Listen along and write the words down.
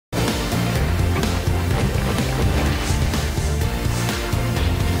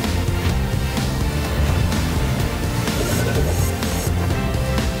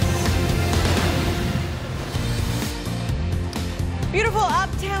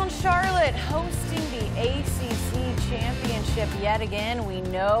downtown Charlotte hosting the ACC Championship yet again. We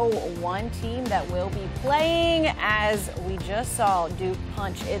know one team that will be playing, as we just saw Duke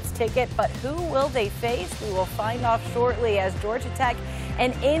punch its ticket, but who will they face? We will find out shortly, as Georgia Tech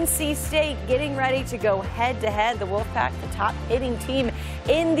and NC State getting ready to go head-to-head. The Wolfpack, the top hitting team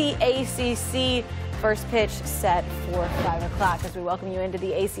in the ACC. First pitch set for 5 o'clock as we welcome you into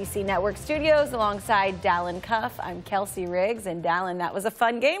the ACC Network studios alongside Dallin Cuff. I'm Kelsey Riggs, and Dallin, that was a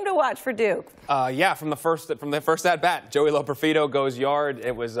fun game to watch for Duke. Yeah, from the first at bat, Joey Loperfido goes yard.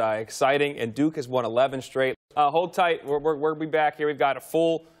 It was exciting, and Duke has won 11 straight. Hold tight, we'll be back here. We've got a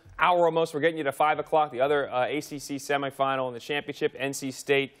full hour almost. We're getting you to 5 o'clock. The other ACC semifinal in the championship, NC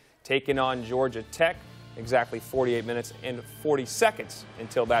State taking on Georgia Tech. Exactly 48 minutes and 40 seconds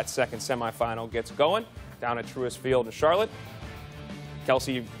until that second semifinal gets going down at Truist Field in Charlotte.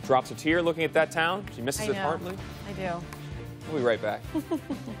 Kelsey drops a tear looking at that town. She misses it heartily. I do. We'll be right back.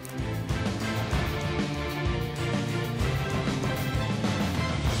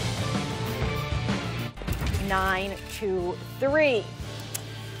 9-2-3.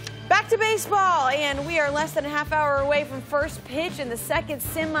 Back to baseball, and we are less than a half hour away from first pitch in the second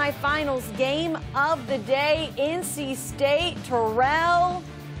semifinals game of the day. NC State, Terrell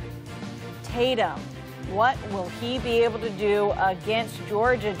Tatum. What will he be able to do against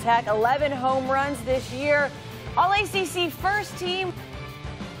Georgia Tech? 11 home runs this year. All ACC first team.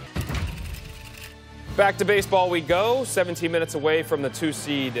 Back to baseball we go. 17 minutes away from the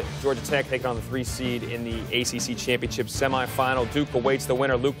 2-seed Georgia Tech taking on the 3-seed in the ACC Championship semifinal. Duke awaits the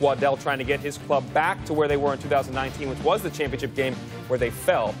winner. Luke Waddell trying to get his club back to where they were in 2019, which was the championship game where they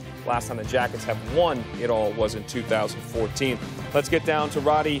fell. Last time the Jackets have won it all was in 2014. Let's get down to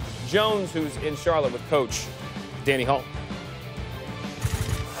Roddy Jones, who's in Charlotte with Coach Danny Hall.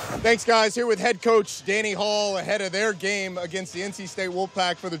 Thanks, guys. Here with head coach Danny Hall ahead of their game against the NC State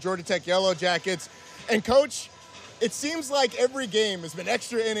Wolfpack for the Georgia Tech Yellow Jackets. And, Coach, it seems like every game has been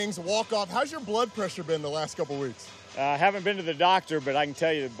extra innings, walk-off. How's your blood pressure been the last couple weeks? I haven't been to the doctor, but I can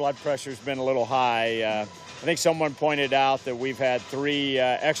tell you the blood pressure's been a little high. I think someone pointed out that we've had 3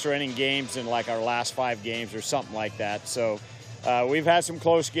 extra inning games in like our last 5 games or something like that. So we've had some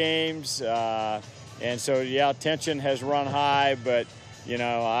close games, and so, yeah, tension has run high, but you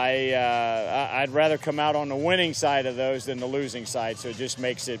know, I'd rather come out on the winning side of those than the losing side, so it just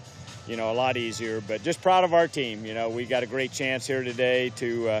makes it, you know, a lot easier. But just proud of our team. You know, we got a great chance here today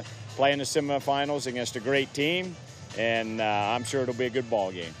to play in the semifinals against a great team, and I'm sure it'll be a good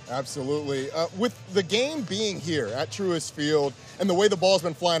ball game. Absolutely. With the game being here at Truist Field and the way the ball's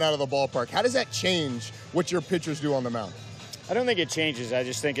been flying out of the ballpark, how does that change what your pitchers do on the mound? I don't think it changes. I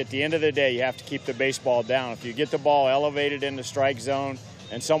just think at the end of the day, you have to keep the baseball down. If you get the ball elevated in the strike zone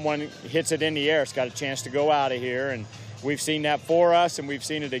and someone hits it in the air, it's got a chance to go out of here. And we've seen that for us, and we've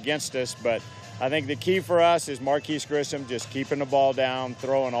seen it against us. But I think the key for us is Marquise Grissom just keeping the ball down,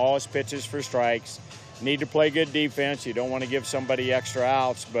 throwing all his pitches for strikes. Need to play good defense. You don't want to give somebody extra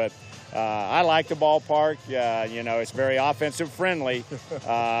outs, but I like the ballpark. You know, it's very offensive friendly,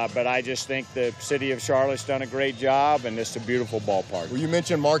 but I just think the city of Charlotte's done a great job, and it's a beautiful ballpark. Well, you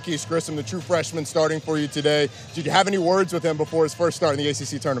mentioned Marquise Grissom, the true freshman, starting for you today. Did you have any words with him before his first start in the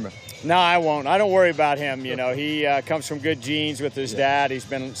ACC tournament? No, I won't. I don't worry about him. You know, he comes from good genes with his dad. He's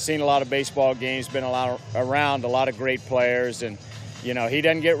seen a lot of baseball games, been around a lot of great players, and you know, he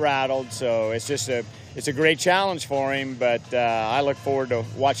doesn't get rattled. So it's just it's a great challenge for him, but I look forward to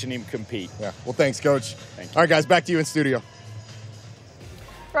watching him compete. Yeah. Well, thanks, Coach. Thank you. All right, guys, back to you in studio.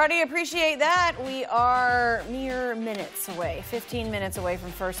 Roddy, appreciate that. We are mere minutes away, 15 minutes away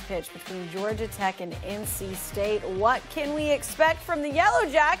from first pitch between Georgia Tech and NC State. What can we expect from the Yellow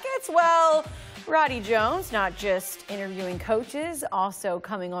Jackets? Well, Roddy Jones, not just interviewing coaches, also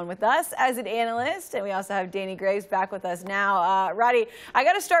coming on with us as an analyst. And we also have Danny Graves back with us now. Roddy, I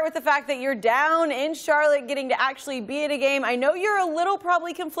got to start with the fact that you're down in Charlotte getting to actually be at a game. I know you're a little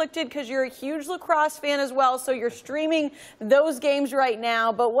probably conflicted because you're a huge lacrosse fan as well, so you're streaming those games right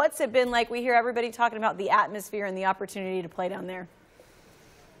now. But what's it been like? We hear everybody talking about the atmosphere and the opportunity to play down there.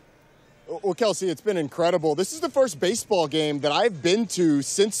 Well, Kelsey, it's been incredible. This is the first baseball game that I've been to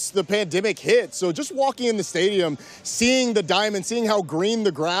since the pandemic hit. So just walking in the stadium, seeing the diamond, seeing how green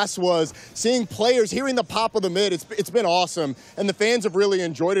the grass was, seeing players, hearing the pop of the mid, it's been awesome. And the fans have really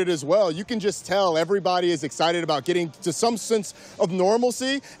enjoyed it as well. You can just tell everybody is excited about getting to some sense of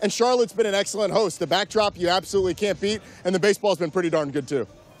normalcy. And Charlotte's been an excellent host. The backdrop you absolutely can't beat, and the baseball's been pretty darn good too.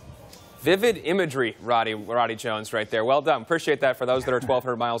 Vivid imagery, Roddy Jones, right there. Well done. Appreciate that for those that are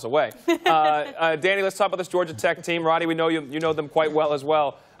 1,200 miles away. Danny, let's talk about this Georgia Tech team. Roddy, we know you know them quite well as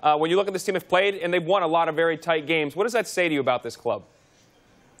well. When you look at this team, have played and they've won a lot of very tight games. What does that say to you about this club?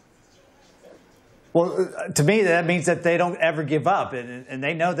 Well, to me, that means that they don't ever give up, and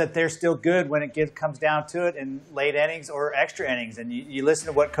they know that they're still good when it comes down to it in late innings or extra innings. And you listen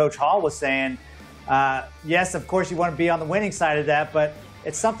to what Coach Hall was saying. Yes, of course, you want to be on the winning side of that, but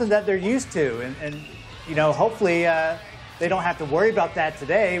it's something that they're used to. And you know, hopefully they don't have to worry about that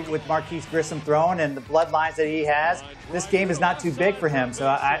today with Marquise Grissom throwing and the bloodlines that he has. This game is not too big for him. So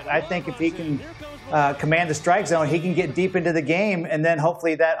I think if he can command the strike zone, he can get deep into the game, and then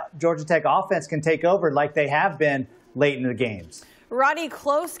hopefully that Georgia Tech offense can take over like they have been late in the games. Roddy,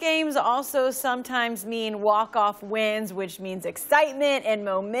 close games also sometimes mean walk-off wins, which means excitement and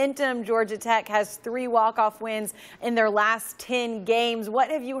momentum. Georgia Tech has 3 walk-off wins in their last 10 games. What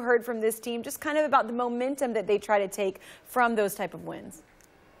have you heard from this team, just kind of about the momentum that they try to take from those type of wins?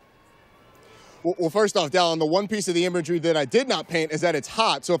 Well, first off, Dallin, the one piece of the imagery that I did not paint is that it's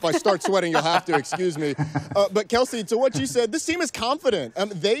hot. So if I start sweating, you'll have to excuse me. But Kelsey, to what you said, this team is confident.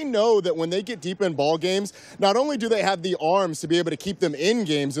 They know that when they get deep in ball games, not only do they have the arms to be able to keep them in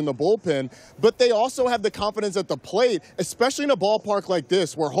games in the bullpen, but they also have the confidence at the plate, especially in a ballpark like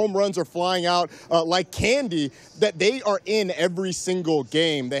this where home runs are flying out like candy, that they are in every single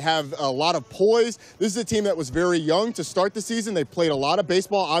game. They have a lot of poise. This is a team that was very young to start the season. They played a lot of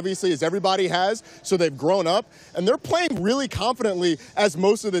baseball, obviously, as everybody has. So they've grown up, and they're playing really confidently, as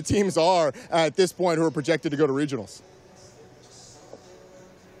most of the teams are at this point who are projected to go to regionals.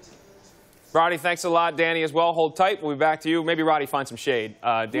 Roddy, thanks a lot. Danny as well. Hold tight. We'll be back to you. Maybe Roddy finds some shade.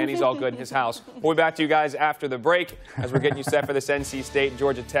 Danny's all good in his house. We'll be back to you guys after the break as we're getting you set for this NC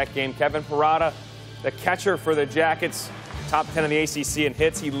State-Georgia Tech game. Kevin Parada, the catcher for the Jackets, top 10 in the ACC in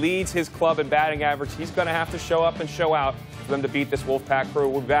hits. He leads his club in batting average. He's going to have to show up and show out for them to beat this Wolfpack crew.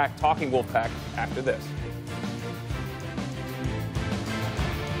 We'll be back talking Wolfpack after this.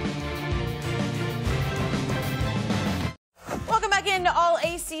 Welcome back into All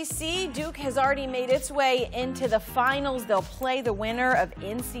ACC. Duke has already made its way into the finals. They'll play the winner of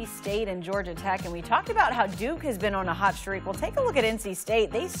NC State and Georgia Tech. And we talked about how Duke has been on a hot streak. Well, take a look at NC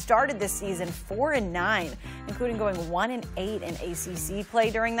State. They started this season 4-9, including going 1-8 in ACC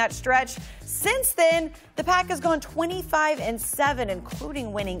play during that stretch. Since then, the Pack has gone 25-7,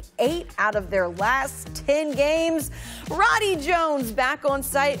 including winning 8 out of their last 10 games. Roddy Jones back on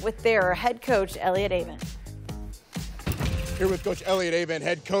site with their head coach, Elliott Avent. Here with Coach Elliott Avent,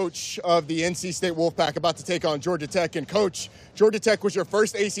 head coach of the NC State Wolfpack, about to take on Georgia Tech. And Coach, Georgia Tech was your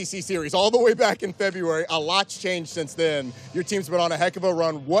first ACC series all the way back in February. A lot's changed since then. Your team's been on a heck of a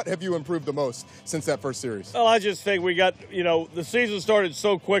run. What have you improved the most since that first series? Well, I just think we got, the season started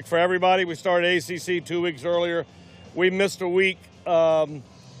so quick for everybody. We started ACC 2 weeks earlier. We missed a week.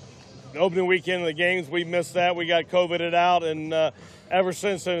 The opening weekend of the games, we missed that. We got COVIDed out, and ever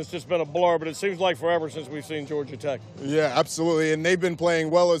since then, it's just been a blur. But it seems like forever since we've seen Georgia Tech. Yeah, absolutely, and they've been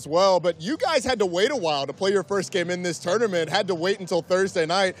playing well as well. But you guys had to wait a while to play your first game in this tournament, had to wait until Thursday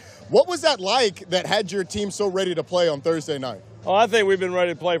night. What was that like that had your team so ready to play on Thursday night? Oh, I think we've been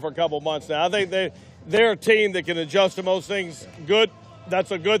ready to play for a couple months now. I think they're a team that can adjust to most things. Good.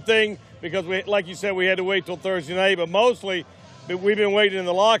 That's a good thing because, like you said, we had to wait till Thursday night. But mostly, we've been waiting in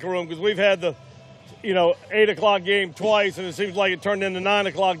the locker room because we've had the 8 o'clock game twice, and it seems like it turned into 9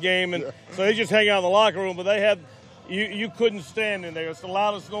 o'clock game, and so they just hang out in the locker room. But they had, you couldn't stand in there. It's the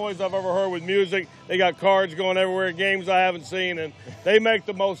loudest noise I've ever heard with music. They got cards going everywhere, games I haven't seen, and they make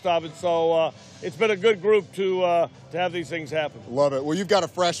the most of it. So it's been a good group to have these things happen. Love it. Well, you've got a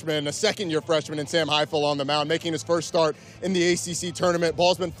freshman, a second-year freshman in Sam Heifel on the mound, making his first start in the ACC tournament.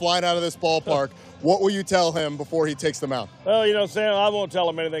 Ball's been flying out of this ballpark. What will you tell him before he takes the mound? Well, Sam, I won't tell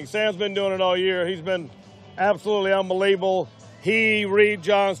him anything. Sam's been doing it all year. He's been absolutely unbelievable. He, Reed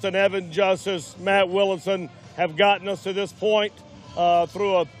Johnston, Evan Justice, Matt Willison have gotten us to this point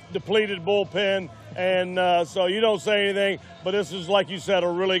through a depleted bullpen. And so you don't say anything, but this is, like you said, a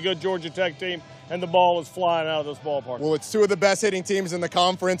really good Georgia Tech team, and the ball is flying out of this ballpark. Well, it's 2 of the best hitting teams in the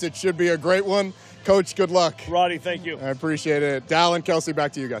conference. It should be a great one. Coach, good luck. Roddy, thank you. I appreciate it. Dallin, Kelsey,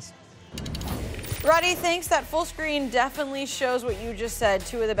 back to you guys. Roddy, thanks. That full screen definitely shows what you just said.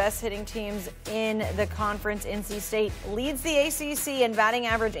 2 of the best hitting teams in the conference. NC State leads the ACC in batting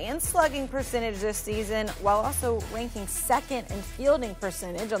average and slugging percentage this season, while also ranking 2nd in fielding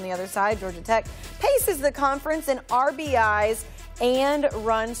percentage. On the other side, Georgia Tech paces the conference in RBIs and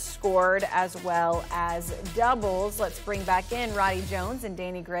runs scored, as well as doubles. Let's bring back in Roddy Jones and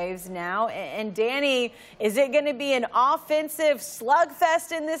Danny Graves now. And Danny, is it going to be an offensive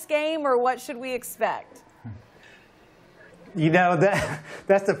slugfest in this game, or what should we expect?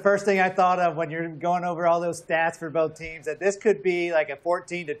 That's the first thing I thought of when you're going over all those stats for both teams, that this could be like a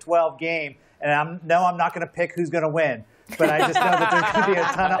 14-12 game. And I'm not going to pick who's going to win, but I just know that there's going to be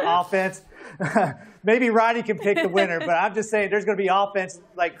a ton of offense. maybe Roddy can pick the winner, but I'm just saying there's going to be offense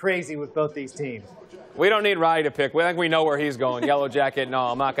like crazy with both these teams. We don't need Roddy to pick. I think we know where he's going. Yellow Jacket, no,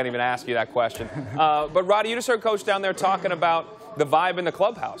 I'm not going to even ask you that question. But, Roddy, you just heard Coach down there talking about the vibe in the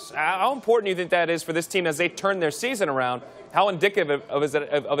clubhouse. How important do you think that is for this team as they turn their season around? How indicative of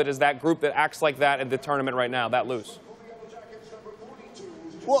it is that group that acts like that in the tournament right now, that loose?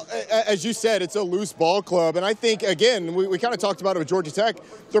 Well, as you said, it's a loose ball club. And I think, again, we kind of talked about it with Georgia Tech.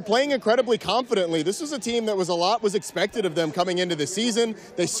 They're playing incredibly confidently. This was a team that a lot was expected of them coming into the season.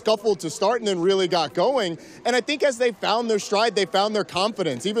 They scuffled to start and then really got going. And I think as they found their stride, they found their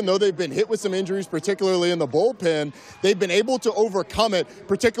confidence. Even though they've been hit with some injuries, particularly in the bullpen, they've been able to overcome it,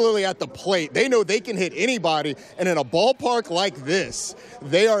 particularly at the plate. They know they can hit anybody. And in a ballpark like this,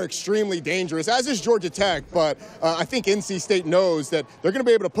 they are extremely dangerous, as is Georgia Tech. But I think NC State knows that they're going to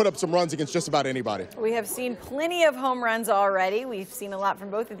be able to put up some runs against just about anybody. We have seen plenty of home runs already. We've seen a lot from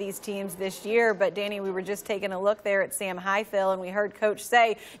both of these teams this year. But, Danny, we were just taking a look there at Sam Highfill, and we heard Coach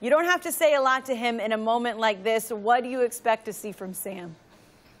say, you don't have to say a lot to him in a moment like this. What do you expect to see from Sam?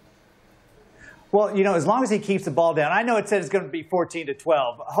 Well, you know, as long as he keeps the ball down, I know it said it's going to be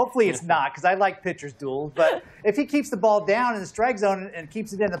 14-12. Hopefully it's not, because I like pitchers' duels. But if he keeps the ball down in the strike zone and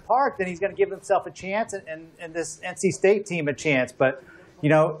keeps it in the park, then he's going to give himself a chance and this NC State team a chance. But, you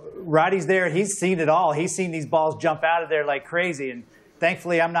know, Roddy's there. He's seen it all. He's seen these balls jump out of there like crazy. And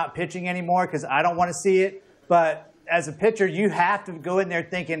thankfully I'm not pitching anymore because I don't want to see it. But as a pitcher, you have to go in there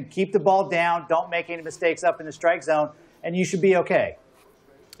thinking, keep the ball down, don't make any mistakes up in the strike zone, and you should be okay.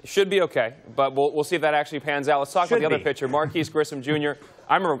 Should be okay, but we'll see if that actually pans out. Let's talk about the other pitcher, Marquise Grissom Jr.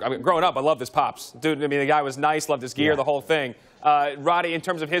 I remember growing up, I loved his pops. Dude, I mean, the guy was nice, loved his gear, the whole thing. Roddy, in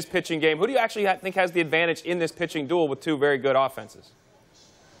terms of his pitching game, who do you actually think has the advantage in this pitching duel with two very good offenses?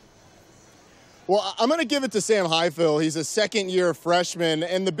 Well, I'm going to give it to Sam Highfill. He's a second-year freshman,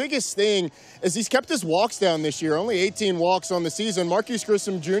 and the biggest thing is he's kept his walks down this year. Only 18 walks on the season. Marquise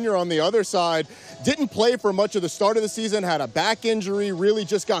Grissom Jr. on the other side didn't play for much of the start of the season, had a back injury, really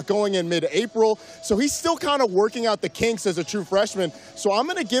just got going in mid-April. So he's still kind of working out the kinks as a true freshman. So I'm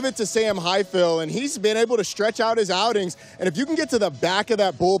going to give it to Sam Highfill, and he's been able to stretch out his outings. And if you can get to the back of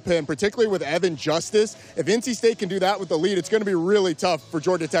that bullpen, particularly with Evan Justice, if NC State can do that with the lead, it's going to be really tough for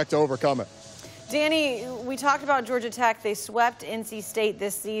Georgia Tech to overcome it. Danny, we talked about Georgia Tech. They swept NC State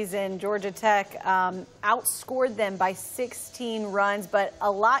this season. Georgia Tech outscored them by 16 runs, but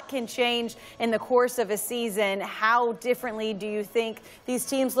a lot can change in the course of a season. How differently do you think these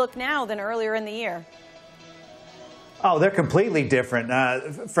teams look now than earlier in the year? Oh, they're completely different.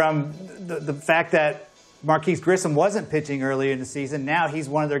 From the fact that Marquise Grissom wasn't pitching earlier in the season, now he's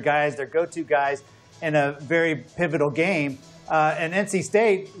one of their guys, their go-to guys in a very pivotal game. And NC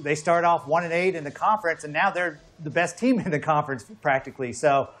State, they start off 1-8 in the conference, and now they're the best team in the conference practically.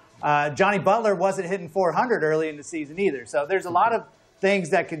 So Johnny Butler wasn't hitting 400 early in the season either. So there's a lot of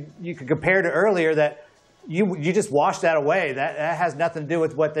things that you could compare to earlier that you just wash that away. That has nothing to do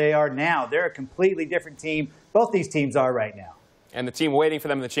with what they are now. They're a completely different team. Both these teams are right now. And the team waiting for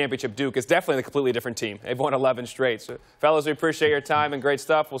them in the championship, Duke, is definitely a completely different team. They've won 11 straight. So, fellas, we appreciate your time and great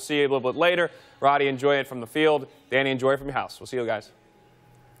stuff. We'll see you a little bit later. Roddy, enjoy it from the field. Danny, enjoy it from your house. We'll see you guys.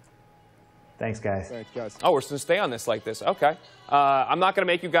 Thanks, guys. Thanks, guys. Oh, we're going to stay on this like this. Okay. I'm not going to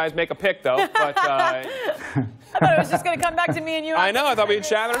make you guys make a pick, though. But I thought it was just going to come back to me and you. I know. I thought we'd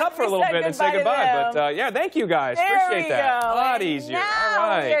chat it up for a little bit and say goodbye. But, yeah, thank you, guys. Appreciate that. A lot easier. Now all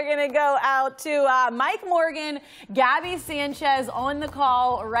right. we're going to go out to Mike Morgan, Gabby Sanchez on the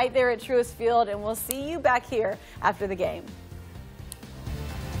call right there at Truist Field, and we'll see you back here after the game.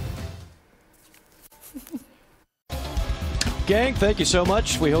 Gang, thank you so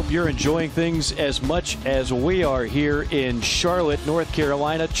much. We hope you're enjoying things as much as we are here in Charlotte, North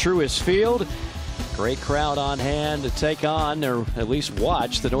Carolina, Truist Field. Great crowd on hand to take on, or at least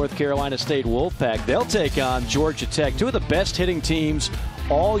watch, the North Carolina State Wolfpack. They'll take on Georgia Tech, two of the best hitting teams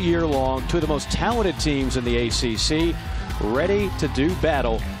all year long, two of the most talented teams in the ACC, ready to do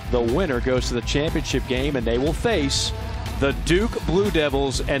battle. The winner goes to the championship game, and they will face the Duke Blue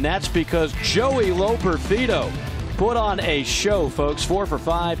Devils, and that's because Joey Loperfido put on a show, folks. 4 for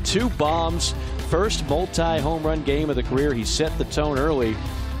 5, 2 bombs. First multi-home run game of the career. He set the tone early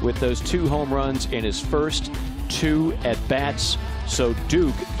with those 2 home runs in his first 2 at-bats. So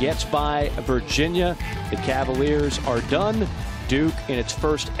Duke gets by Virginia. The Cavaliers are done. Duke in its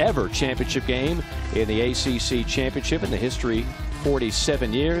first ever championship game in the ACC championship in the history,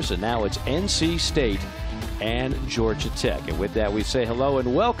 47 years. And now it's NC State and Georgia Tech. And with that, we say hello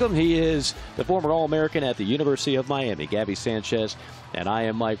and welcome. He is the former All-American at the University of Miami, Gabby Sanchez, and I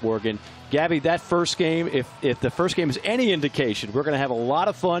am Mike Morgan. Gabby, that first game, if the first game is any indication, we're going to have a lot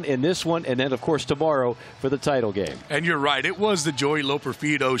of fun in this one, and then, of course, tomorrow for the title game. And you're right. It was the Joey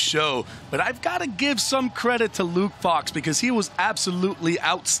Loperfido show. But I've got to give some credit to Luke Fox because he was absolutely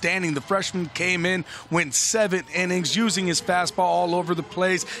outstanding. The freshman came in, went 7 innings, using his fastball all over the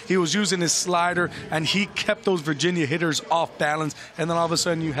place. He was using his slider, and he kept those Virginia hitters off balance. And then all of a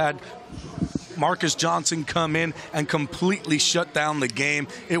sudden you had Marcus Johnson come in and completely shut down the game.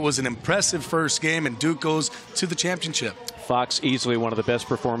 It was an impressive first game, and Duke goes to the championship. Fox easily one of the best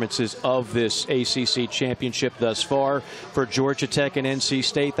performances of this ACC championship thus far. For Georgia Tech and NC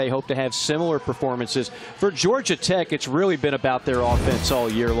State, they hope to have similar performances. For Georgia Tech, it's really been about their offense all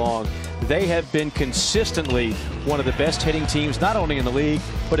year long. They have been consistently one of the best hitting teams, not only in the league,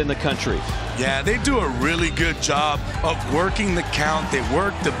 but in the country. Yeah, they do a really good job of working the count. They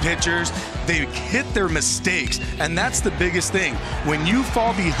work the pitchers. They hit their mistakes, and that's the biggest thing. When you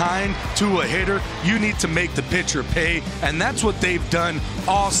fall behind to a hitter, you need to make the pitcher pay, and that's what they've done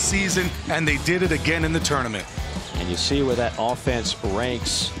all season, and they did it again in the tournament. And you see where that offense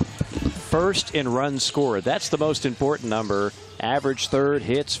ranks first in runs scored. That's the most important number. Average third,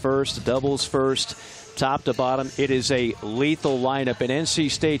 hits first, doubles first, top to bottom. It is a lethal lineup, and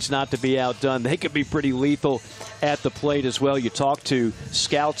NC State's not to be outdone. They could be pretty lethal at the plate as well. You talk to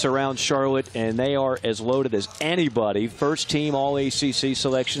scouts around Charlotte, and they are as loaded as anybody. First team all ACC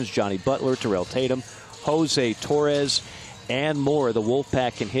selections, Johnny Butler, Terrell Tatum, Jose Torres, and more. The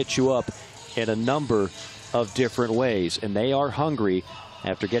Wolfpack can hit you up in a number of different ways, and they are hungry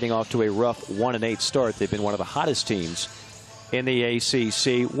after getting off to a rough 1-8 start. They've been one of the hottest teams in the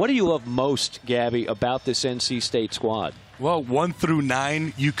ACC. What do you love most, Gabby, about this NC State squad? Well, 1 through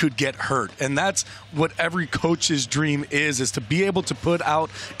 9, you could get hurt. And that's what every coach's dream is to be able to put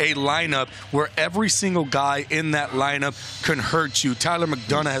out a lineup where every single guy in that lineup can hurt you. Tyler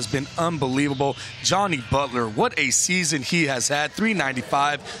McDonough has been unbelievable. Johnny Butler, what a season he has had.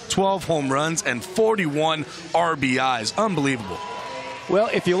 395, 12 home runs, and 41 RBIs. Unbelievable. Well,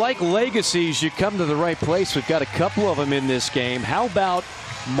 if you like legacies, you come to the right place. We've got a couple of them in this game. How about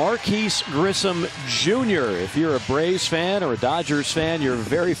Marquise Grissom Jr.? If you're a Braves fan or a Dodgers fan, you're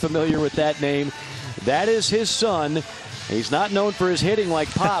very familiar with that name. That is his son. He's not known for his hitting like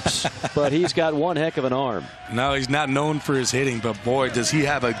Pops, but he's got one heck of an arm. No, he's not known for his hitting, but boy, does he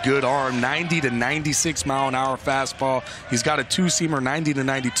have a good arm. 90 to 96 mile an hour fastball. He's got a two-seamer, 90 to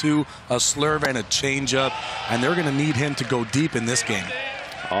 92, a slurve, and a changeup, and they're going to need him to go deep in this game.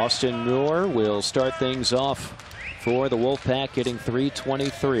 Austin Moore will start things off for the Wolfpack, hitting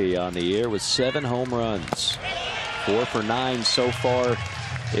 .323 on the year with 7 home runs. 4 for 9 so far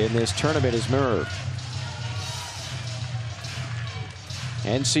in this tournament is Moore.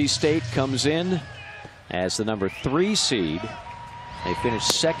 NC State comes in as the number 3 seed. They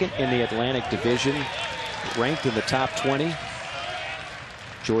finished second in the Atlantic Division, ranked in the top 20.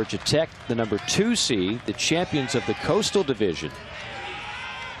 Georgia Tech, the number 2 seed, the champions of the Coastal Division,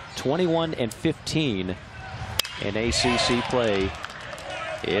 21-15 in ACC play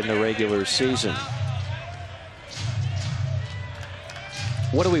in the regular season.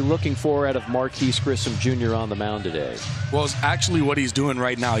 What are we looking for out of Marquise Grissom Jr. on the mound today? Well, it's actually what he's doing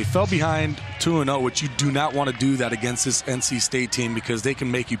right now. He fell behind 2-0, which you do not want to do that against this NC State team because they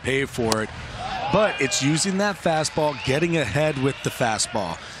can make you pay for it. But it's using that fastball, getting ahead with the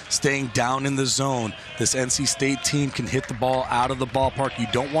fastball, staying down in the zone. This NC State team can hit the ball out of the ballpark. You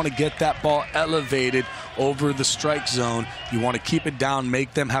don't want to get that ball elevated over the strike zone. You want to keep it down,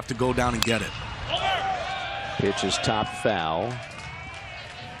 make them have to go down and get it. Pitch is top foul.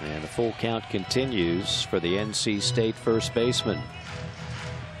 And the full count continues for the NC State first baseman.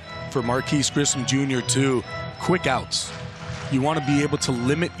 For Marquise Grissom Jr. too, quick outs. You want to be able to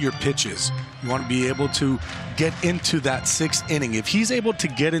limit your pitches. You want to be able to get into that 6th inning. If he's able to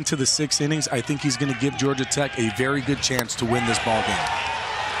get into the 6 innings, I think he's going to give Georgia Tech a very good chance to win this ball game.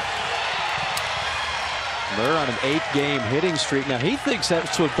 They're on an 8-game hitting streak. Now he thinks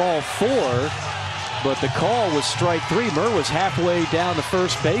that's with ball 4. But the call was strike 3. Murr was halfway down the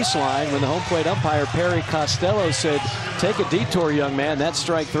first baseline when the home plate umpire, Perry Costello, said, "Take a detour, young man. That's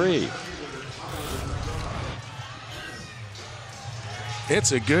strike 3.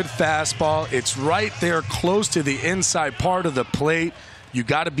 It's a good fastball. It's right there close to the inside part of the plate. You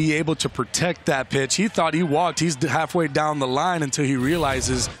got to be able to protect that pitch. He thought he walked. He's halfway down the line until he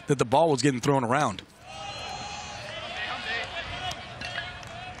realizes that the ball was getting thrown around.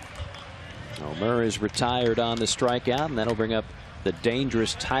 Murr is retired on the strikeout, and that'll bring up the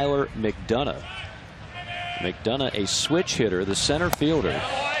dangerous Tyler McDonough. McDonough, a switch hitter, the center fielder.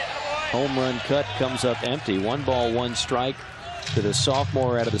 Home run cut comes up empty. 1 ball, 1 strike to the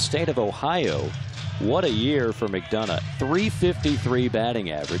sophomore out of the state of Ohio. What a year for McDonough. .353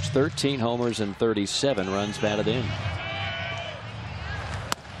 batting average, 13 homers and 37 runs batted in.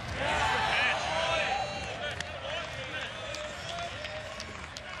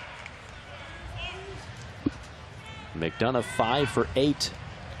 McDonough 5 for 8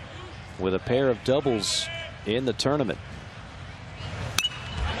 with a pair of doubles in the tournament.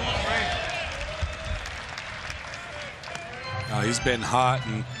 He's been hot,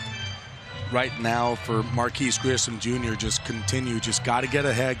 and right now for Marquise Grissom Jr. just got to get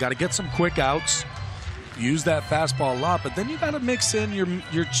ahead, got to get some quick outs, use that fastball a lot, but then you got to mix in your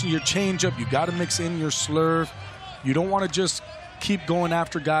changeup, you got to mix in your slurve. You don't want to just keep going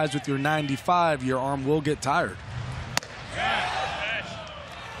after guys with your 95. Your arm will get tired.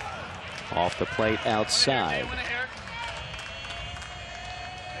 Off the plate outside.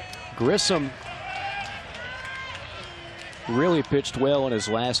 Grissom really pitched well in his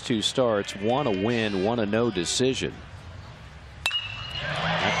last 2 starts. 1 a win, 1 a no decision.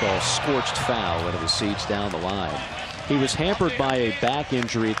 That ball scorched foul into the seats down the line. He was hampered by a back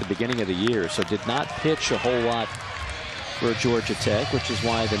injury at the beginning of the year, so did not pitch a whole lot for Georgia Tech, which is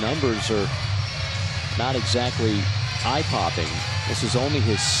why the numbers are not exactly eye-popping. This is only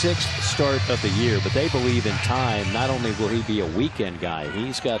his 6th start of the year, but they believe in time. Not only will he be a weekend guy,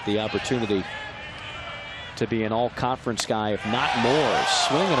 he's got the opportunity to be an all-conference guy, if not more.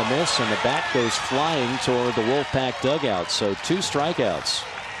 Swing and a miss, and the bat goes flying toward the Wolfpack dugout. So 2 strikeouts.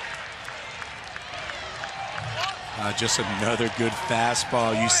 Just another good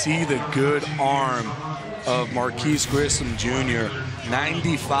fastball. You see the good arm of Marquise Grissom Jr.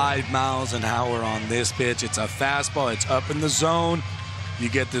 95 miles an hour on this pitch. It's a fastball. It's up in the zone. You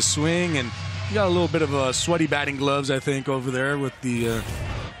get the swing, and you got a little bit of a sweaty batting gloves, I think, over there with the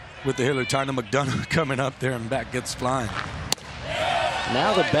hitter, Tyler McDonough, coming up there, and bat gets flying.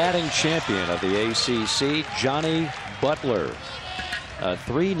 Now the batting champion of the ACC, Johnny Butler. A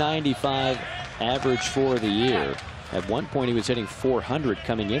 .395 average for the year. At one point he was hitting .400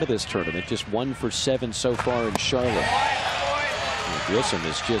 coming into this tournament. Just 1 for 7 so far in Charlotte. And Grissom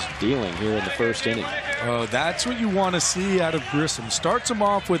is just dealing here in the first inning. Oh, that's what you want to see out of Grissom. Starts him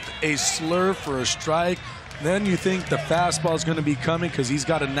off with a slurve for a strike. Then you think the fastball is going to be coming because he's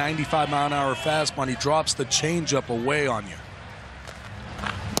got a 95-mile-an-hour fastball, and he drops the changeup away on you.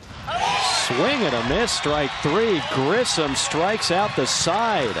 Swing and a miss, strike 3. Grissom strikes out the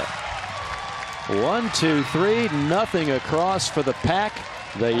side. 1, 2, 3, nothing across for the Pack.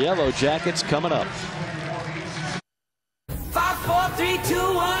 The Yellow Jackets coming up. 5, 4, 3,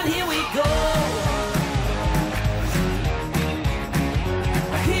 2, 1, here we go.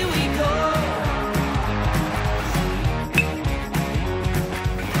 Here we go.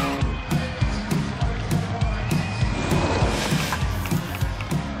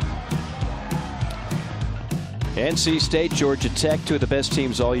 NC State, Georgia Tech, 2 of the best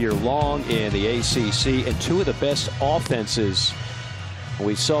teams all year long in the ACC, and 2 of the best offenses.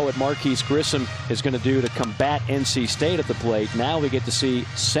 We saw what Marquise Grissom is going to do to combat NC State at the plate. Now we get to see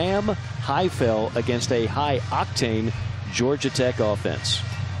Sam Highfill against a high-octane Georgia Tech offense.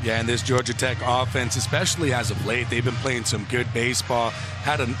 Yeah, and this Georgia Tech offense, especially as of late, they've been playing some good baseball.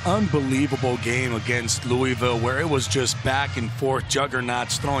 Had an unbelievable game against Louisville where it was just back and forth,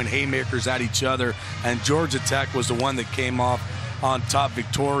 juggernauts throwing haymakers at each other, and Georgia Tech was the one that came off on top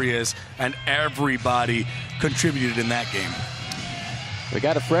victorious, and everybody contributed in that game. We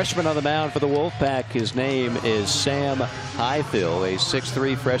got a freshman on the mound for the Wolfpack. His name is Sam Highfill, a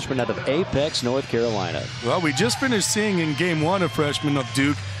 6'3" freshman out of Apex, North Carolina. Well, we just finished seeing in game 1 a freshman of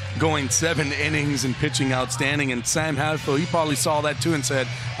Duke going 7 innings and pitching outstanding. And Sam Highfill, he probably saw that too and said,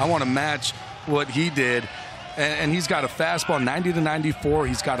 I want to match what he did. And he's got a fastball 90 to 94.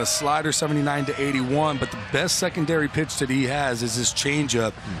 He's got a slider 79 to 81. But the best secondary pitch that he has is his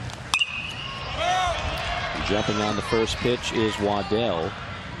changeup. Jumping on the first pitch is Waddell.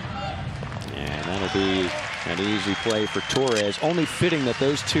 And that'll be an easy play for Torres. Only fitting that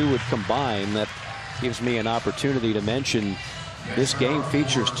those 2 would combine. That gives me an opportunity to mention this game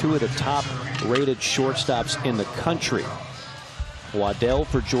features 2 of the top-rated shortstops in the country. Waddell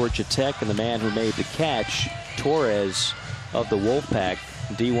for Georgia Tech, and the man who made the catch, Torres of the Wolfpack.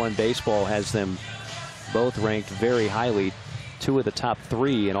 D1 Baseball has them both ranked very highly, 2 of the top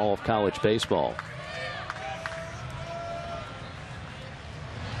 3 in all of college baseball.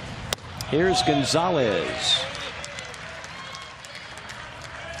 Here's Gonzalez.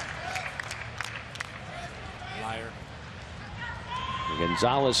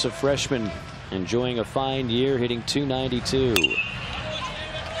 Gonzalez, a freshman enjoying a fine year, hitting .292.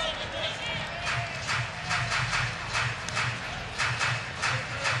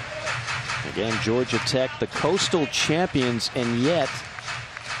 Again, Georgia Tech, the Coastal champions, and yet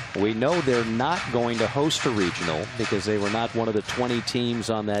we know they're not going to host a regional because they were not one of the 20 teams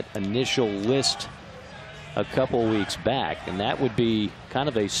on that initial list a couple weeks back, and that would be kind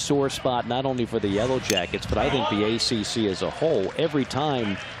of a sore spot not only for the Yellow Jackets, but I think the ACC as a whole. Every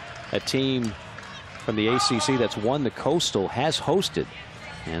time a team from the ACC that's won the Coastal has hosted,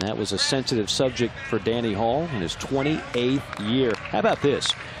 and that was a sensitive subject for Danny Hall in his 28th year. How about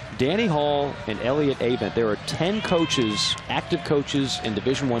this? Danny Hall and Elliott Avent, there are 10 coaches, active coaches in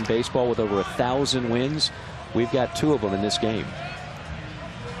Division I baseball with over 1,000 wins. We've got 2 of them in this game.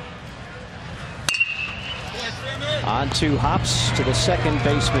 On 2 hops to the second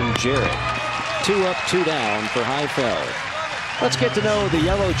baseman, Jarrett. 2 up, 2 down for Heifeld. Let's get to know the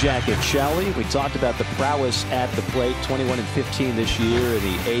Yellow Jackets, shall we? We talked about the prowess at the plate, 21-15 this year in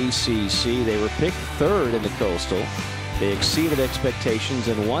the ACC. They were picked 3rd in the Coastal. They exceeded expectations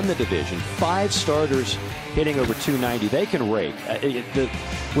and won the division. 5 starters hitting over .290. They can rake.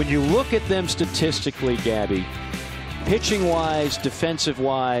 When you look at them statistically, Gabby, pitching-wise,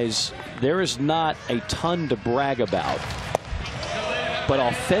 defensive-wise, there is not a ton to brag about. But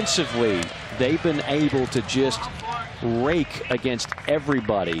offensively, they've been able to just rake against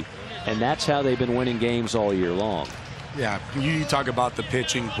everybody, and that's how they've been winning games all year long. Yeah, you talk about the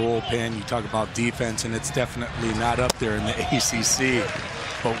pitching bullpen, you talk about defense, and it's definitely not up there in the ACC.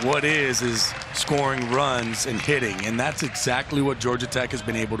 But what is scoring runs and hitting, and that's exactly what Georgia Tech has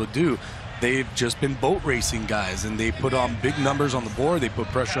been able to do. They've just been boat racing guys, and they put on big numbers on the board. They put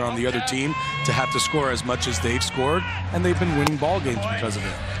pressure on the other team to have to score as much as they've scored, and they've been winning ball games because of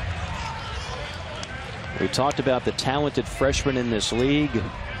it. We talked about the talented freshmen in this league.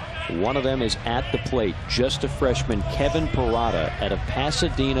 One of them is at the plate, just a freshman, Kevin Parada out of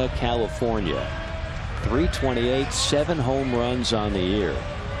Pasadena, California. .328, 7 home runs on the year.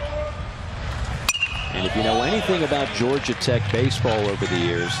 And if you know anything about Georgia Tech baseball over the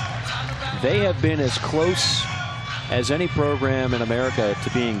years, they have been as close as any program in America to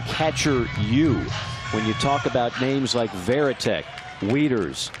being catcher U. When you talk about names like Veritek,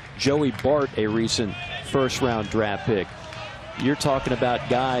 Wieters, Joey Bart, a recent first-round draft pick. You're talking about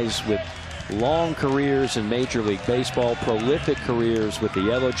guys with long careers in Major League Baseball, prolific careers with the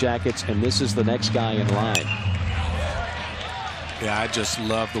Yellow Jackets, and this is the next guy in line. Yeah, I just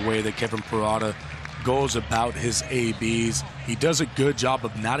love the way that Kevin Parada goes about his ABs. He does a good job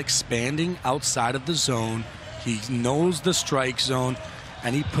of not expanding outside of the zone. He knows the strike zone,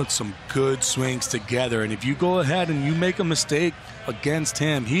 and he puts some good swings together. And if you go ahead and you make a mistake against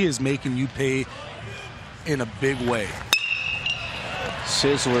him, he is making you pay in a big way.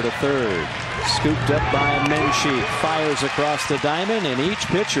 Sizzler to third, scooped up by Menchie, fires across the diamond, and each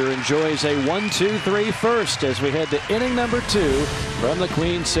pitcher enjoys a 1-2-3 first as we head to inning number 2 from the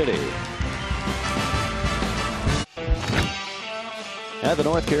Queen City. At the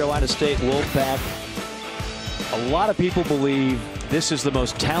North Carolina State Wolfpack, a lot of people believe this is the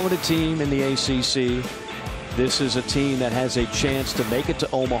most talented team in the ACC. This is a team that has a chance to make it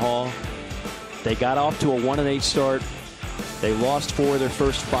to Omaha. They got off to a 1-8 start. They lost 4 of their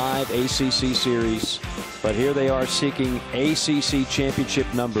first 5 ACC series, but here they are seeking ACC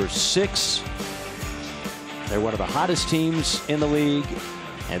championship number 6. They're one of the hottest teams in the league,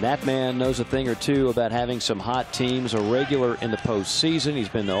 and that man knows a thing or two about having some hot teams. A regular in the postseason. He's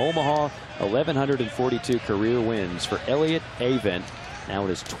been to Omaha, 1,142 career wins for Elliott Avent, now in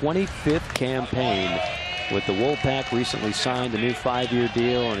his 25th campaign with the Wolfpack. Recently signed a new 5-year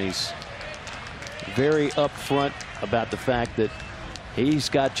deal, and he's very upfront about the fact that he's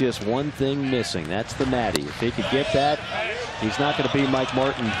got just one thing missing. That's the Natty. If he could get that, he's not going to be Mike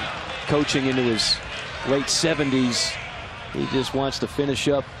Martin coaching into his late 70s. He just wants to finish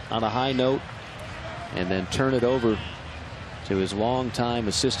up on a high note and then turn it over to his longtime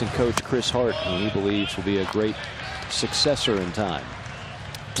assistant coach Chris Hart, who he believes will be a great successor in time.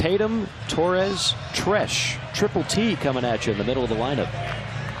 Tatum, Torres, Tresh, triple T coming at you in the middle of the lineup.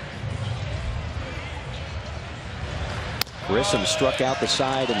 Grissom struck out the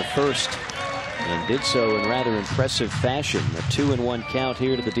side in the first and did so in rather impressive fashion. A 2-1 count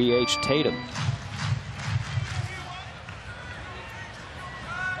here to the DH, Tatum.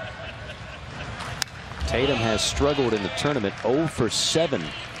 Tatum has struggled in the tournament, 0 for 7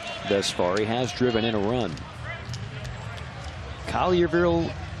 thus far. He has driven in a run.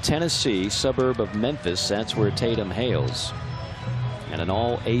 Collierville, Tennessee, suburb of Memphis. That's where Tatum hails. And an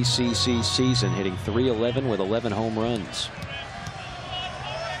all ACC season, hitting .311 with 11 home runs.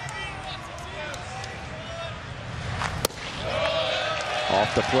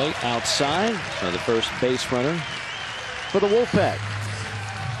 Off the plate, outside. So the first base runner for the Wolfpack.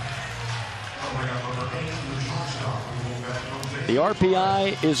 The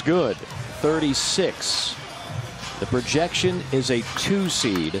RPI is good, 36. The projection is a 2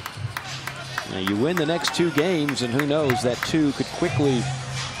 seed. Now you win the next 2 games, and who knows, that 2 could quickly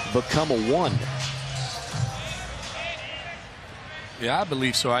become a 1. Yeah, I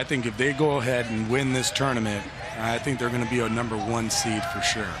believe so. I think if they go ahead and win this tournament, I think they're going to be a number 1 seed for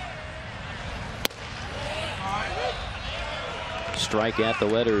sure. Strike at the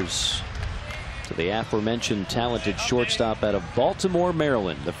letters to the aforementioned talented shortstop out of Baltimore,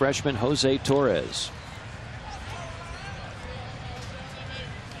 Maryland, the freshman Jose Torres.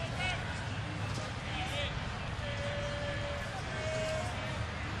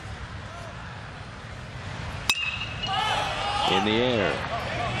 In the air.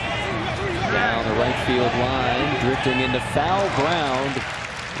 Down the right field line, drifting into foul ground,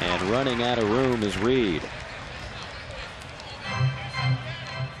 and running out of room is Reed.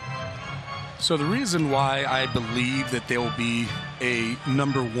 So the reason why I believe that they will be a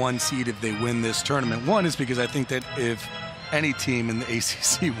number 1 seed if they win this tournament, one is because I think that if any team in the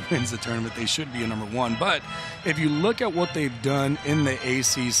ACC wins the tournament, they should be a number 1. But if you look at what they've done in the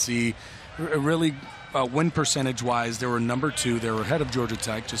ACC, really win percentage wise, they were number 2. They were ahead of Georgia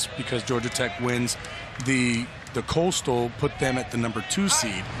Tech just because Georgia Tech wins the Coastal, put them at the number 2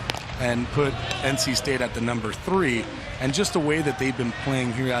 seed and put NC State at the number 3. And just the way that they've been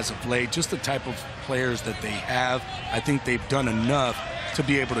playing here as of late, just the type of players that they have, I think they've done enough to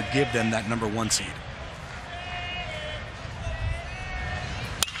be able to give them that number 1 seed.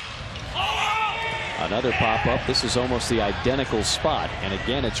 Another pop-up. This is almost the identical spot. And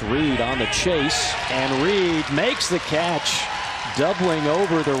again, it's Reed on the chase. And Reed makes the catch, doubling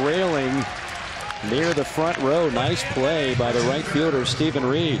over the railing near the front row. Nice play by the right fielder, Stephen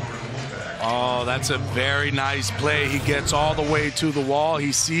Reed. Oh, that's a very nice play. He gets all the way to the wall.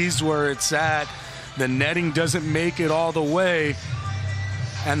 He sees where it's at. The netting doesn't make it all the way.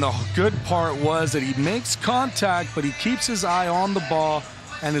 And the good part was that he makes contact, but he keeps his eye on the ball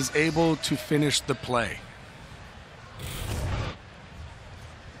and is able to finish the play.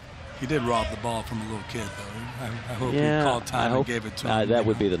 He did rob the ball from a little kid, though. I hope he called time and gave it to him. That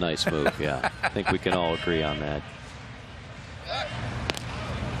would be the nice move, yeah. I think we can all agree on that.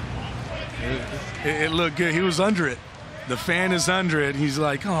 It looked good. He was under it. The fan is under it. He's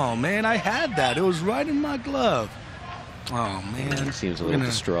like, oh, man, I had that. It was right in my glove. Oh, man. He seems a little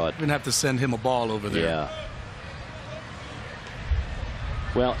distraught. We're going to have to send him a ball over there. Yeah.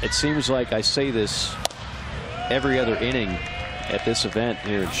 Well, it seems like I say this every other inning at this event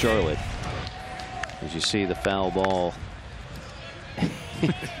here in Charlotte. As you see the foul ball.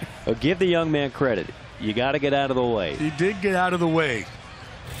 Well, give the young man credit. You got to get out of the way. He did get out of the way.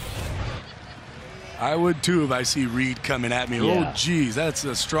 I would too if I see Reed coming at me. Yeah. Oh, geez, that's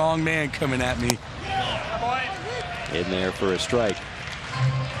a strong man coming at me. In there for a strike.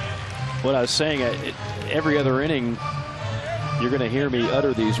 What I was saying, every other inning, you're going to hear me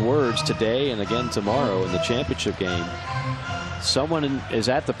utter these words today and again tomorrow in the championship game. Someone is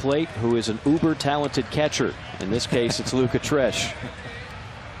at the plate who is an uber talented catcher. In this case, it's Luca Tresh.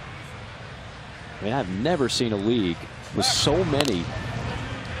 I mean, I've never seen a league with so many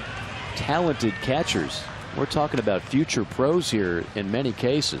talented catchers. We're talking about future pros here in many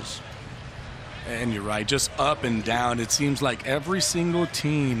cases. And you're right, just up and down. It seems like every single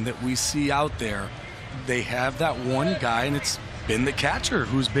team that we see out there, they have that one guy, and it's been the catcher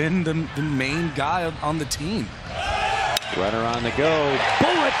who's been the main guy on the team. Runner on the go.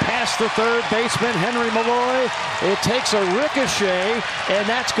 Bullet past the third baseman, Henry Malloy. It takes a ricochet, and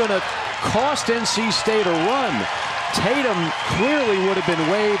that's going to cost NC State a run. Tatum clearly would have been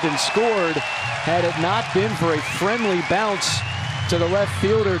waved and scored had it not been for a friendly bounce to the left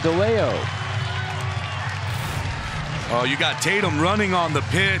fielder, DeLeo. Oh, you got Tatum running on the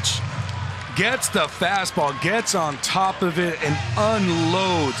pitch. Gets the fastball, gets on top of it, and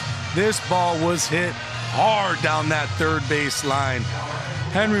unloads. This ball was hit hard down that third base line.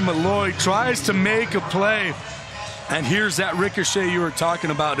 Henry Malloy tries to make a play, and here's that ricochet you were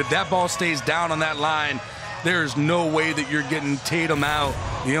talking about. If that ball stays down on that line, there's no way that you're getting Tatum out.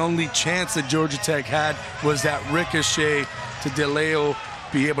 The only chance that Georgia Tech had was that ricochet to DeLeo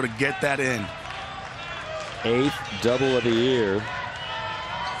be able to get that in. 8th double of the year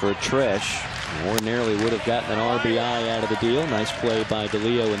for Tresh. Ordinarily would have gotten an RBI out of the deal. Nice play by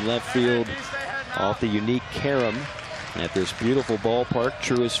DeLeo in left field off the unique carom at this beautiful ballpark,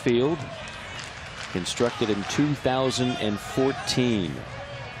 Truist Field, constructed in 2014.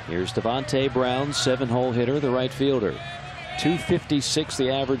 Here's Devontae Brown, 7-hole hitter, the right fielder. 256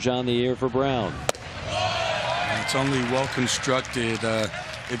 the average on the year for Brown. And it's only well constructed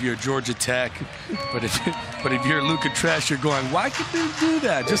if you're Georgia Tech, but if you're Luca Tresh, you're going, why could they do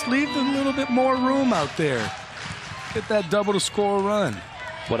that? Just leave a little bit more room out there. Get that double to score a run.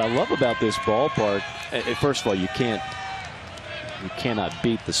 What I love about this ballpark, first of all, you cannot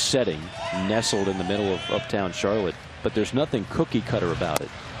beat the setting, nestled in the middle of uptown Charlotte, but there's nothing cookie cutter about it.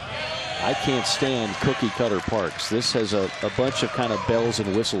 I can't stand cookie cutter parks. This has a bunch of kind of bells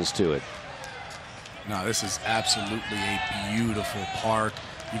and whistles to it. No, this is absolutely a beautiful park.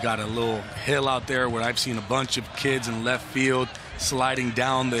 You got a little hill out there where I've seen a bunch of kids in left field sliding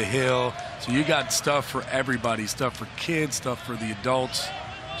down the hill. So you got stuff for everybody, stuff for kids, stuff for the adults.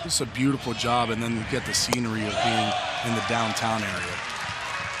 Just a beautiful job, and then you get the scenery of being in the downtown area.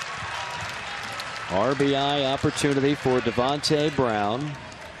 RBI opportunity for Devontae Brown,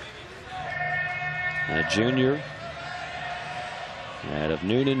 a junior out of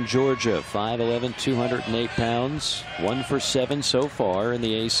Noonan, Georgia, 5'11", 208 pounds, 1 for 7 so far in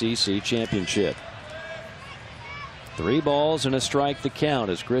the ACC championship. 3 balls and a strike to count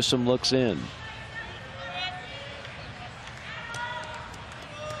as Grissom looks in.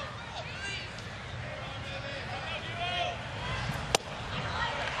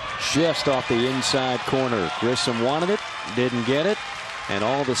 Just off the inside corner. Grissom wanted it, didn't get it, and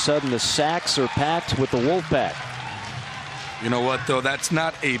all of a sudden the sacks are packed with the Wolfpack. You know what, though? That's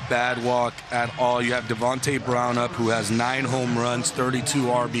not a bad walk at all. You have Devontae Brown up, who has 9 home runs, 32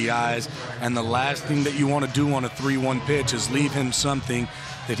 RBIs, and the last thing that you want to do on a 3-1 pitch is leave him something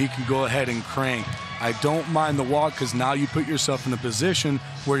that he can go ahead and crank. I don't mind the walk because now you put yourself in a position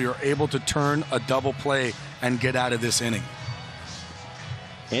where you're able to turn a double play and get out of this inning.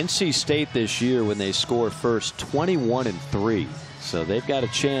 NC State this year, when they score first, 21-3. So they've got a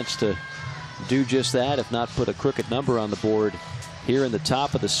chance to do just that, if not put a crooked number on the board here in the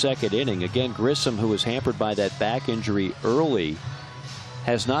top of the 2nd inning. Again, Grissom, who was hampered by that back injury early,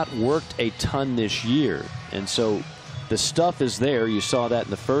 has not worked a ton this year. And so the stuff is there. You saw that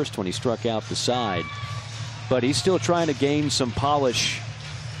in the first when he struck out the side. But he's still trying to gain some polish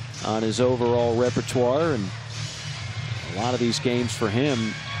on his overall repertoire. And a lot of these games for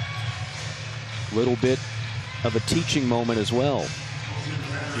him, a little bit of a teaching moment as well.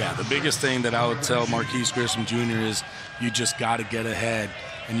 Yeah, the biggest thing that I would tell Marquise Grissom Jr. is you just got to get ahead,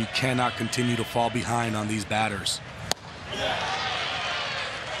 and you cannot continue to fall behind on these batters.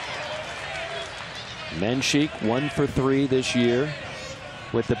 Menchik 1 for 3 this year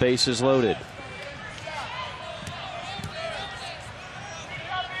with the bases loaded.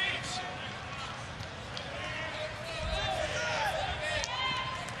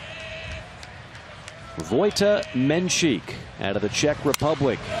 Vojta Menchik out of the Czech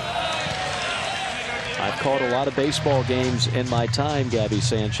Republic. I've called a lot of baseball games in my time, Gabby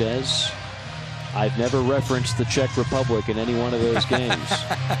Sanchez. I've never referenced the Czech Republic in any one of those games.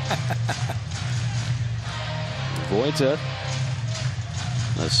 Vojta,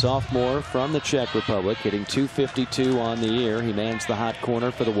 a sophomore from the Czech Republic, hitting .252 on the year. He mans the hot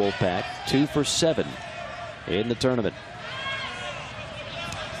corner for the Wolfpack. 2 for 7 in the tournament.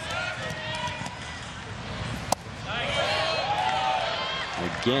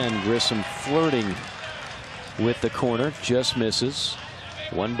 Again, Grissom flirting with the corner, just misses.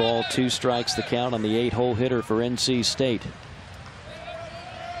 1 ball, 2 strikes the count on the 8-hole hitter for NC State.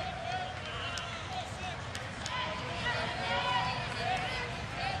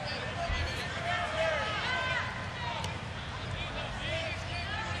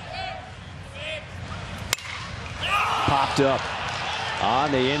 Popped up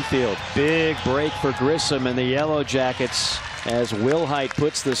on the infield. Big break for Grissom and the Yellow Jackets as Wilhite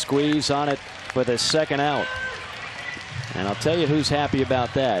puts the squeeze on it for the 2nd out. And I'll tell you who's happy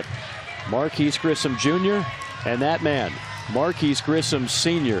about that. Marquise Grissom Jr. and that man, Marquise Grissom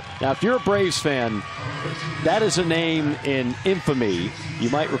Sr. Now, if you're a Braves fan, that is a name in infamy. You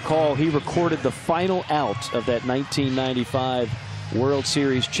might recall he recorded the final out of that 1995 World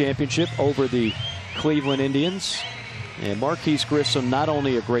Series championship over the Cleveland Indians. And Marquise Grissom, not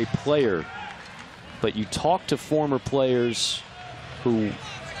only a great player, but you talk to former players who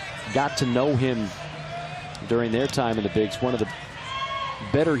got to know him during their time in the bigs, one of the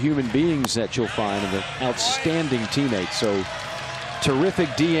better human beings that you'll find, and an outstanding teammate. So terrific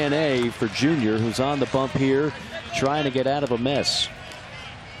DNA for Junior, who's on the bump here, trying to get out of a mess.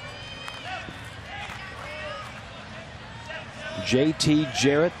 JT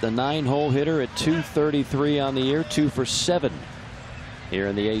Jarrett, the 9-hole hitter, at .233 on the year, 2 for 7 here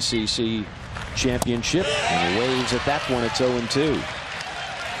in the ACC championship, and waves at that one. It's 0-2.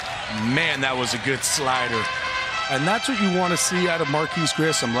 Man, that was a good slider. And that's what you want to see out of Marquise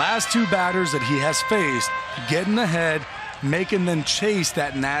Grissom. Last two batters that he has faced, getting ahead, making them chase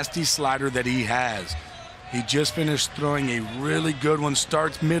that nasty slider that he has. He just finished throwing a really good one,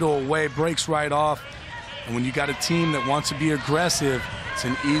 starts middle away, breaks right off. And when you got a team that wants to be aggressive, it's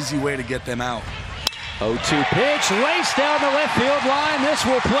an easy way to get them out. 0-2 pitch, laced down the left field line. This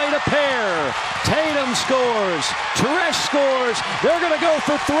will play to pair. Tatum scores. Truist scores. They're going to go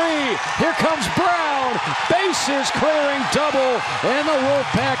for 3. Here comes Brown. Bases clearing double, and the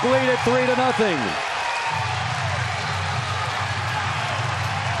Wolfpack lead at 3-0.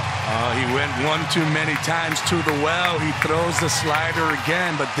 He went one too many times to the well. He throws the slider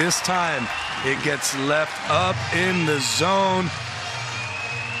again, but this time it gets left up in the zone.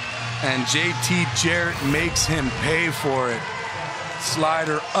 And JT Jarrett makes him pay for it.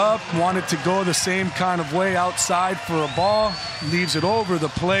 Slider up, wanted to go the same kind of way outside for a ball, leaves it over the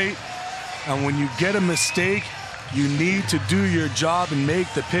plate. And when you get a mistake, you need to do your job and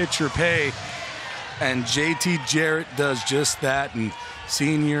make the pitcher pay. And JT Jarrett does just that, and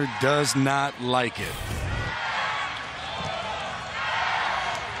Senior does not like it.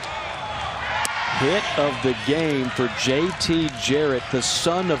 Hit of the game for JT Jarrett, the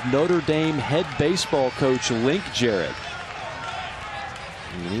son of Notre Dame head baseball coach Link Jarrett.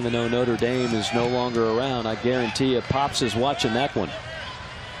 And even though Notre Dame is no longer around, I guarantee you Pops is watching that one.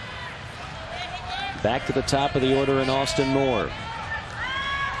 Back to the top of the order in Austin Moore.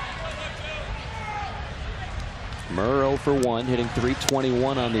 Murr 0 for 1, hitting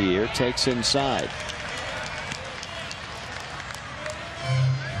 .321 on the year, takes inside.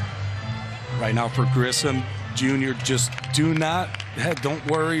 Right now for Grissom Jr., just don't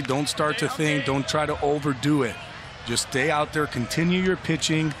worry, don't start to think, don't try to overdo it. Just stay out there, continue your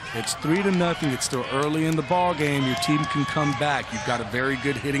pitching. It's 3-0. It's still early in the ball game. Your team can come back. You've got a very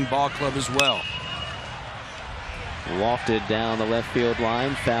good hitting ball club as well. Lofted down the left field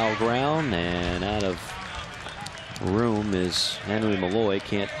line, foul ground, and out of room is Henry Malloy.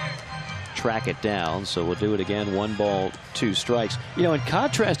 Can't track it down, so we'll do it again. 1 ball, 2 strikes. You know, in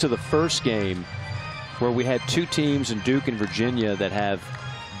contrast to the first game where we had 2 teams in Duke and Virginia that have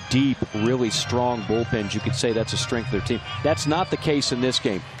deep, really strong bullpens, you could say that's a strength of their team. That's not the case in this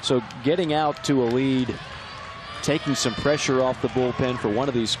game. So getting out to a lead, taking some pressure off the bullpen for one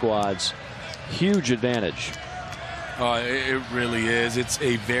of these squads, huge advantage. It really is. It's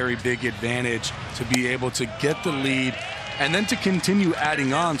a very big advantage to be able to get the lead and then to continue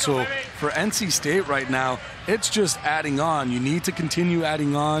adding on. So for NC State right now, it's just adding on. You need to continue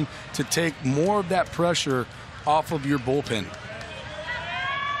adding on to take more of that pressure off of your bullpen.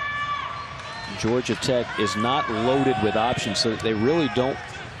 Georgia Tech is not loaded with options, so they really don't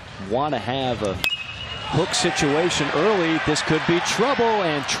want to have a hook situation early. This could be trouble,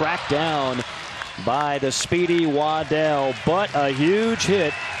 and tracked down by the speedy Waddell, but a huge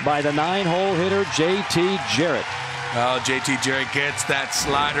hit by the 9-hole hitter JT Jarrett. Well, JT Jarrett gets that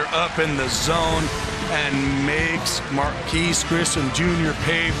slider up in the zone and makes Marquise Grissom Jr.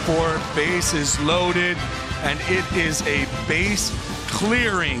 pay for it. Bases loaded, and it is a base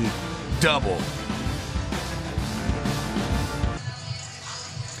clearing double.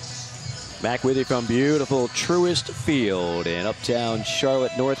 Back with you from beautiful Truist Field in uptown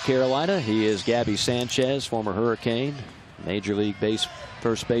Charlotte, North Carolina. He is Gabby Sanchez, former Hurricane, Major League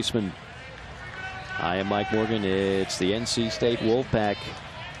first baseman. I am Mike Morgan. It's the NC State Wolfpack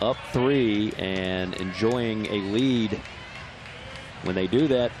up 3 and enjoying a lead. When they do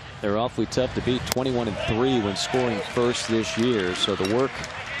that, they're awfully tough to beat. 21-3 when scoring first this year. So the work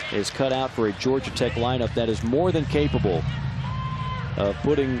is cut out for a Georgia Tech lineup that is more than capable of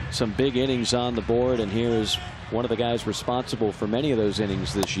putting some big innings on the board. And here is one of the guys responsible for many of those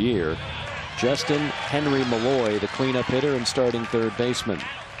innings this year, Justin Henry Malloy, the cleanup hitter and starting third baseman.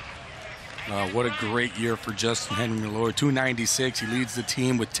 What a great year for Justin Henry Malloy. 296. He leads the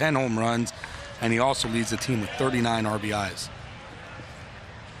team with 10 home runs, and he also leads the team with 39 RBIs.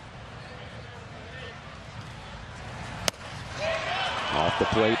 Off the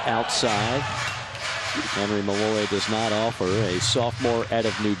plate outside. Henry Malloy does not offer. A sophomore out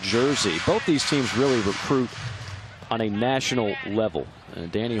of New Jersey. Both these teams really recruit on a national level.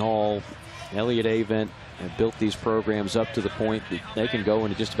 Danny Hall, Elliott Avent have built these programs up to the point that they can go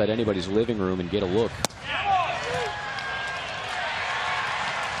into just about anybody's living room and get a look.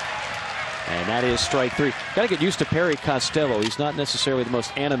 And that is strike 3. Got to get used to Perry Costello. He's not necessarily the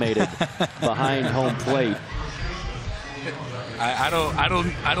most animated behind home plate.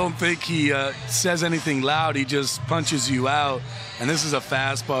 I don't think he says anything loud. He just punches you out. And this is a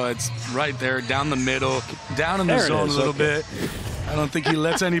fastball. It's right there down the middle, down in the zone a little bit. I don't think he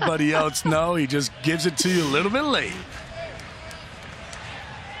lets anybody else know. He just gives it to you a little bit late.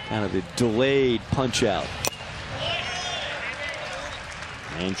 Kind of a delayed punch out.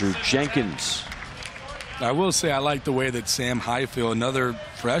 Andrew Jenkins. I will say I like the way that Sam Highfield, another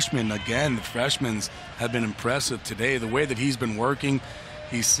freshman, again, the freshmen have been impressive today. The way that he's been working,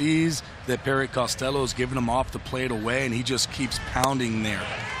 he sees that Perry Costello is giving him off the plate away, and he just keeps pounding there.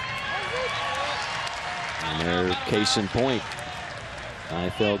 And their case in point.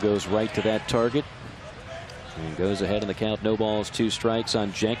 Highfield goes right to that target and goes ahead in the count. No balls, 2 strikes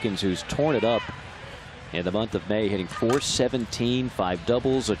on Jenkins, who's torn it up in the month of May, hitting .417, 5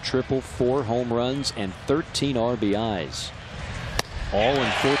 doubles, a triple, 4 home runs, and 13 RBIs. All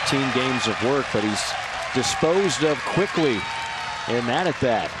in 14 games of work, but he's disposed of quickly in that at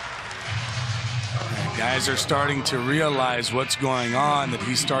bat. Guys are starting to realize what's going on, that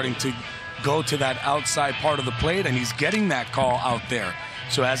he's starting to go to that outside part of the plate, and he's getting that call out there.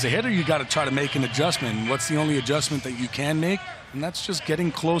 So as a hitter, you got to try to make an adjustment. And what's the only adjustment that you can make? And that's just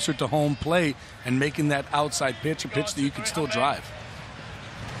getting closer to home plate and making that outside pitch a pitch that you can still drive.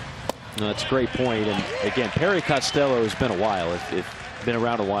 No, that's a great point. And again, Perry Costello has been a while. It's been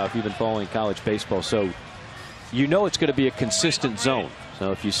around a while if you've been following college baseball. So you know it's going to be a consistent zone.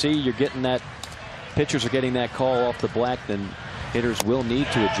 So if you see you're getting that, pitchers are getting that call off the black, then hitters will need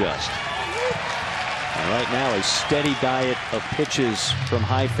to adjust. And right now, a steady diet of pitches from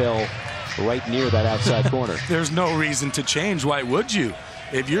Highfield right near that outside corner. There's no reason to change. Why would you?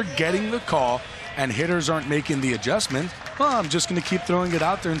 If you're getting the call and hitters aren't making the adjustment, well, I'm just going to keep throwing it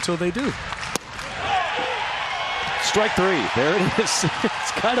out there until they do. Strike 3. There it is.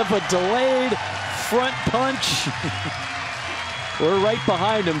 It's kind of a delayed front punch. We're right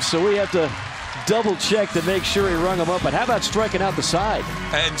behind him, so we have to double check to make sure he rung him up. But how about striking out the side?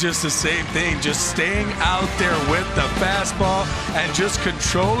 And just the same thing, just staying out there with the fastball and just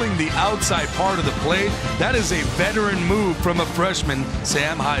controlling the outside part of the plate. That is a veteran move from a freshman,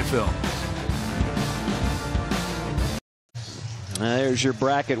 Sam Highfield. There's your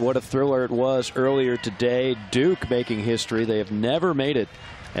bracket. What a thriller it was earlier today. Duke making history. They have never made it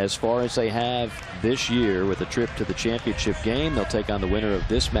as far as they have this year with a trip to the championship game. They'll take on the winner of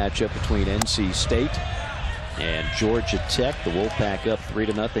this matchup between NC State and Georgia Tech. The Wolfpack up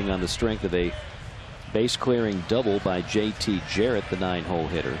 3-0 on the strength of a base clearing double by J.T. Jarrett, the 9-hole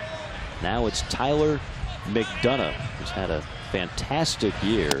hitter. Now it's Tyler McDonough, who's had a fantastic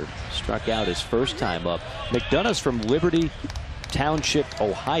year. Struck out his first time up. McDonough's from Liberty Township,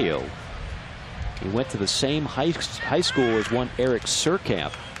 Ohio. He went to the same high school as one Eric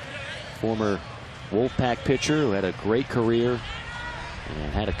Surkamp, former Wolfpack pitcher who had a great career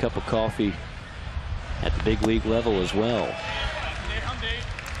and had a cup of coffee at the big league level as well.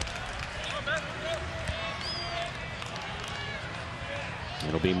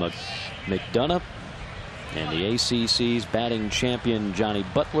 It'll be McDonough and the ACC's batting champion Johnny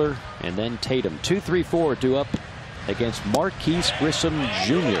Butler, and then Tatum. 2-3-4 due up against Marquise Grissom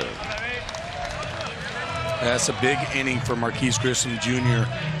Jr. That's a big inning for Marquise Grissom Jr.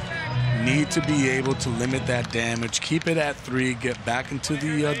 Need to be able to limit that damage, keep it at 3, get back into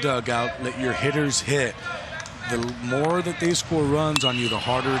the dugout, let your hitters hit. The more that they score runs on you, the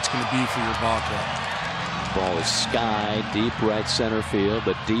harder it's going to be for your ball club. Ball is sky deep right center field,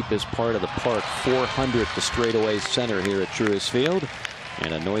 but deep is part of the park. 400 to straightaway center here at Truist Field,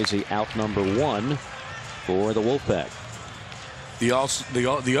 and a noisy out number 1 for the Wolfpack.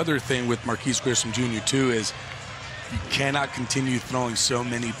 The other thing with Marquise Grissom Jr. too is you cannot continue throwing so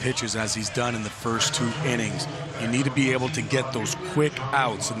many pitches as he's done in the first 2 innings. You need to be able to get those quick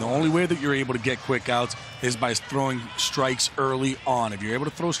outs, and the only way that you're able to get quick outs is by throwing strikes early on. If you're able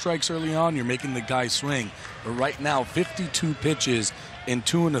to throw strikes early on, you're making the guy swing. But right now, 52 pitches in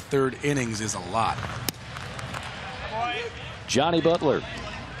 2 1/3 innings is a lot. Johnny Butler,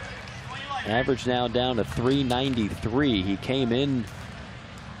 average now down to .393. He came in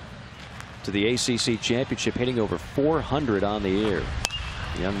to the ACC championship hitting over 400 on the year.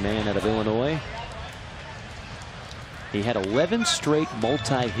 Young man out of Illinois. He had 11 straight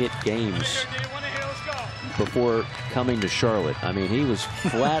multi-hit games before coming to Charlotte. I mean, he was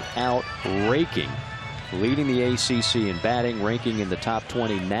flat out raking, leading the ACC in batting, ranking in the top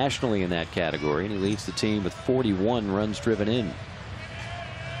 20 nationally in that category, and he leads the team with 41 runs driven in.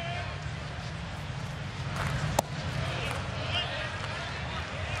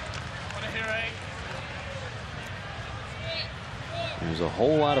 There's a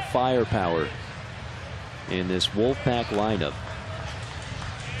whole lot of firepower in this Wolfpack lineup.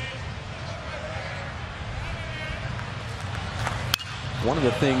 One of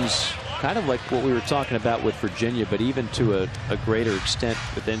the things kind of like what we were talking about with Virginia, but even to a greater extent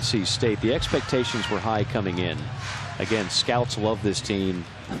with NC State, the expectations were high coming in. Again, scouts love this team.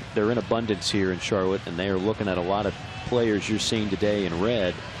 They're in abundance here in Charlotte, and they are looking at a lot of players you're seeing today in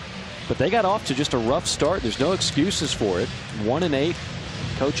red. But they got off to just a rough start. There's no excuses for it. 1-8.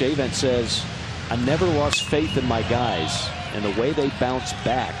 Coach Avent says, I never lost faith in my guys and the way they bounce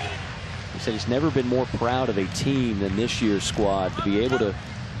back. He said he's never been more proud of a team than this year's squad to be able to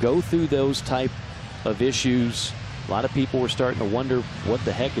go through those type of issues. A lot of people were starting to wonder what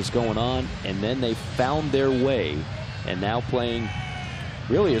the heck is going on, and then they found their way and now playing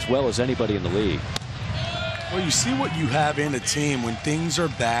really as well as anybody in the league. Well, you see what you have in a team when things are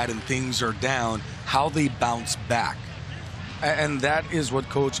bad and things are down, how they bounce back. And that is what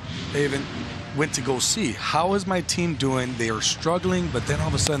Coach Avent went to go see. How is my team doing? They are struggling, but then all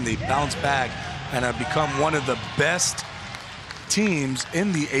of a sudden they bounce back and have become one of the best teams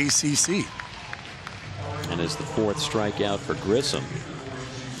in the ACC. And as the 4th strikeout for Grissom,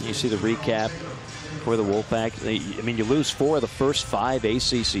 you see the recap for the Wolfpack. I mean, you lose 4 of the first 5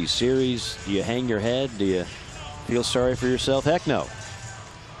 ACC series. Do you hang your head? Do you feel sorry for yourself? Heck no.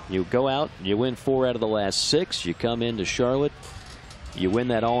 You go out, you win 4 out of the last 6. You come into Charlotte, you win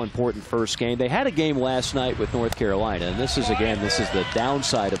that all-important first game. They had a game last night with North Carolina, and this is the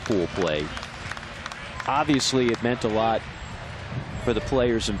downside of pool play. Obviously, it meant a lot for the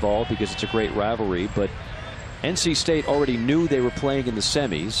players involved because it's a great rivalry, but NC State already knew they were playing in the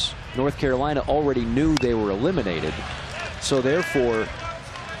semis. North Carolina already knew they were eliminated. So therefore,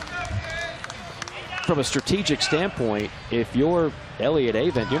 from a strategic standpoint, if you're Elliott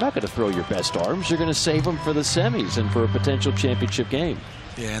Avent, you're not going to throw your best arms. You're going to save them for the semis and for a potential championship game.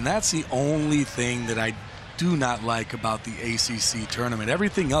 Yeah, and that's the only thing that I do not like about the ACC tournament.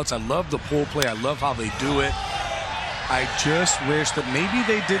 Everything else, I love the pool play. I love how they do it. I just wish that maybe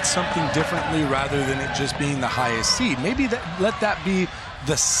they did something differently rather than it just being the highest seed. Maybe let that be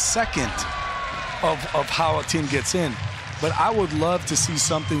the second of how a team gets in. But I would love to see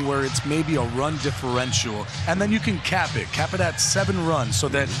something where it's maybe a run differential, and then you can cap it at 7 runs so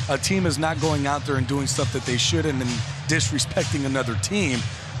that a team is not going out there and doing stuff that they shouldn't and disrespecting another team.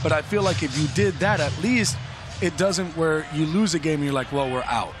 But I feel like if you did that, at least it doesn't where you lose a game and you're like, well, we're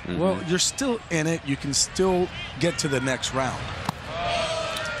out. Well, you're still in it. You can still get to the next round.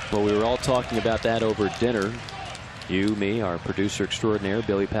 Well, we were all talking about that over dinner. You, me, our producer extraordinaire,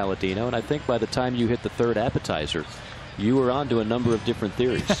 Billy Palladino, and I think by the time you hit the 3rd appetizer, you were on to a number of different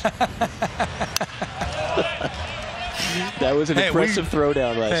theories. That was an impressive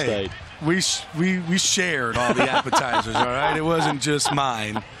throwdown last night. We shared all the appetizers, all right? It wasn't just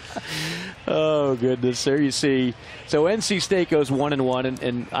mine. Oh, goodness. There you see. So NC State goes 1-1,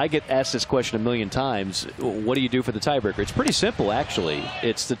 and I get asked this question a million times. What do you do for the tiebreaker? It's pretty simple, actually.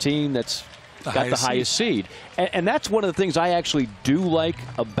 It's the team that's got the highest seed. And that's one of the things I actually do like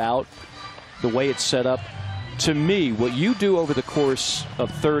about the way it's set up. To me, what you do over the course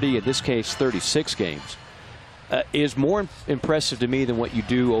of 30, in this case 36 games, is more impressive to me than what you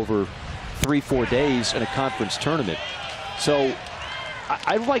do over 3-4 days in a conference tournament. So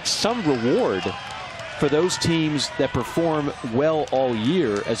I like some reward for those teams that perform well all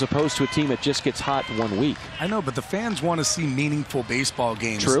year as opposed to a team that just gets hot in 1 week. I know, but the fans want to see meaningful baseball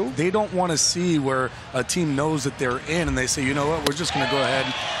games. True. They don't want to see where a team knows that they're in and they say, you know what, we're just going to go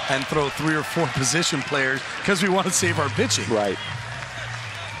ahead and throw 3 or 4 position players because we want to save our pitching. Right.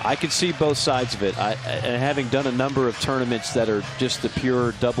 I can see both sides of it. And having done a number of tournaments that are just the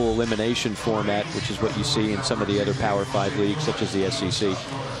pure double elimination format, which is what you see in some of the other Power 5 leagues, such as the SEC,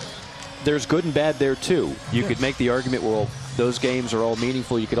 there's good and bad there, too. You could make the argument, well, those games are all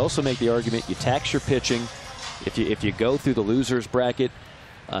meaningful. You could also make the argument you tax your pitching. If you go through the losers bracket,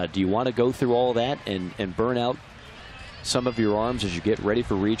 do you want to go through all that and burn out some of your arms as you get ready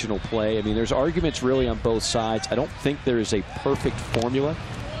for regional play? I mean, there's arguments really on both sides. I don't think there is a perfect formula.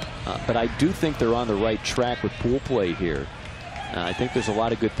 But I do think they're on the right track with pool play here. I think there's a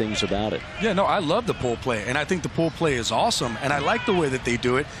lot of good things about it. Yeah, no, I love the pool play, and I think the pool play is awesome, and I like the way that they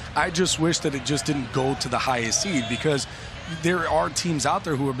do it. I just wish that it just didn't go to the highest seed because there are teams out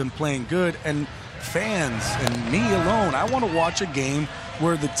there who have been playing good, and fans and me alone, I want to watch a game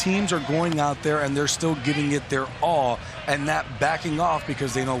where the teams are going out there and they're still giving it their all and not backing off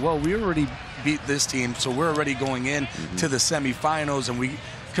because they know, well, we already beat this team, so we're already going in to the semifinals, and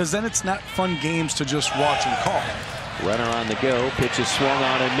because then it's not fun games to just watch and call. Runner on the go. Pitch is swung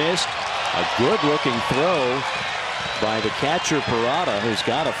on and missed. A good-looking throw by the catcher, Parada, who's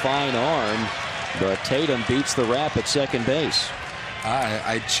got a fine arm. But Tatum beats the rap at second base.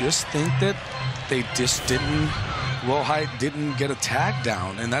 I just think that they just didn't Wilhite didn't get a tag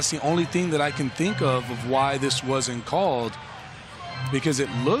down, and that's the only thing that I can think of why this wasn't called, because it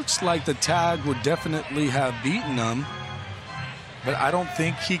looks like the tag would definitely have beaten him, but I don't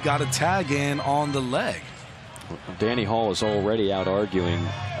think he got a tag in on the leg. Danny Hall is already out arguing.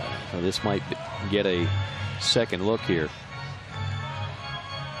 This might get a second look here.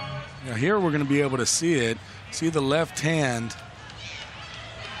 Now here we're going to be able to see it. See the left hand.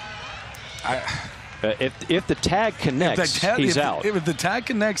 If the tag connects, he's out. If the tag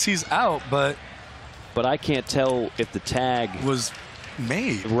connects, he's out. But I can't tell if the tag was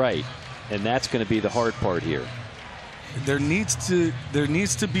made. Right, and that's going to be the hard part here. There needs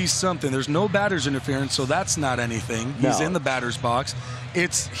to be something. There's no batter's interference, so that's not anything. He's in the batter's box.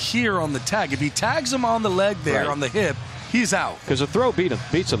 It's here on the tag. If he tags him on the leg there, on the hip, he's out. Because the throw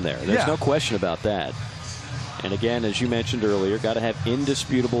beats him there. There's no question about that. And again, as you mentioned earlier, got to have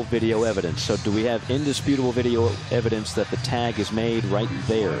indisputable video evidence. So do we have indisputable video evidence that the tag is made right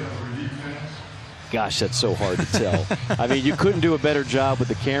there? Gosh, that's so hard to tell. I mean, you couldn't do a better job with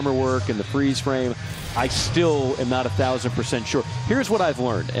the camera work and the freeze frame. I still am not 1,000% sure. Here's what I've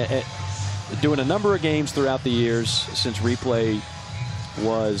learned. Doing a number of games throughout the years since replay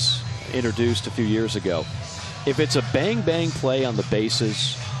was introduced a few years ago. If it's a bang-bang play on the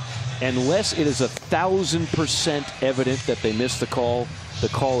bases, unless it is 1,000% evident that they missed the call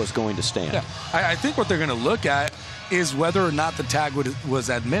is going to stand. Yeah. I think what they're going to look at is whether or not the tag was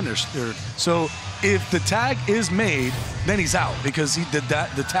administered. So if the tag is made, then he's out, because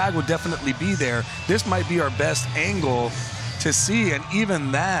the tag would definitely be there. This might be our best angle to see, and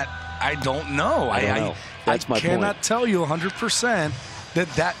even that, I don't know. I don't know. That's my point. I cannot tell you 100%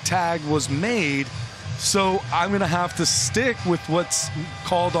 that tag was made. So I'm going to have to stick with what's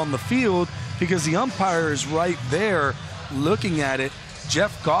called on the field, because the umpire is right there looking at it.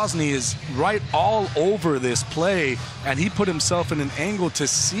 Jeff Gosney is right all over this play, and he put himself in an angle to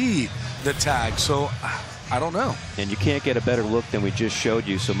see the tag. So I don't know. And you can't get a better look than we just showed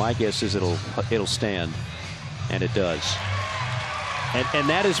you. So my guess is it'll stand, and it does. And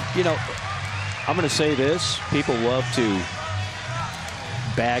that is, you know, I'm going to say this. People love to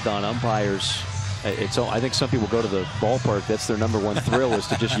bag on umpires. I think some people go to the ballpark. That's their number one thrill, is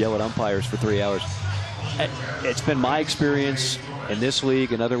to just yell at umpires for 3 hours. It's been my experience in this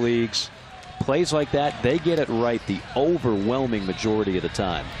league and other leagues. Plays like that, they get it right the overwhelming majority of the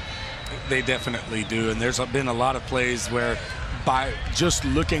time. They definitely do. And there's been a lot of plays where by just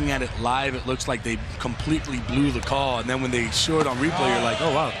looking at it live, it looks like they completely blew the call. And then when they show it on replay, you're like,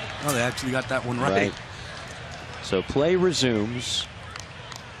 oh, wow, oh, they actually got that one right. So play resumes.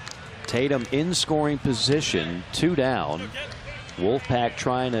 Tatum in scoring position, 2 down. Wolfpack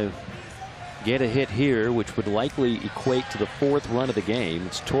trying to get a hit here, which would likely equate to the 4th run of the game.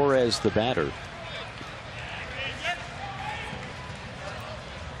 It's Torres, the batter.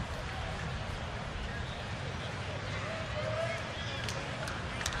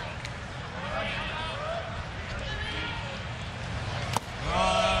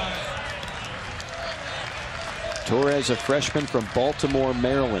 Torres, a freshman from Baltimore,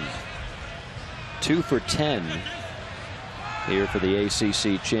 Maryland. 2 for 10 here for the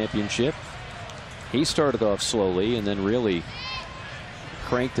ACC championship. He started off slowly and then really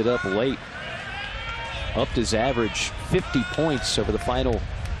cranked it up late. Upped his average 50 points over the final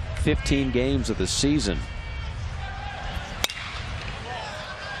 15 games of the season.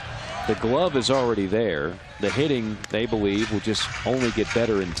 The glove is already there. The hitting, they believe, will just only get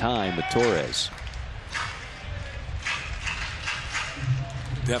better in time with Torres.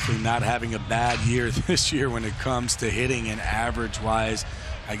 Definitely not having a bad year this year when it comes to hitting and average-wise.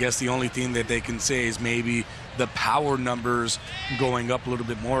 I guess the only thing that they can say is maybe the power numbers going up a little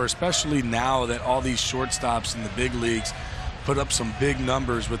bit more, especially now that all these shortstops in the big leagues put up some big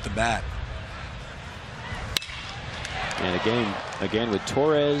numbers with the bat. And again with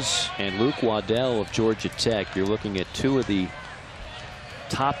Torres and Luke Waddell of Georgia Tech, you're looking at 2 of the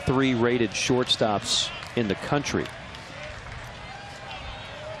top 3 rated shortstops in the country.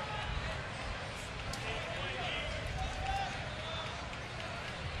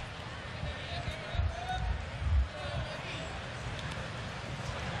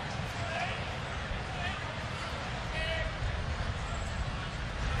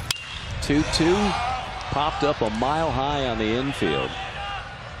 Popped up a mile high on the infield.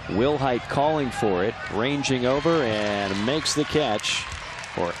 Wilhite calling for it, ranging over, and makes the catch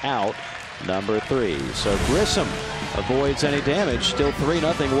for out number 3. So Grissom avoids any damage. Still 3-0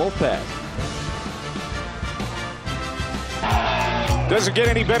 Wolfpack. Doesn't get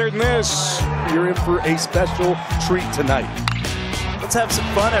any better than this. You're in for a special treat tonight. Let's have some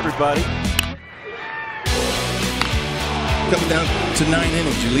fun, everybody. comes down to 9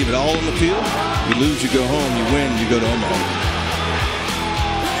 innings. You leave it all on the field. You lose, you go home. You win, you go to Omaha.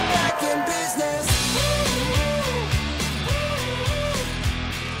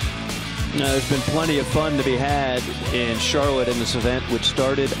 There's been plenty of fun to be had in Charlotte in this event, which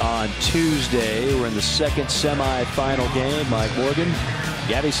started on Tuesday. We're in the second semifinal game. Mike Morgan,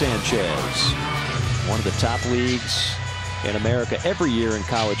 Gabby Sanchez, one of the top leagues in America every year in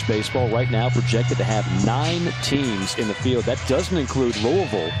college baseball. Right now projected to have 9 teams in the field. That doesn't include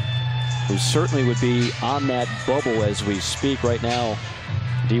Louisville, who certainly would be on that bubble as we speak. Right now,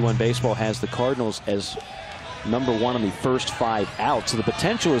 D1 Baseball has the Cardinals as number 1 on the first 5 out. So the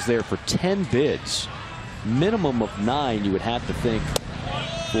potential is there for 10 bids. Minimum of 9, you would have to think,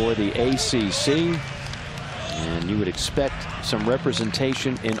 for the ACC. And you would expect some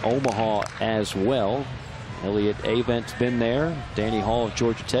representation in Omaha as well. Elliott Avent's been there. Danny Hall of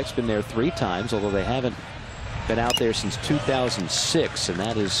Georgia Tech's been there 3 times, although they haven't been out there since 2006. And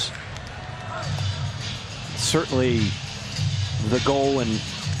that is certainly the goal and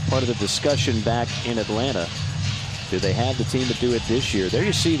part of the discussion back in Atlanta. Do they have the team to do it this year? There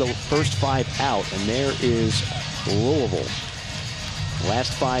you see the first 5 out, and there is Louisville.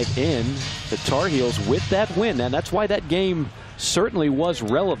 Last 5 in, the Tar Heels with that win. And that's why that game certainly was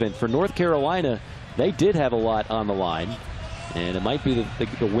relevant for North Carolina. They did have a lot on the line, and it might be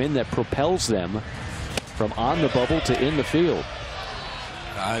the win that propels them from on the bubble to in the field.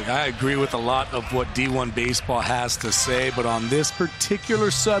 I agree with a lot of what D1 Baseball has to say, but on this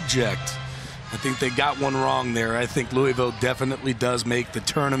particular subject, I think they got one wrong there. I think Louisville definitely does make the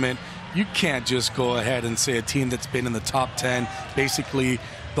tournament. You can't just go ahead and say a team that's been in the top 10 basically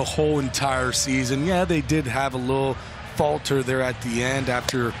the whole entire season. Yeah, they did have a little falter there at the end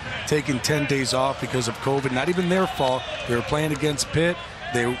after taking 10 days off because of COVID. Not even their fault. They were playing against Pitt.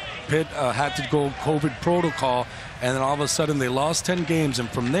 Pitt had to go COVID protocol, and then all of a sudden they lost 10 games, and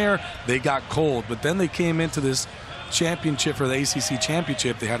from there they got cold. But then they came into this championship for the ACC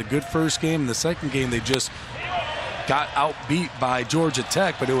championship. They had a good first game. In the second game, they just got outbeat by Georgia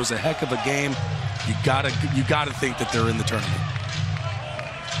Tech, but it was a heck of a game. You gotta think that they're in the tournament.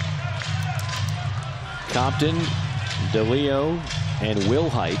 Compton, DeLeo, and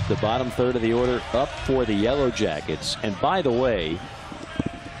Wilhite, the bottom third of the order, up for the Yellow Jackets. And by the way,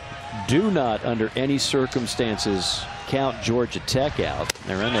 do not under any circumstances count Georgia Tech out.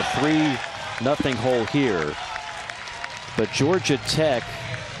 They're in a 3-0 hole here. But Georgia Tech,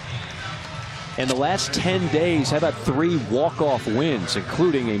 in the last 10 days, have had 3 walk-off wins,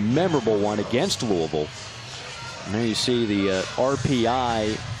 including a memorable one against Louisville. And there you see the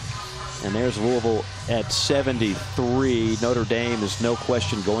RPI, and there's Louisville at 73. Notre Dame is no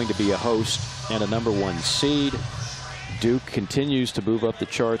question going to be a host and a #1 seed. Duke continues to move up the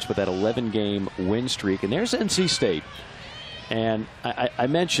charts with that 11-game win streak. And there's NC State. And I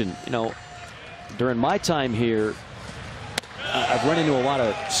mentioned, you know, during my time here, I've run into a lot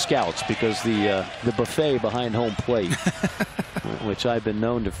of scouts because the buffet behind home plate, which I've been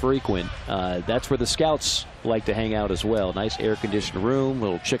known to frequent, that's where the scouts like to hang out as well. Nice air-conditioned room,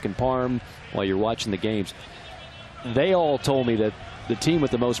 little chicken parm while you're watching the games. They all told me that the team with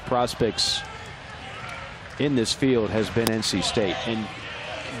the most prospects in this field has been NC State. And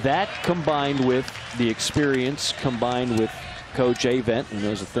that combined with the experience, combined with Coach Avent, and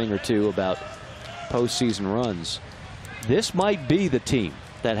knows a thing or two about postseason runs, this might be the team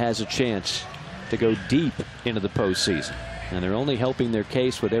that has a chance to go deep into the postseason. And they're only helping their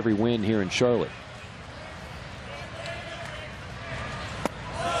case with every win here in Charlotte.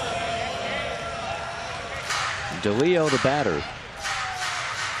 DeLeo, the batter.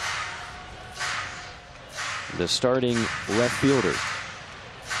 The starting left fielder.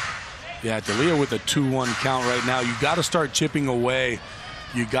 Yeah, DeLeo with a 2-1 count right now. You got to start chipping away.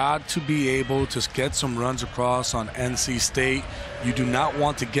 You got to be able to get some runs across on NC State. You do not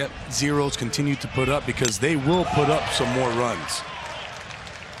want to get zeros continue to put up, because they will put up some more runs.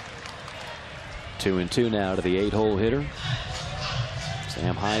 2-2 now to the 8-hole hitter.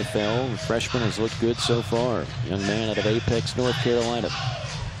 Sam Highfeld, the freshman, has looked good so far. Young man out of Apex, North Carolina.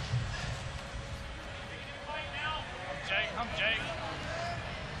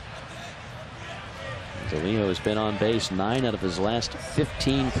 DeLeo has been on base 9 out of his last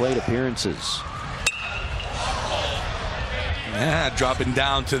 15 plate appearances. Yeah, dropping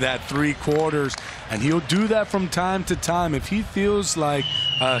down to that 3/4, and he'll do that from time to time. If he feels like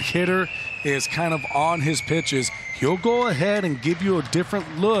a hitter is kind of on his pitches, he'll go ahead and give you a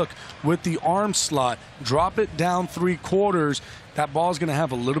different look with the arm slot. Drop it down 3/4. That ball's going to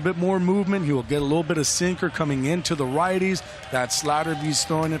have a little bit more movement. He will get a little bit of sinker coming into the righties. That slider, if he's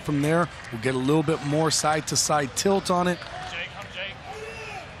throwing it from there, will get a little bit more side-to-side tilt on it.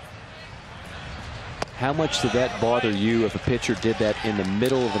 How much did that bother you if a pitcher did that in the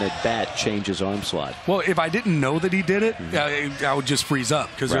middle of an at-bat, change his arm slot? Well, if I didn't know that he did it, I would just freeze up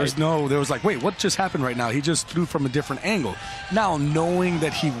because there was like, wait, what just happened right now? He just threw from a different angle. Now, knowing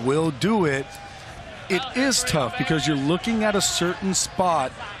that he will do it, it is tough because you're looking at a certain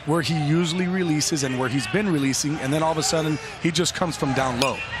spot where he usually releases and where he's been releasing, and then all of a sudden he just comes from down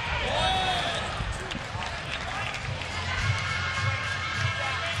low.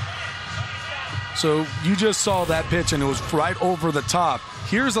 So you just saw that pitch, and it was right over the top.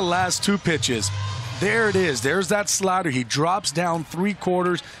 Here's the last two pitches. There it is. There's that slider. He drops down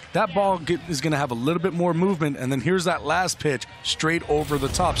 3/4. That ball is going to have a little bit more movement, and then here's that last pitch straight over the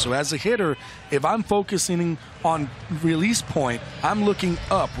top. So as a hitter, if I'm focusing on release point, I'm looking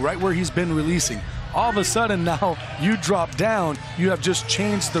up right where he's been releasing. All of a sudden now you drop down. You have just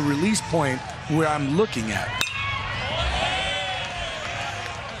changed the release point where I'm looking at.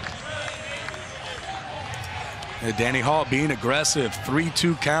 Danny Hall being aggressive,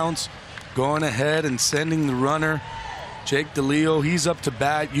 3-2 counts, going ahead and sending the runner. Jake DeLeo, he's up to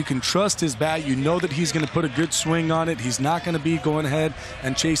bat. You can trust his bat. You know that he's going to put a good swing on it. He's not going to be going ahead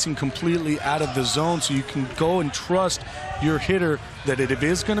and chasing completely out of the zone, so you can go and trust your hitter that if it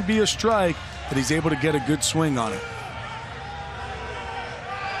is going to be a strike, that he's able to get a good swing on it.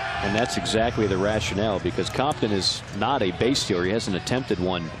 And that's exactly the rationale, because Compton is not a base stealer. He hasn't attempted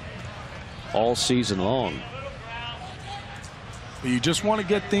one all season long. You just want to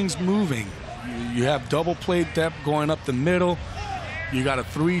get things moving. You have double play depth going up the middle. You got a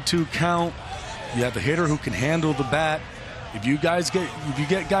 3-2 count. You have a hitter who can handle the bat. If you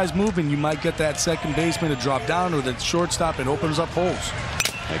get guys moving, you might get that second baseman to drop down, or that shortstop, and opens up holes.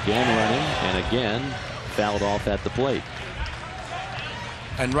 Again running, and again fouled off at the plate.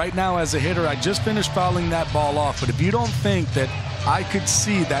 And right now, as a hitter, I just finished fouling that ball off. But if you don't think that I could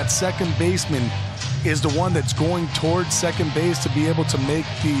see that second baseman is the one that's going towards second base to be able to make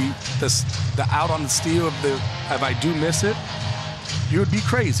the out on the steal if I do miss it, you would be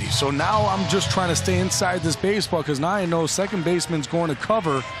crazy. So now I'm just trying to stay inside this baseball, because now I know second baseman's going to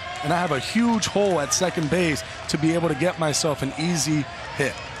cover, and I have a huge hole at second base to be able to get myself an easy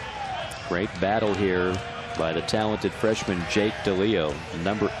hit. Great battle here by the talented freshman Jake DeLeo,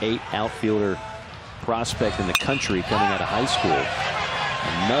 number 8 outfielder prospect in the country coming out of high school.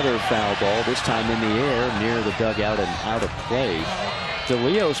 Another foul ball, this time in the air near the dugout and out of play.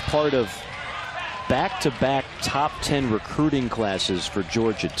 DeLeo's part of back-to-back top 10 recruiting classes for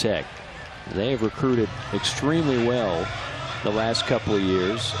Georgia Tech. They have recruited extremely well the last couple of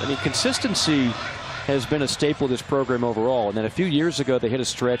years. I mean, consistency has been a staple of this program overall. And then a few years ago, they hit a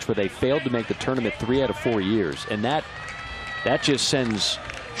stretch where they failed to make the tournament 3 out of 4 years. And that just sends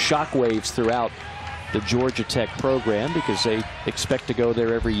shockwaves throughout the Georgia Tech program, because they expect to go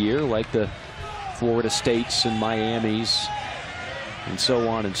there every year, like the Florida States and Miamis and so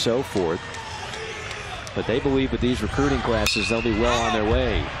on and so forth. But they believe with these recruiting classes they'll be well on their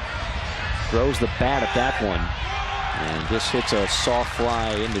way. Throws the bat at that one, and this hits a soft fly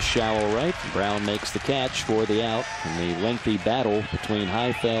into shallow right. Brown makes the catch for the out, and the lengthy battle between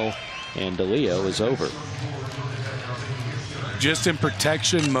Heifel and DeLeo is over. Just in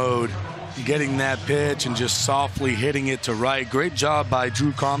protection mode, getting that pitch and just softly hitting it to right. Great job by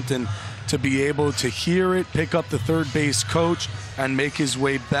Drew Compton to be able to hear it, pick up the third base coach, and make his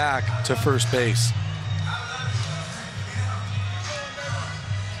way back to first base.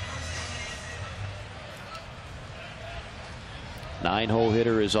 Nine-hole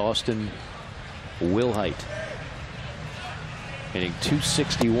hitter is Austin Wilhite, hitting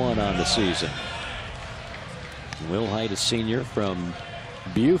 .261 on the season. Wilhite, a senior from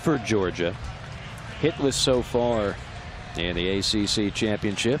Buford, Georgia, hitless so far in the ACC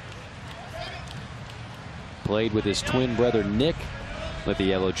championship. Played with his twin brother Nick with the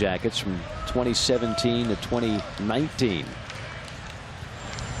Yellow Jackets from 2017 to 2019.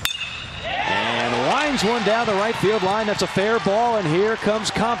 And winds one down the right field line. That's a fair ball, and here comes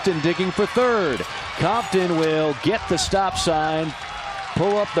Compton digging for third. Compton will get the stop sign,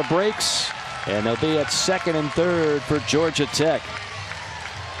 pull up the brakes, and they'll be at second and third for Georgia Tech.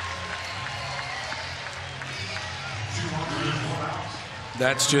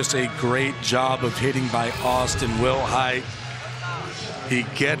 That's just a great job of hitting by Austin Wilhite. He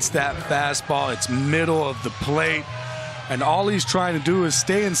gets that fastball. It's middle of the plate. And all he's trying to do is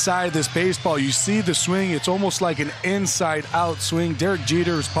stay inside this baseball. You see the swing. It's almost like an inside-out swing. Derek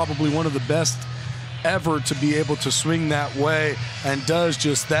Jeter is probably one of the best ever to be able to swing that way, and does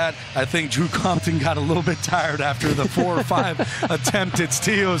just that. I think Drew Compton got a little bit tired after the 4 or 5 attempted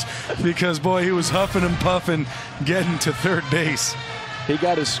steals, because, boy, he was huffing and puffing getting to third base. He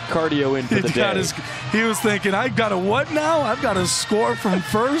got his cardio in for the day. He was thinking, I got to what now? I've got to score from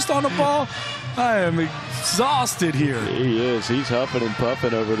first on the ball? I am exhausted here. He is. He's huffing and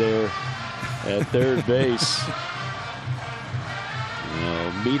puffing over there at third base.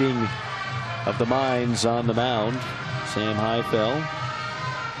 Meeting of the minds on the mound. Sam Highfell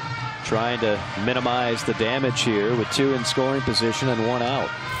trying to minimize the damage here with 2 in scoring position and 1 out.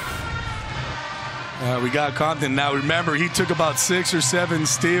 We got Compton. Now remember, he took about 6 or 7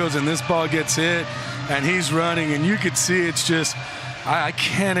 steals, and this ball gets hit, and he's running, and you could see it's just, I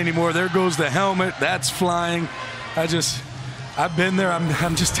can't anymore. There goes the helmet. That's flying. I've been there.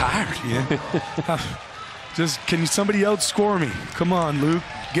 I'm just tired. Yeah. Can somebody outscore me? Come on, Luke.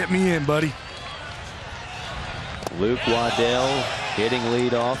 Get me in, buddy. Luke Waddell hitting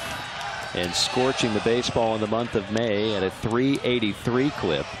leadoff and scorching the baseball in the month of May at a .383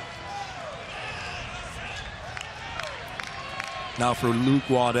 clip. Now for Luke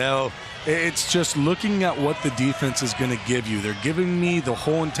Waddell, it's just looking at what the defense is going to give you. They're giving me the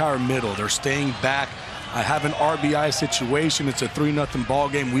whole entire middle. They're staying back. I have an RBI situation. It's a 3-0 ball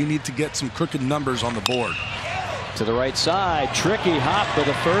game. We need to get some crooked numbers on the board. To the right side, tricky hop for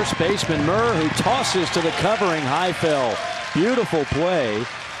the first baseman Murr, who tosses to the covering Highfell. Beautiful play.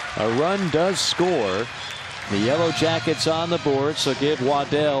 A run does score. The Yellow Jackets on the board, so give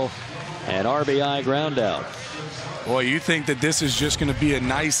Waddell an RBI ground out. Boy, you think that this is just going to be a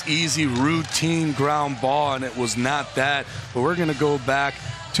nice, easy, routine ground ball, and it was not that. But we're going to go back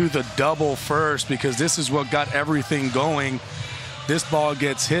to the double first because this is what got everything going. This ball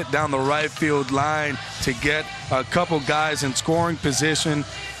gets hit down the right field line to get a couple guys in scoring position,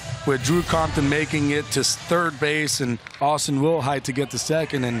 with Drew Compton making it to third base and Austin Wilhite to get the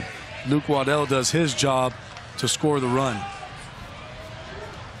second, and Luke Waddell does his job to score the run.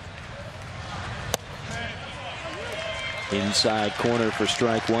 Inside corner for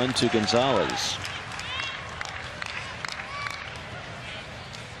strike 1 to Gonzalez.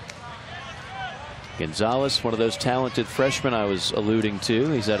 Gonzalez, one of those talented freshmen I was alluding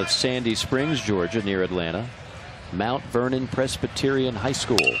to. He's out of Sandy Springs, Georgia, near Atlanta. Mount Vernon Presbyterian High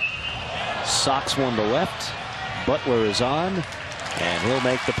School. Socks one to left. Butler is on, and he'll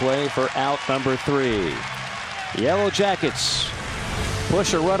make the play for out number 3. Yellow Jackets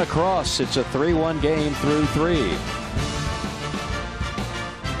push a run across. It's a 3-1 game through 3.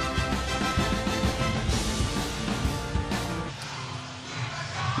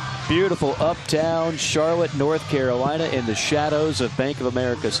 Beautiful uptown Charlotte, North Carolina, in the shadows of Bank of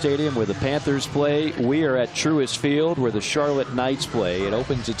America Stadium where the Panthers play. We are at Truist Field where the Charlotte Knights play. It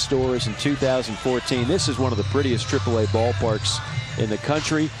opens its doors in 2014. This is one of the prettiest AAA ballparks in the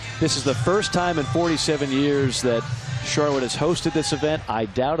country. This is the first time in 47 years that Charlotte has hosted this event. I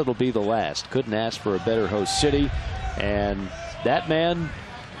doubt it'll be the last. Couldn't ask for a better host city. And that man,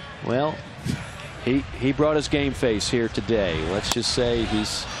 well, he brought his game face here today. Let's just say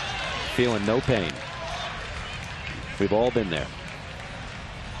he's feeling no pain. We've all been there.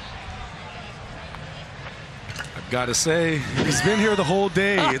 I've got to say, he's been here the whole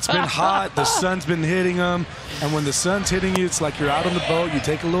day. It's been hot. The sun's been hitting him. And when the sun's hitting you, it's like you're out on the boat. You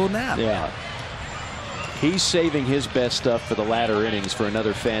take a little nap. Yeah. He's saving his best stuff for the latter innings for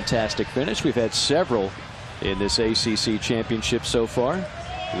another fantastic finish. We've had several in this ACC championship so far.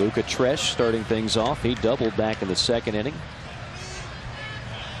 Luca Tresh starting things off. He doubled back in the second inning.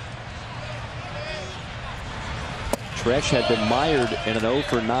 Tresh had been mired in an 0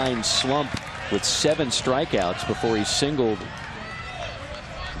 for 9 slump with 7 strikeouts before he singled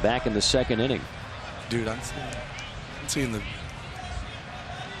back in the second inning. Dude, I'm seeing the...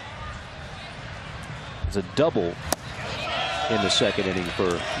 It's a double in the second inning for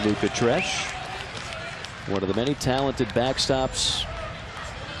Luca Tresh. One of the many talented backstops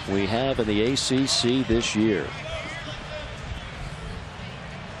we have in the ACC this year.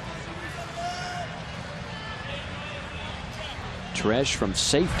 Tresh from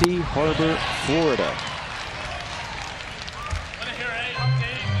Safety Harbor, Florida.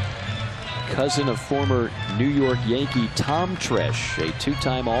 Cousin of former New York Yankee Tom Tresh, a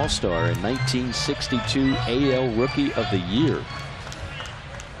 2-time All-Star and 1962 AL Rookie of the Year.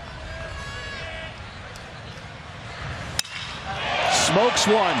 Smokes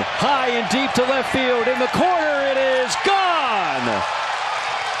one high and deep to left field. In the corner, it is gone.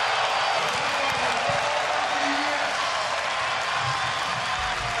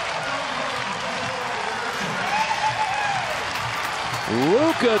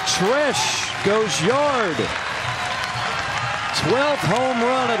 Luca Tresh goes yard. 12th home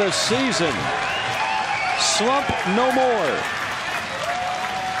run of the season. Slump no more.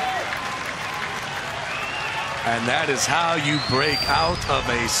 And that is how you break out of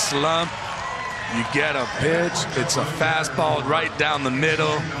a slump. You get a pitch, it's a fastball right down the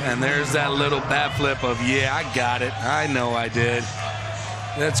middle, and there's that little bat flip of, yeah, I got it. I know I did.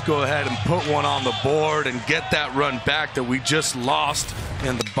 Let's go ahead and put one on the board and get that run back that we just lost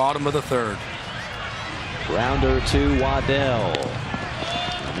in the bottom of the third. Grounder to Waddell.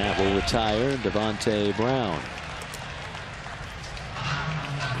 And that will retire Devontae Brown.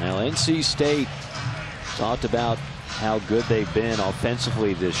 Now, NC State talked about how good they've been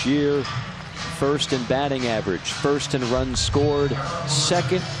offensively this year. First in batting average, first in runs scored,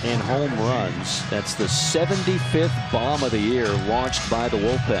 second in home runs. That's the 75th bomb of the year launched by the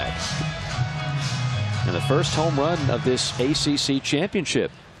Wolfpack. And the first home run of this ACC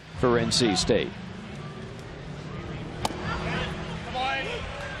championship for NC State.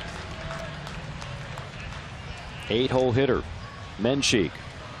 Eight-hole hitter, Menchik.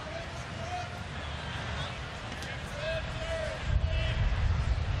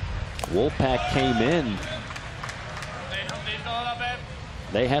 Wolfpack came in.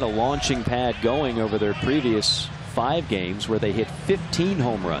 They had a launching pad going over their previous 5 games where they hit 15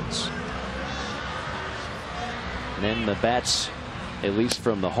 home runs. And then the bats, at least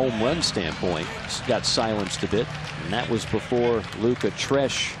from the home run standpoint, got silenced a bit. And that was before Luka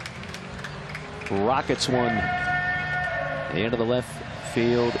Tresh rockets one at the end of the left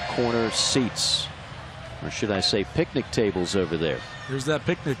field corner seats. Or should I say picnic tables over there. Here's that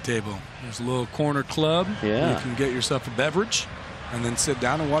picnic table. There's a little corner club. Yeah. You can get yourself a beverage and then sit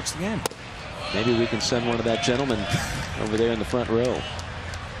down and watch the game. Maybe we can send one of that gentleman over there in the front row. I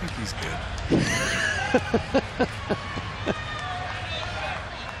think he's good.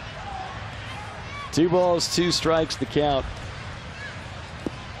 2 balls, 2 strikes, the count.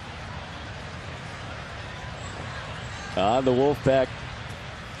 On the Wolfpack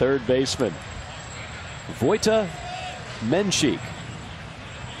third baseman, Wojtek Menchik.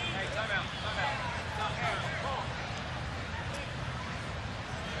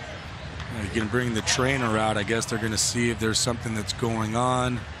 You're going to bring the trainer out. I guess they're going to see if there's something that's going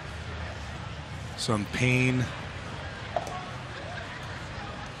on. Some pain.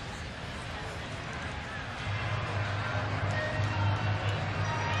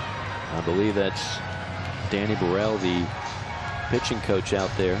 I believe that's Danny Burrell, the pitching coach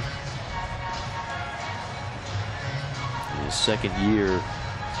out there. In his second year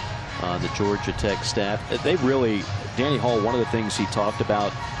on the Georgia Tech staff. They really, Danny Hall, one of the things he talked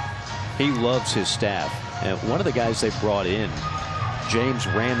about, he loves his staff. And one of the guys they brought in, James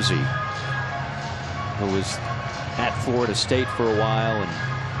Ramsey, who was at Florida State for a while and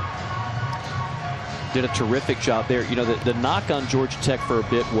did a terrific job there. You know, the knock on Georgia Tech for a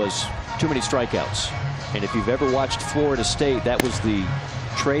bit was too many strikeouts. And if you've ever watched Florida State, that was the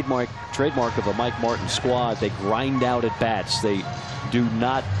trademark of a Mike Martin squad. They grind out at bats. They do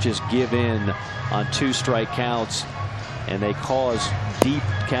not just give in on 2-strike counts, and they cause deep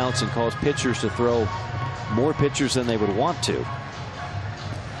counts and cause pitchers to throw more pitchers than they would want to.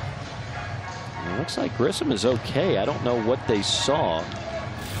 And it looks like Grissom is okay. I don't know what they saw.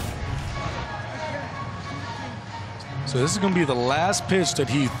 So this is going to be the last pitch that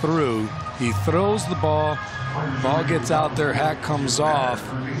he threw. He throws the ball gets out there, hat comes off,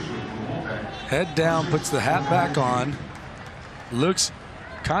 head down, puts the hat back on, looks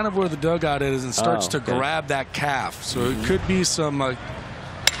kind of where the dugout is and starts to grab that calf. So it could be some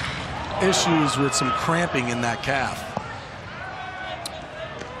issues with some cramping in that calf.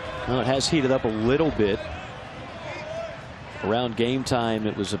 Well, it has heated up a little bit. Around game time,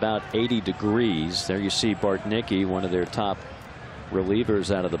 it was about 80 degrees. There you see Bartnicki, one of their top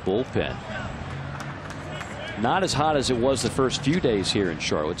relievers out of the bullpen. Not as hot as it was the first few days here in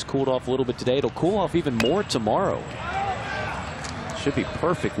Charlotte. It's cooled off a little bit today. It'll cool off even more tomorrow. Should be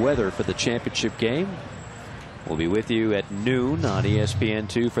perfect weather for the championship game. We'll be with you at noon on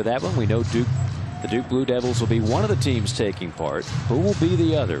ESPN2 for that one. We know the Duke Blue Devils will be one of the teams taking part. Who will be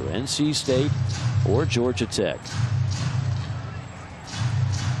the other, NC State or Georgia Tech?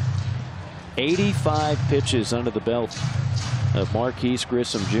 85 pitches under the belt of Marquise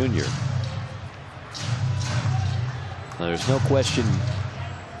Grissom Jr. Now, there's no question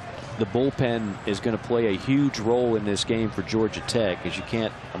the bullpen is going to play a huge role in this game for Georgia Tech, as you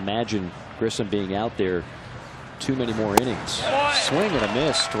can't imagine Grissom being out there too many more innings. Swing and a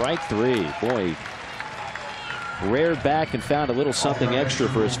miss, strike 3. Boy, reared back and found a little something extra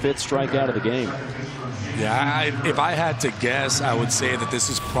for his 5th strikeout of the game. Yeah, if I had to guess, I would say that this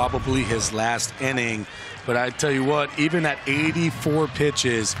is probably his last inning. But I tell you what, even at 84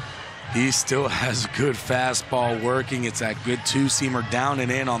 pitches, he still has good fastball working. It's that good 2-seamer down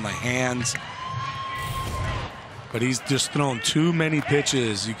and in on the hands. but he's just thrown too many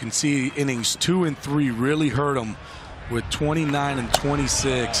pitches. You can see innings 2 and 3 really hurt him with 29 and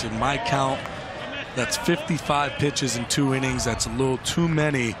 26. In my count, that's 55 pitches in 2 innings. That's a little too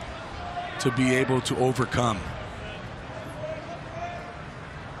many to be able to overcome.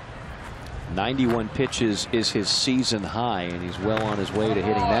 91 pitches is his season high, and he's well on his way to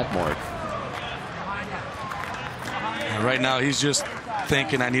hitting that mark. And right now, he's just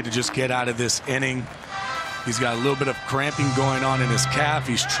thinking, I need to just get out of this inning. He's got a little bit of cramping going on in his calf.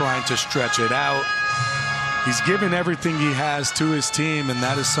 He's trying to stretch it out. He's given everything he has to his team, and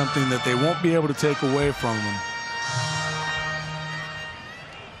that is something that they won't be able to take away from him.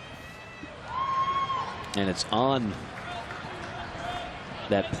 And it's on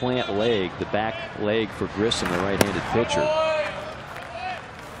that plant leg, the back leg for Grissom, the right-handed pitcher.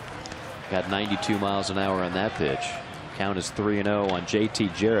 Got 92 miles an hour on that pitch. Count is 3-0 on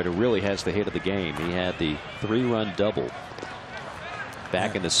JT Jarrett, who really has the hit of the game. He had the 3-run double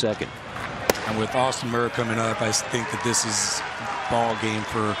back in the second. And with Austin Murr coming up, I think that this is a ball game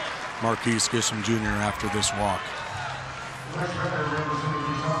for Marquise Grissom Jr. after this walk.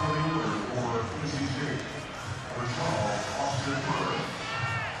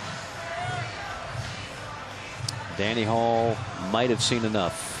 Danny Hall might have seen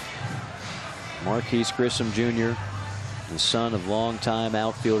enough. Marquise Grissom Jr., the son of longtime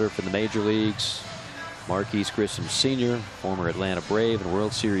outfielder for the major leagues. Marquise Grissom Sr., former Atlanta Brave and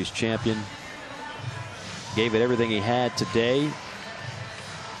World Series champion. Gave it everything he had today.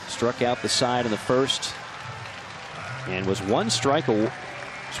 Struck out the side in the first and was one strike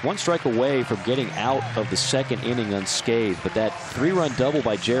away from getting out of the second inning unscathed. But that 3-run double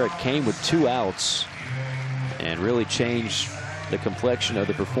by Jarrett came with 2 outs and really changed the complexion of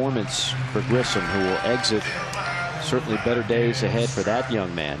the performance for Grissom, who will exit. Certainly better days ahead for that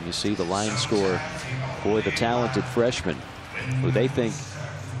young man. You see the line score for the talented freshman, who they think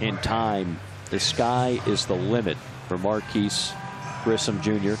in time the sky is the limit for Marquise Grissom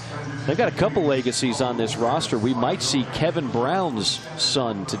Jr. They've got a couple legacies on this roster. We might see Kevin Brown's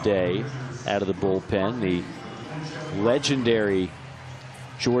son today out of the bullpen, the legendary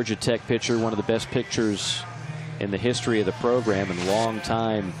Georgia Tech pitcher, one of the best pitchers in the history of the program and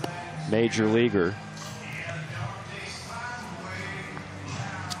longtime major leaguer.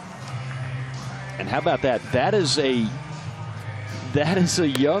 And how about that? That is a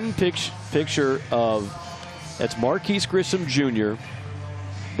young picture of, that's Marquise Grissom Jr.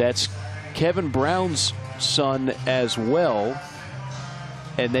 That's Kevin Brown's son as well.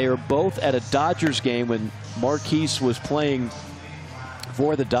 And they are both at a Dodgers game when Marquise was playing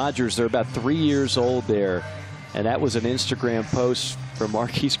for the Dodgers. They're about 3 years old there. And that was an Instagram post from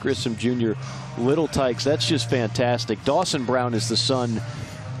Marquise Grissom Jr. Little Tykes. That's just fantastic. Dawson Brown is the son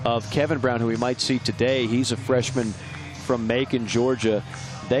of Kevin Brown, who we might see today. He's a freshman from Macon, Georgia.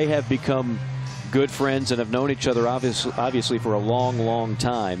 They have become good friends and have known each other obviously for a long, long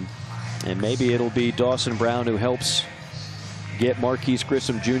time. And maybe it'll be Dawson Brown who helps get Marquise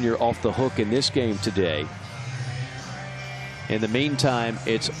Grissom Jr. off the hook in this game today. In the meantime,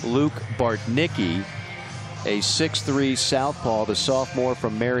 it's Luke Bartnicki, a 6'3" southpaw, the sophomore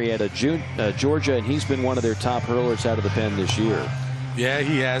from Marietta, Georgia, and he's been one of their top hurlers out of the pen this year. Yeah,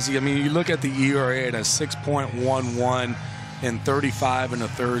 he has. I mean, you look at the ERA at a 6.11 in 35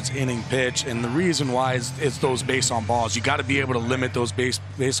 1/3 inning pitch, and the reason why is those base on balls. You got to be able to limit those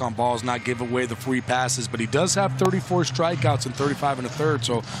base on balls, not give away the free passes. But he does have 34 strikeouts in 35 1/3,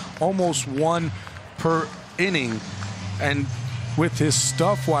 so almost 1 per inning. And with his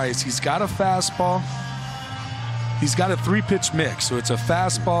stuff-wise, he's got a fastball. He's got a 3-pitch mix, so it's a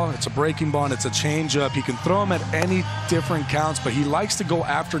fastball, it's a breaking ball, and it's a changeup. He can throw them at any different counts, but he likes to go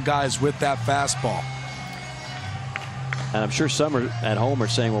after guys with that fastball. And I'm sure some at home are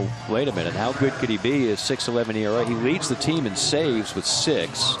saying, well, wait a minute, how good could he be? His 6.11 ERA. He leads the team in saves with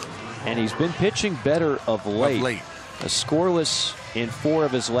 6, and he's been pitching better of late. A scoreless in 4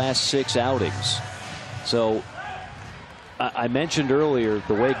 of his last 6 outings. So I mentioned earlier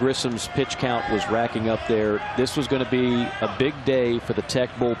the way Grissom's pitch count was racking up there. This was going to be a big day for the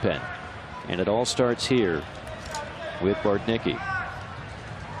Tech bullpen. And it all starts here with Bartnicki.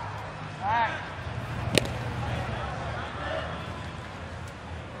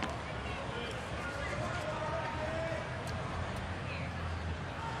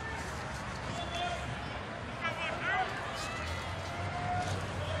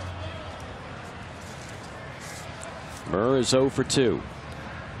 Murr is 0 for 2.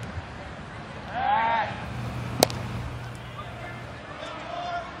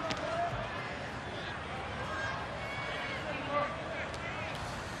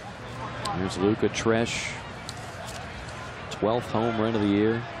 Here's Luca Tresh 12th home run of the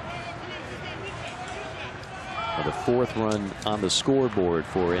year. For the 4th run on the scoreboard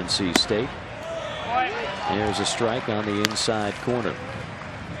for NC State. There's a strike on the inside corner.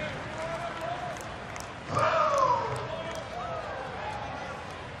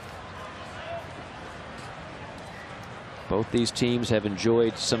 Both these teams have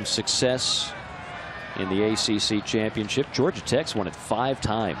enjoyed some success in the ACC championship. Georgia Tech's won it 5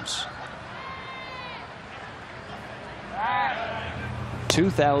 times.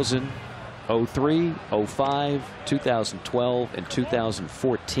 2000, 03, 05, 2012, and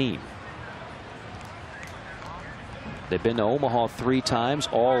 2014. They've been to Omaha 3 times,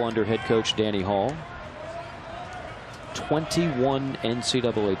 all under head coach Danny Hall. 21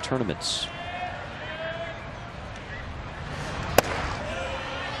 NCAA tournaments.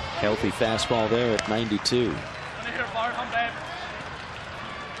 Healthy fastball there at 92.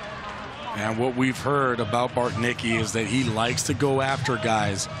 And what we've heard about Bartnicki is that he likes to go after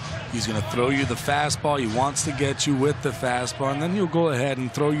guys. He's going to throw you the fastball. He wants to get you with the fastball, and then he'll go ahead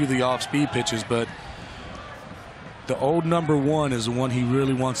and throw you the off-speed pitches. But the old number 1 is the one he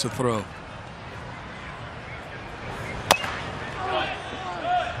really wants to throw.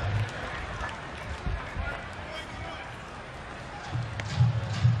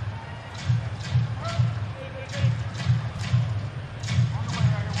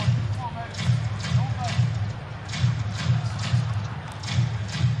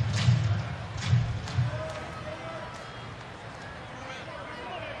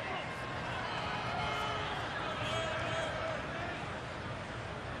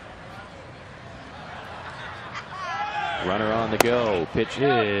 Runner on the go. Pitch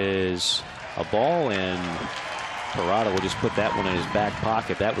is a ball, and Parada will just put that one in his back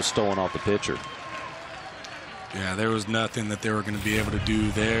pocket. That was stolen off the pitcher. Yeah, there was nothing that they were going to be able to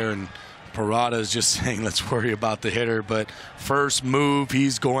do there, and Parada is just saying, let's worry about the hitter. But first move,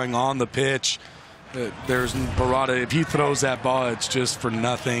 he's going on the pitch. There's Parada. If he throws that ball, it's just for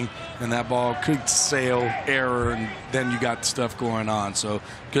nothing, and that ball could sail, error, and then you got stuff going on. So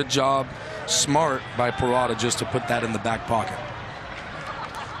good job, smart by Parada just to put that in the back pocket.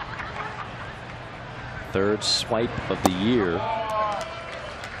 3rd swipe of the year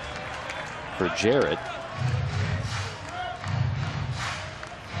for Jarrett.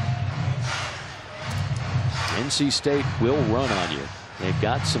 NC State will run on you. They've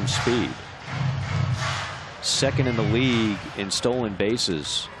got some speed. 2nd in the league in stolen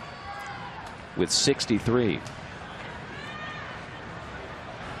bases with 63.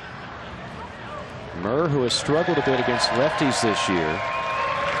 Murr, who has struggled a bit against lefties this year.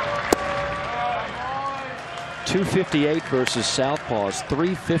 258 versus southpaws,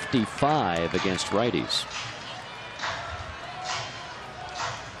 355 against righties.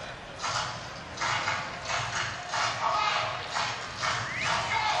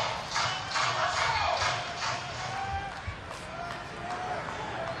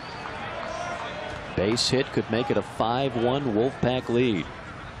 Base hit could make it a 5-1 Wolfpack lead.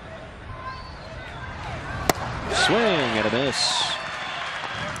 Swing and a miss.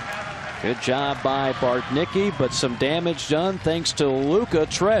 Good job by Bartnicki, but some damage done thanks to Luca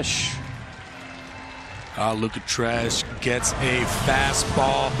Tresh. Luca Tresh gets a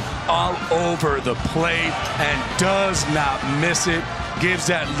fastball all over the plate and does not miss it. Gives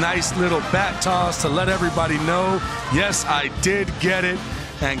that nice little bat toss to let everybody know, yes, I did get it,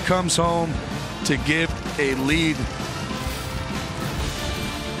 and comes home to give a lead.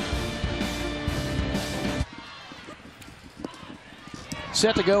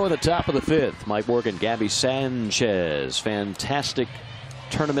 Set to go at the top of the 5th. Mike Morgan, Gabby Sanchez. Fantastic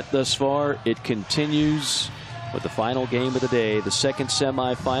tournament thus far. It continues with the final game of the day, the 2nd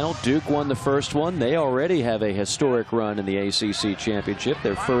semifinal. Duke won the first one. They already have a historic run in the ACC championship,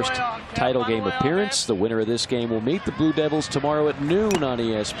 their first title game appearance. The winner of this game will meet the Blue Devils tomorrow at noon on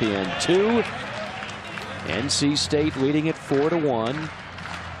ESPN2. NC State leading it 4-1.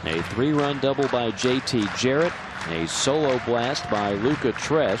 A 3-run double by J.T. Jarrett. A solo blast by Luca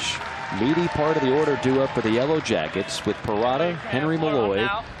Tresh. Meaty part of the order due up for the Yellow Jackets with Parada, Henry Malloy,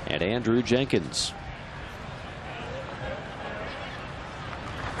 and Andrew Jenkins.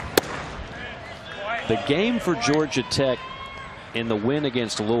 The game for Georgia Tech in the win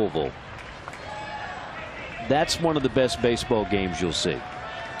against Louisville, that's one of the best baseball games you'll see.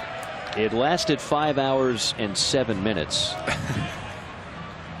 It lasted 5 hours and 7 minutes.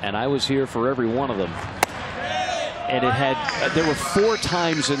 And I was here for every one of them. And it had, there were 4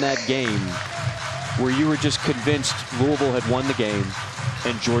 times in that game where you were just convinced Louisville had won the game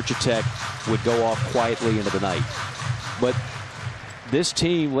and Georgia Tech would go off quietly into the night. But this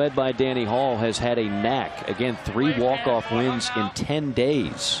team led by Danny Hall has had a knack. Again, 3 walk-off wins in 10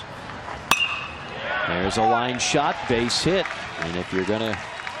 days. There's a line shot, base hit. And if you're going to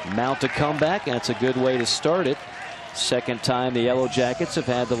mount a comeback, that's a good way to start it. Second time the Yellow Jackets have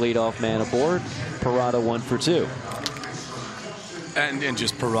had the leadoff man aboard. Parada 1 for 2. And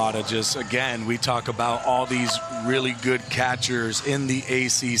just Parada, just again, we talk about all these really good catchers in the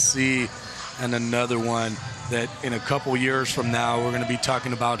ACC, and another one that in a couple years from now we're going to be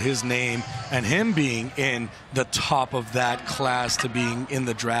talking about his name and him being in the top of that class to being in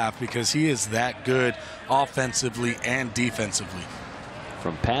the draft, because he is that good offensively and defensively.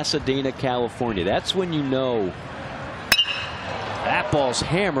 From Pasadena, California. That's when you know that ball's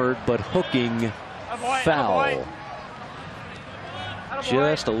hammered but hooking foul.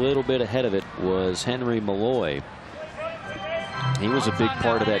 Just a little bit ahead of it was Henry Malloy. He was a big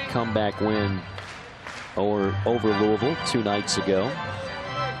part of that comeback win over Louisville 2 nights ago.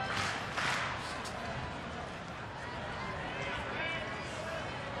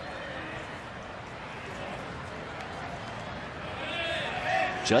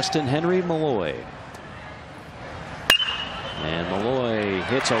 Justin Henry Malloy. And Malloy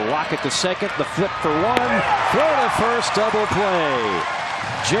hits a rocket to second, the flip for 1, throw to first, double play.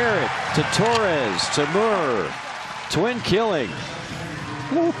 Jarrett to Torres to Moore. Twin killing.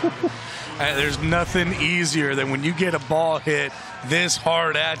 There's nothing easier than when you get a ball hit this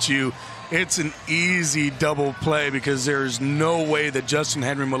hard at you. It's an easy double play, because there's no way that Justin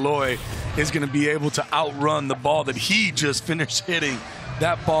Henry Malloy is going to be able to outrun the ball that he just finished hitting.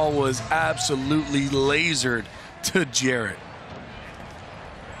 That ball was absolutely lasered to Jarrett.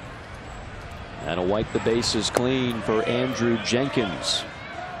 That'll wipe the bases clean for Andrew Jenkins.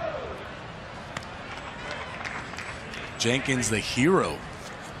 Jenkins, the hero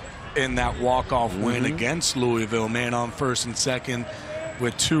in that walk-off win against Louisville. Man on first and second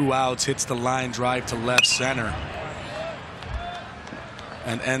with 2 outs, hits the line drive to left center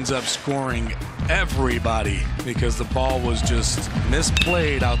and ends up scoring everybody because the ball was just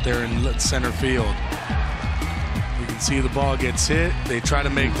misplayed out there in center field. You can see the ball gets hit. They try to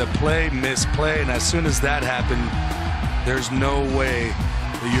make the play, misplay, and as soon as that happened, there's no way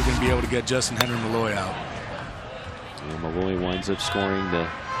that you're going to be able to get Justin Henry Malloy out. And Malloy winds up scoring the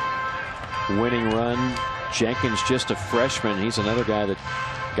winning run. Jenkins, just a freshman. He's another guy that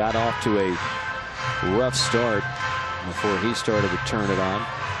got off to a rough start before he started to turn it on.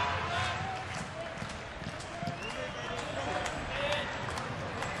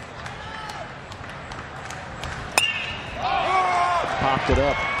 Popped it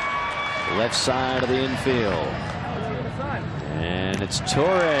up left side of the infield, and it's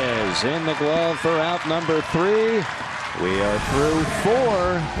Torres in the glove for out number 3. We are through 4.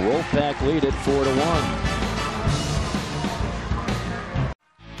 Wolfpack lead it 4-1.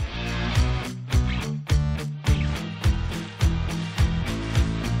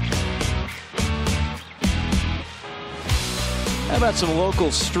 How about some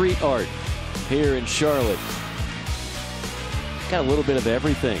local street art here in Charlotte? Got a little bit of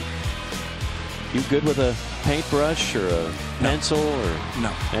everything. You good with a paintbrush or a pencil or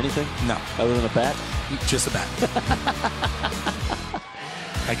anything? No. Other than a bat? Just a bat.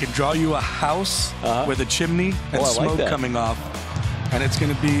 I can draw you a house with a chimney and smoke coming off, and it's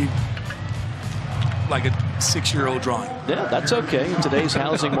going to be like a 6-year-old drawing. Yeah, that's okay. In today's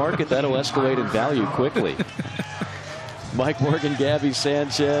housing market, that'll escalate in value quickly. Mike Morgan, Gabby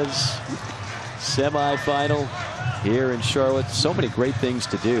Sanchez, semifinal here in Charlotte. So many great things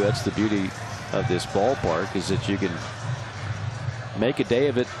to do. That's the beauty of this ballpark, is that you can make a day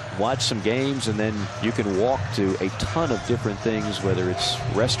of it, watch some games, and then you can walk to a ton of different things, whether it's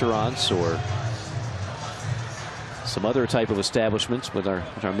restaurants or some other type of establishments, with our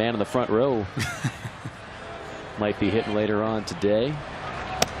man in the front row might be hitting later on today.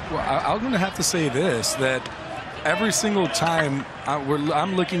 Well, I'm going to have to say this, that every single time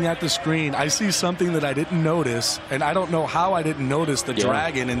I'm looking at the screen, I see something that I didn't notice, and I don't know how I didn't notice the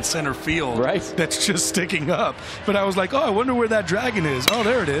dragon in center field that's just sticking up. But I was like, oh, I wonder where that dragon is. Oh,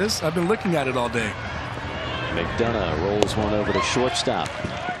 there it is. I've been looking at it all day. McDonough rolls one over to shortstop.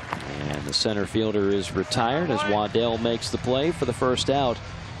 And the center fielder is retired as Waddell makes the play for the first out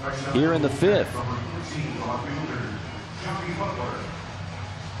here in the 5th.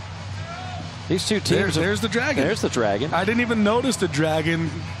 These two teams. There's the dragon. There's the dragon. I didn't even notice the dragon.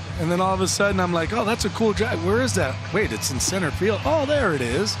 And then all of a sudden I'm like, oh, that's a cool dragon. Where is that? Wait, it's in center field. Oh, there it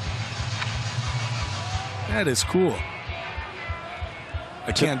is. That is cool.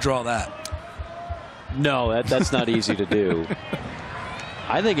 I can't draw that. No, that's not easy to do.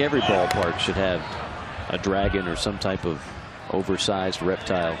 I think every ballpark should have a dragon or some type of oversized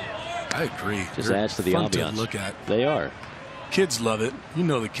reptile. I agree. Just They're adds to the fun ambiance. to look at. They are. Kids love it. You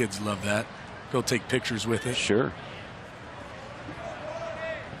know the kids love that. Go take pictures with it. Sure.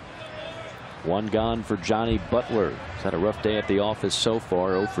 One gone for Johnny Butler. He's had a rough day at the office so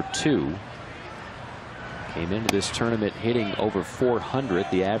far, 0 for 2. Came into this tournament hitting over 400,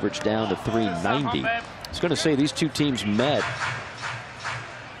 the average down to 390. I was going to say these two teams met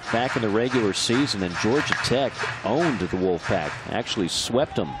back in the regular season, and Georgia Tech owned the Wolfpack, actually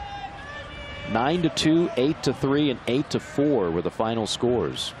swept them. 9-2, 8-3, and 8-4 were the final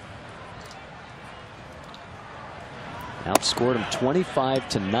scores. Outscored them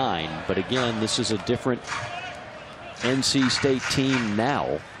 25-9, but again, this is a different NC State team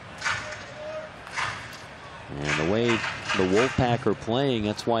now. And the way the Wolfpack are playing,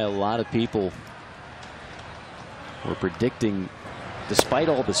 that's why a lot of people were predicting, despite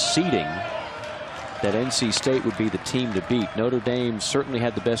all the seeding, that NC State would be the team to beat. Notre Dame certainly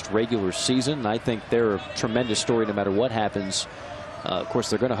had the best regular season, and I think they're a tremendous story no matter what happens. Of course,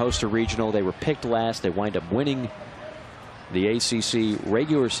 they're going to host a regional. They were picked last. They wind up winning the ACC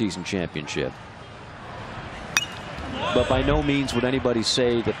regular season championship. But by no means would anybody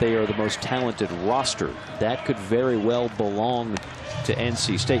say that they are the most talented roster. That could very well belong to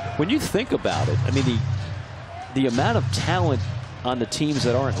NC State. When you think about it, I mean, the amount of talent on the teams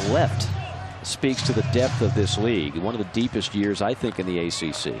that aren't left speaks to the depth of this league. One of the deepest years, I think, in the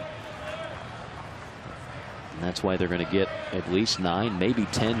ACC. And that's why they're going to get at least 9, maybe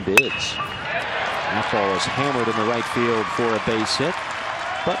 10 bids. That ball is hammered in the right field for a base hit.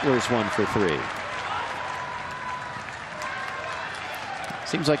 Butler's 1 for 3.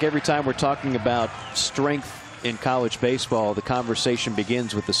 Seems like every time we're talking about strength in college baseball, the conversation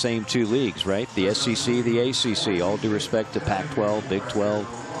begins with the same two leagues, right? The SEC, the ACC. All due respect to Pac-12, Big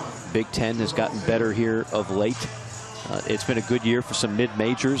 12. Big 10 has gotten better here of late. It's been a good year for some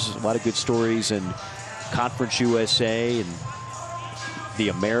mid-majors. A lot of good stories in Conference USA and the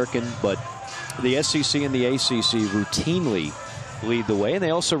American, but the SEC and the ACC routinely lead the way, and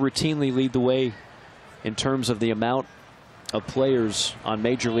they also routinely lead the way in terms of the amount of players on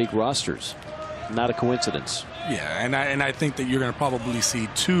major league rosters. Not a coincidence. Yeah, and I think that you're going to probably see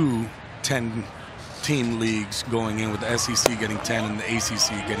 2 10-team leagues going in, with the SEC getting 10 and the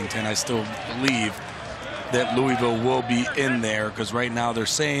ACC getting 10. I still believe that Louisville will be in there, because right now they're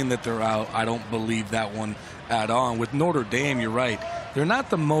saying that they're out. I don't believe that one at all. With Notre Dame, you're right. They're not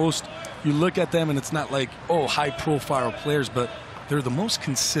the most, you look at them and it's not like, oh, high-profile players, but they're the most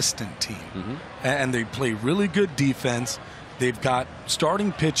consistent team. And they play really good defense. They've got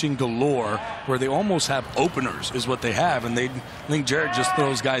starting pitching galore, where they almost have openers is what they have. And I think Jared just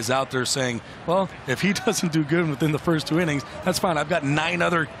throws guys out there saying, well, if he doesn't do good within the first 2 innings, that's fine. I've got 9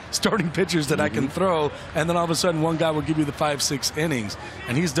 other starting pitchers that I can throw. And then all of a sudden one guy will give you the 5-6 innings.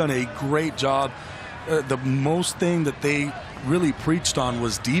 And he's done a great job. The most thing that they really preached on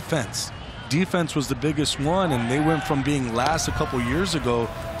was defense. Defense was the biggest one, and they went from being last a couple years ago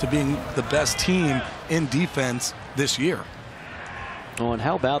to being the best team in defense this year. Oh, and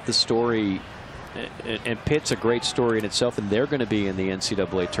how about the story? And Pitt's a great story in itself, and they're going to be in the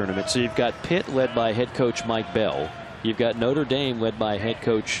NCAA tournament. So you've got Pitt led by head coach Mike Bell. You've got Notre Dame led by head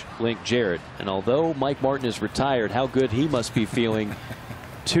coach Link Jarrett. And although Mike Martin is retired, how good he must be feeling.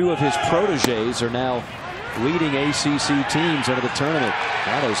 2 of his proteges are now leading ACC teams into the tournament.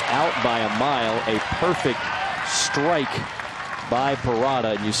 That is out by a mile. A perfect strike by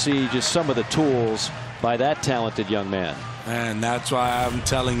Parada. And you see just some of the tools by that talented young man. And that's why I'm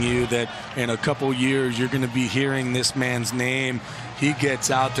telling you that in a couple years you're going to be hearing this man's name. He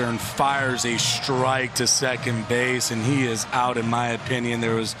gets out there and fires a strike to second base, and he is out, in my opinion.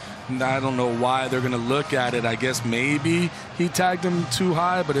 I don't know why they're going to look at it. I guess maybe he tagged him too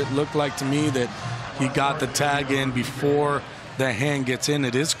high, but it looked like to me that he got the tag in before the hand gets in.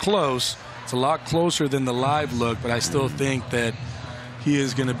 It is close. It's a lot closer than the live look, but I still think that he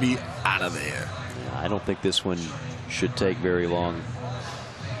is going to be out of there. I don't think this one should take very long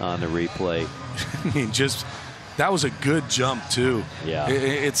on the replay. I mean, that was a good jump too. Yeah.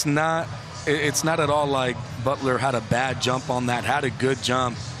 It's not at all like Butler had a bad jump on that, had a good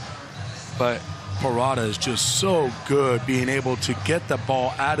jump, but Parada is just so good being able to get the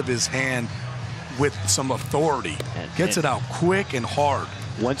ball out of his hand with some authority. Gets it out quick and hard.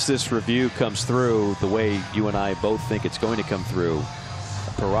 Once this review comes through the way you and I both think it's going to come through,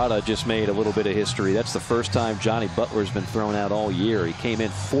 Parada just made a little bit of history. That's the first time Johnny Butler's been thrown out all year. He came in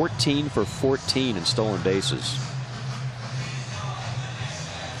 14 for 14 in stolen bases.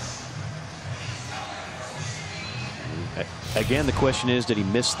 Again, the question is, did he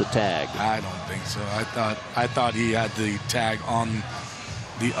miss the tag? I don't think so. I thought he had the tag on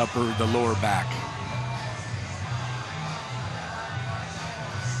the lower back.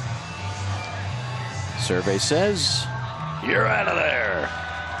 Survey says you're out of there.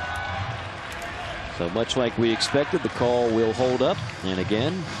 So much like we expected, the call will hold up. And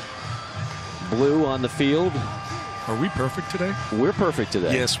again, blue on the field. Are we perfect today? We're perfect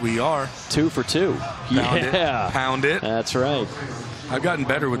today. Yes, we are. 2 for 2. Pound it. Pound it. That's right. I've gotten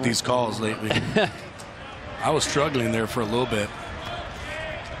better with these calls lately. I was struggling there for a little bit.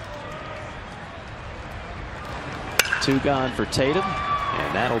 2 gone for Tatum.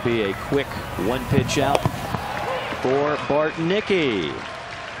 And that'll be a quick 1-pitch out for Bartnicki,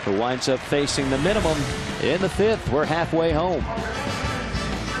 who winds up facing the minimum in the 5th. We're halfway home.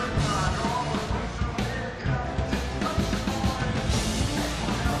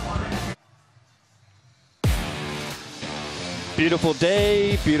 Beautiful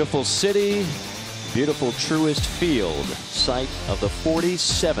day, beautiful city, beautiful Truist Field, site of the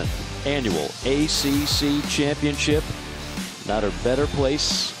 47th annual ACC Championship. Not a better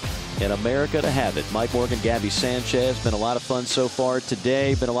place in America to have it. Mike Morgan, Gabby Sanchez. Been a lot of fun so far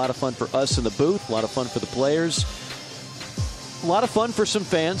today. Been a lot of fun for us in the booth. A lot of fun for the players. A lot of fun for some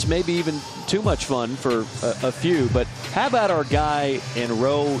fans. Maybe even too much fun for a few. But how about our guy in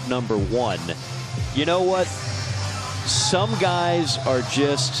row number 1? You know what? Some guys are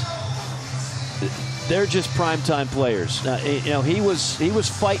they're just primetime players. You know, he was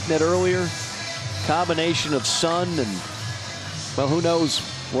fighting it earlier. Combination of sun and, well, who knows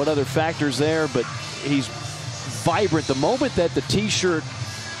what other factors there, but he's vibrant. The moment that the T-shirt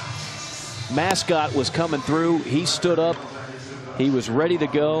mascot was coming through, he stood up. He was ready to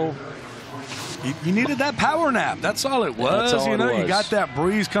go. You needed that power nap. That's all it was. That's all you know, it was. You got that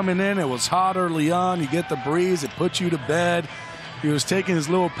breeze coming in. It was hot early on. You get the breeze. It puts you to bed. He was taking his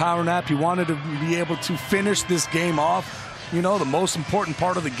little power nap. He wanted to be able to finish this game off. You know, the most important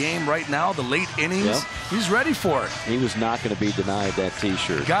part of the game right now, the late innings. Yep. He's ready for it. He was not going to be denied that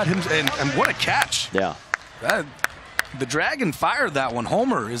T-shirt. Got him, and what a catch. Yeah. The Dragon fired that one.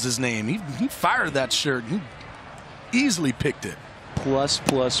 Homer is his name. He fired that shirt. He easily picked it. Plus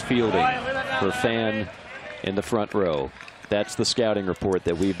fielding for Fan in the front row. That's the scouting report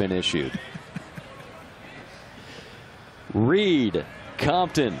that we've been issued. Reed,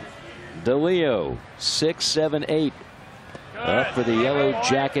 Compton, DeLeo, 6, 7, 8. Up for the Yellow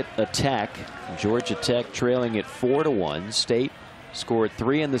Jacket attack. Georgia Tech trailing it 4-1. State scored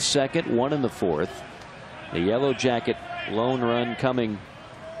 3 in the second, 1 in the fourth. The Yellow Jacket lone run coming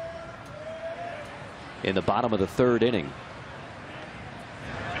in the bottom of the 3rd inning.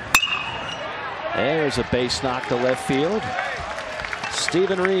 There's a base knock to left field.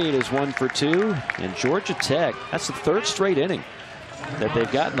 Stephen Reed is 1 for 2. And Georgia Tech, that's the 3rd straight inning that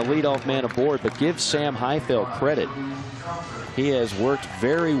they've gotten the leadoff man aboard. But give Sam Highfield credit. He has worked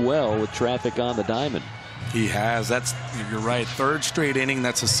very well with traffic on the diamond. He has. You're right. 3rd straight inning.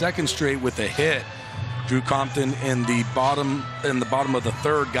 That's a 2nd straight with a hit. Drew Compton in the bottom of the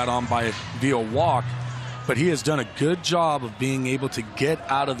 3rd got on via walk. But he has done a good job of being able to get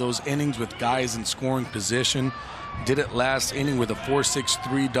out of those innings with guys in scoring position. Did it last inning with a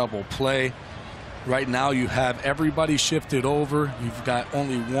 4-6-3 double play. Right now you have everybody shifted over. You've got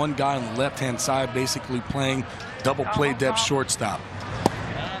only one guy on the left-hand side basically playing double play depth shortstop.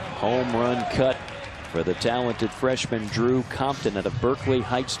 Home run cut for the talented freshman Drew Compton out of Berkeley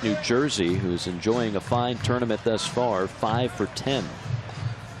Heights, New Jersey, who's enjoying a fine tournament thus far, 5 for 10.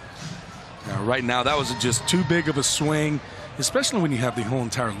 Right now, that was just too big of a swing, especially when you have the whole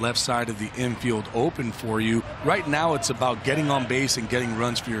entire left side of the infield open for you. Right now, it's about getting on base and getting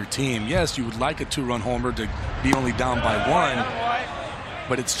runs for your team. Yes, you would like a 2-run homer to be only down by 1,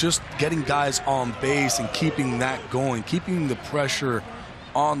 but it's just getting guys on base and keeping that going, keeping the pressure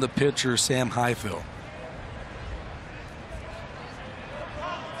on the pitcher, Sam Highfield.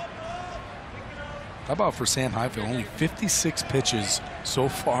 How about for Sam Highfield? Only 56 pitches so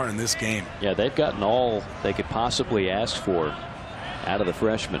far in this game. Yeah, they've gotten all they could possibly ask for out of the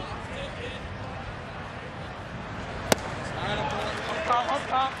freshman.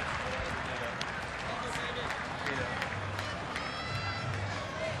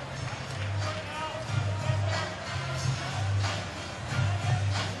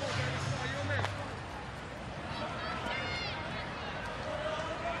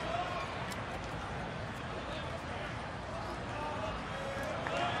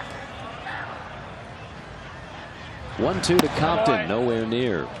 One-two to Compton, nowhere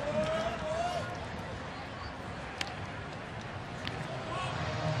near.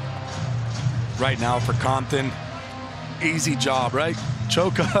 Right now for Compton, easy job, right?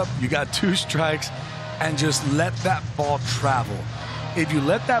 Choke up, you got 2 strikes, and just let that ball travel. If you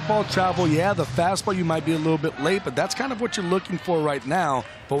let that ball travel, yeah, the fastball, you might be a little bit late, but that's kind of what you're looking for right now.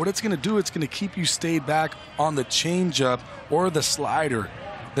 But what it's going to do, it's going to keep you stayed back on the changeup or the slider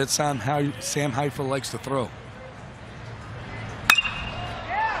that Sam Heifel likes to throw.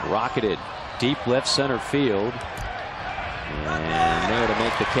 Rocketed deep left center field. And there to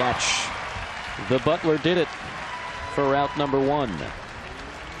make the catch. The Butler did it for out number 1.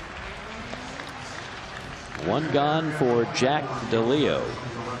 1 gone for Jack DeLeo.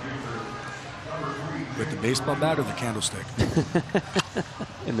 With the baseball bat or the candlestick?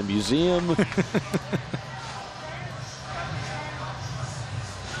 In the museum.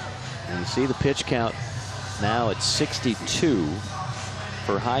 And you see the pitch count now at 62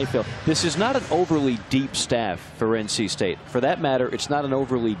 for Heifel. This is not an overly deep staff for NC State. For that matter, it's not an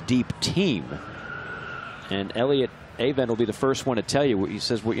overly deep team. And Elliot Avent will be the first one to tell you. He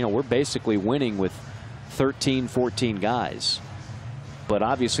says, well, you know, we're basically winning with 13, 14 guys. But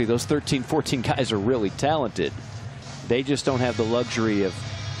obviously those 13, 14 guys are really talented. They just don't have the luxury of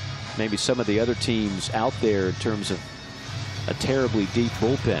maybe some of the other teams out there in terms of a terribly deep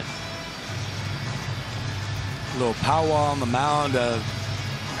bullpen. A little powwow on the mound.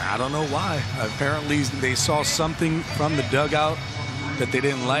 I don't know why. Apparently they saw something from the dugout that they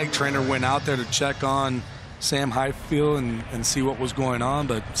didn't like. Trainer went out there to check on Sam Heifel and see what was going on,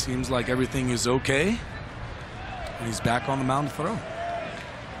 but it seems like everything is okay. And he's back on the mound to throw.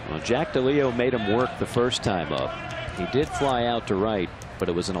 Well, Jack DeLeo made him work the first time up. He did fly out to right, but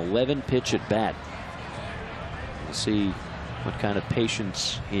it was an 11-pitch at bat. We'll see what kind of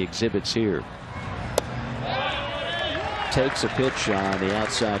patience he exhibits here. Takes a pitch on the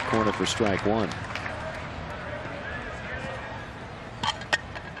outside corner for strike 1.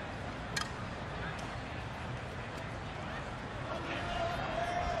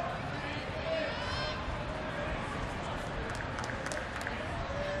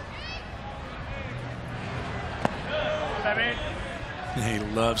 He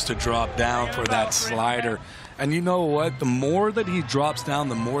loves to drop down for that slider. And you know what? The more that he drops down,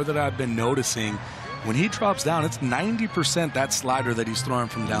 the more that I've been noticing. When he drops down, it's 90% that slider that he's throwing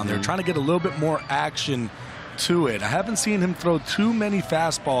from down there, trying to get a little bit more action to it. I haven't seen him throw too many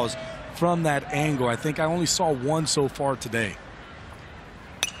fastballs from that angle. I think I only saw 1 so far today.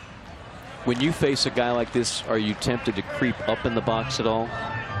 When you face a guy like this, are you tempted to creep up in the box at all?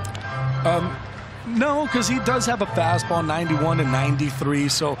 No, because he does have a fastball, 91 to 93,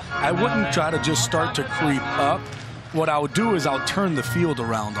 so I wouldn't try to just start to creep up. What I would do is I'll turn the field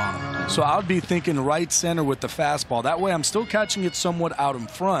around on him. So I would be thinking right center with the fastball. That way I'm still catching it somewhat out in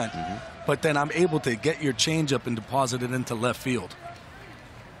front, but then I'm able to get your changeup and deposit it into left field.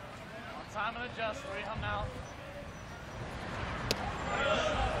 Time and adjust, 3 hum now.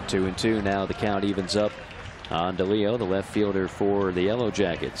 2-2 now. The count evens up on DeLeo, the left fielder for the Yellow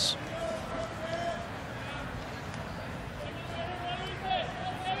Jackets.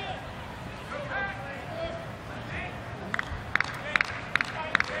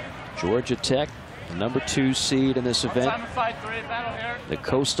 Georgia Tech, number 2 seed in this event. The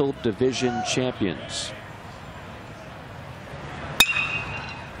Coastal Division champions.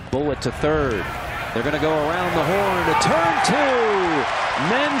 Bullet to third. They're going to go around the horn to turn 2.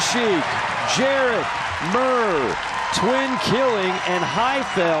 Menchik, Jarrett, Murr, twin killing, and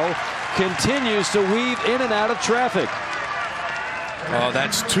Heifel continues to weave in and out of traffic. Oh,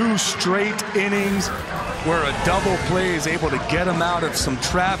 that's 2 straight innings where a double play is able to get him out of some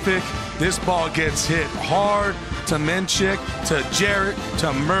traffic. This ball gets hit hard to Menchik, to Jarrett,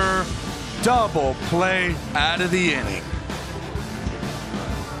 to Murr. Double play out of the inning.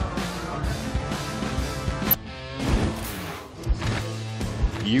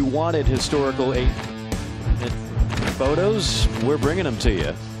 You wanted historical 8 photos? We're bringing them to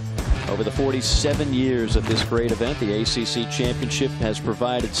you. Over the 47 years of this great event, the ACC Championship has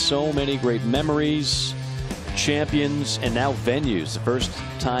provided so many great memories, champions, and now venues. The first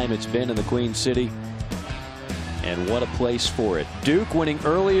time it's been in the Queen City. And what a place for it. Duke winning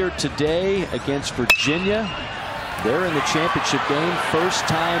earlier today against Virginia. They're in the championship game. First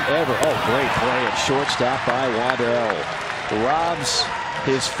time ever. Oh, great play at shortstop by Waddell. Robs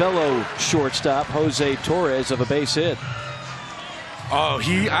his fellow shortstop, Jose Torres, of a base hit. Oh,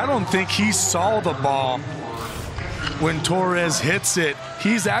 I don't think he saw the ball when Torres hits it.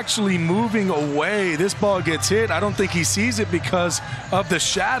 He's actually moving away. This ball gets hit. I don't think he sees it because of the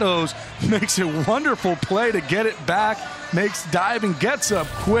shadows. Makes a wonderful play to get it back. Makes dive and gets up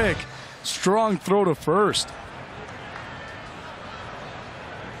quick. Strong throw to first.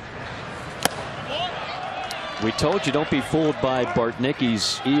 We told you don't be fooled by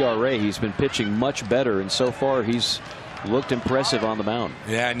Bartnicki's ERA. He's been pitching much better, and so far he's looked impressive on the mound.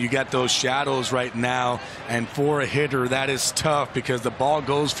 Yeah, and you got those shadows right now, and for a hitter that is tough because the ball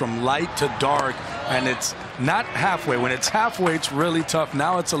goes from light to dark, and it's not halfway. When it's halfway, it's really tough.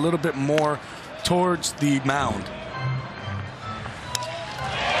 Now it's a little bit more towards the mound.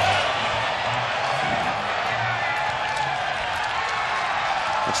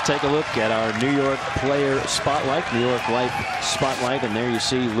 Let's take a look at our New York player spotlight, New York Life spotlight, and there you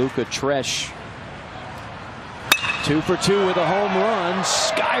see Luca Tresh. 2 for 2 with a home run.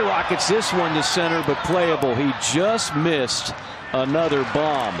 Skyrockets this one to center, but playable. He just missed another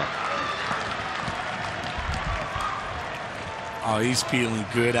bomb. Oh, he's feeling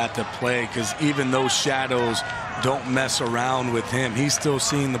good at the plate because even those shadows don't mess around with him. He's still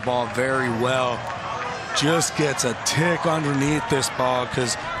seeing the ball very well. Just gets a tick underneath this ball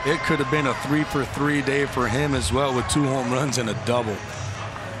because it could have been a 3 for 3 day for him as well with 2 home runs and a double.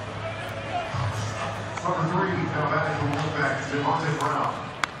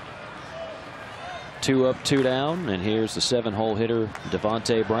 Two up, 2 down, and here's the 7-hole hitter,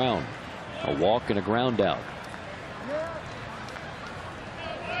 Devontae Brown. A walk and a ground out.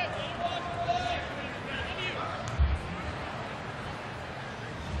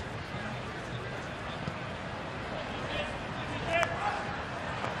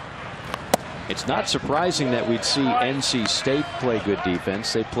 It's not surprising that we'd see NC State play good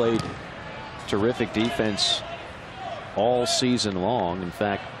defense. They played terrific defense all season long. In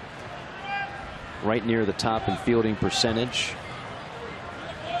fact, right near the top in fielding percentage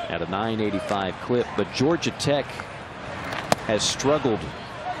at a .985 clip. But Georgia Tech has struggled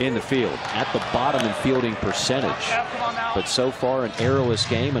in the field at the bottom in fielding percentage. But so far an errorless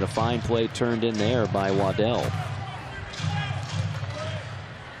game and a fine play turned in there by Waddell.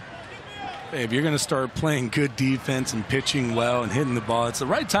 If you're going to start playing good defense and pitching well and hitting the ball, it's the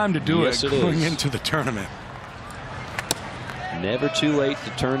right time to do it going into the tournament. Never too late to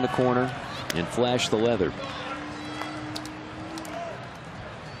turn the corner and flash the leather.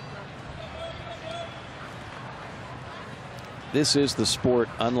 This is the sport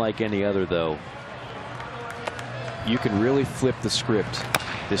unlike any other, though. You can really flip the script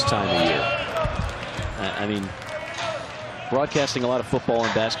this time of year. I mean, broadcasting a lot of football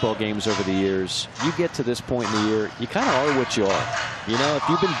and basketball games over the years, you get to this point in the year, you kind of are what you are. You know, if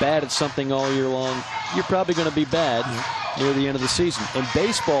you've been bad at something all year long, you're probably going to be bad near the end of the season. In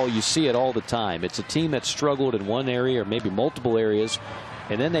baseball, you see it all the time. It's a team that struggled in one area or maybe multiple areas,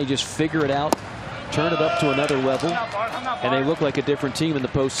 and then they just figure it out, turn it up to another level, and they look like a different team in the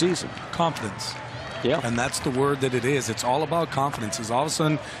postseason. Confidence. Yeah. And that's the word that it is. It's all about confidence. As all of a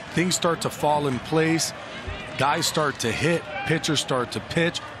sudden things start to fall in place, guys start to hit, pitchers start to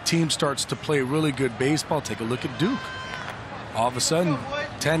pitch, team starts to play really good baseball. Take a look at Duke. All of a sudden,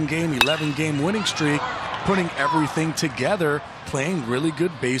 10-game, 11-game winning streak, putting everything together, playing really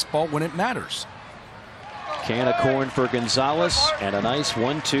good baseball when it matters. Can of corn for Gonzalez, and a nice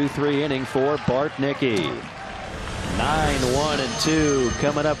 1-2-3 inning for Bartnicki. 9-1-2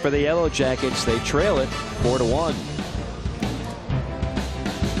 coming up for the Yellow Jackets. They trail it 4-1.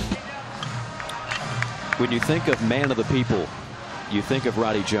 When you think of man of the people, you think of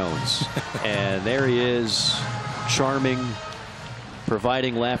Roddy Jones. And there he is, charming,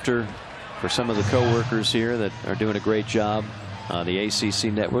 providing laughter for some of the co-workers here that are doing a great job on the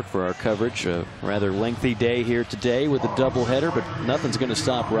ACC network for our coverage. A rather lengthy day here today with a doubleheader, but nothing's going to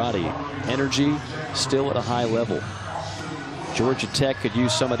stop Roddy. Energy still at a high level. Georgia Tech could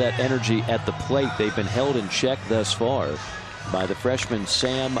use some of that energy at the plate. They've been held in check thus far by the freshman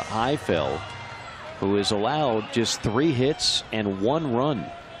Sam Highfell, who has allowed just 3 hits and 1 run.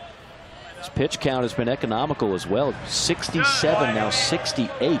 His pitch count has been economical as well. 67, now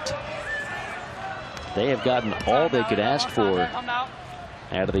 68. They have gotten all they could ask for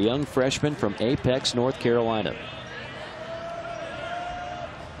out of the young freshman from Apex, North Carolina.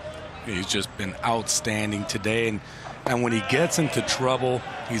 He's just been outstanding today, and when he gets into trouble,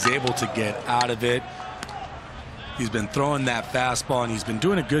 he's able to get out of it. He's been throwing that fastball, and he's been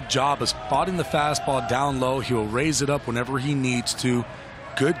doing a good job of spotting the fastball down low. He'll raise it up whenever he needs to.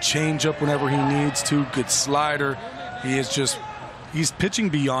 Good changeup whenever he needs to. Good slider. He's pitching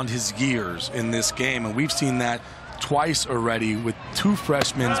beyond his years in this game, and we've seen that twice already with 2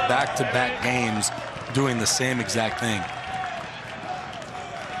 freshmen back-to-back games doing the same exact thing.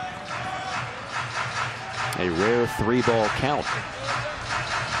 A rare 3-ball count.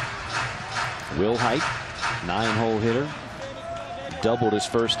 Will Height, 9-hole hitter, doubled his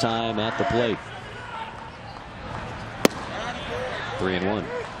first time at the plate. 3-1.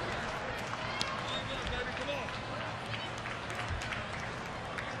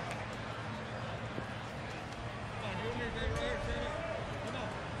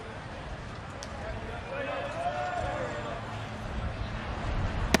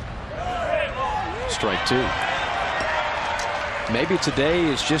 strike two. Maybe today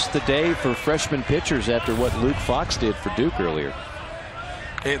is just the day for freshman pitchers after what Luke Fox did for Duke earlier.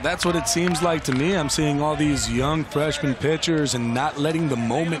 Hey, that's what it seems like to me. I'm seeing all these young freshman pitchers and not letting the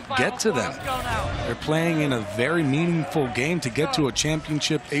moment get to them. They're playing in a very meaningful game to get to a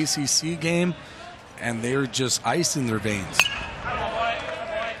championship ACC game, and they're just ice in their veins.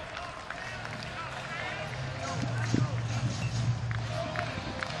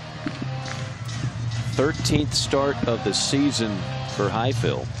 13th start of the season for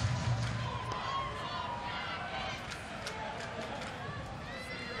Highfield.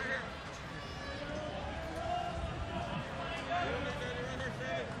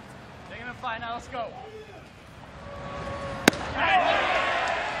 Taking a fight now. Let's go.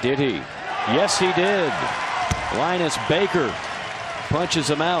 Did he? Yes, he did. Linus Baker punches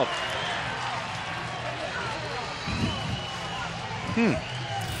him out.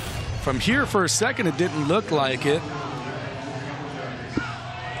 From here for a second, it didn't look like it.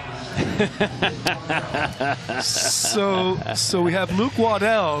 so we have Luke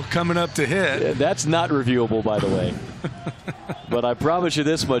Waddell coming up to hit. Yeah, that's not reviewable, by the way. But I promise you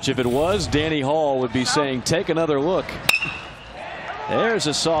this much: if it was, Danny Hall would be saying, "Take another look." There's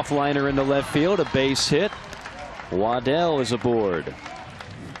a soft liner into left field, a base hit. Waddell is aboard.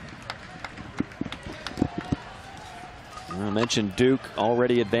 I mentioned Duke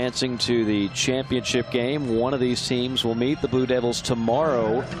already advancing to the championship game. One of these teams will meet the Blue Devils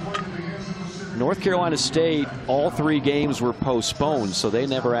tomorrow. North Carolina State, all 3 games were postponed, so they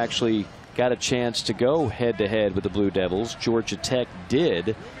never actually got a chance to go head-to-head with the Blue Devils. Georgia Tech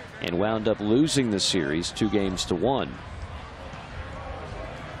did and wound up losing the series 2-1.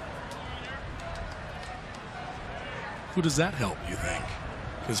 Who does that help, you think?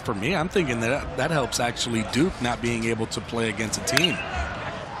 Because for me, I'm thinking that that helps actually Duke not being able to play against a team.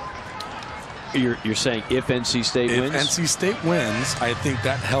 You're saying if NC State wins? If NC State wins, I think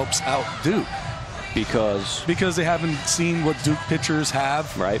that helps out Duke. Because they haven't seen what Duke pitchers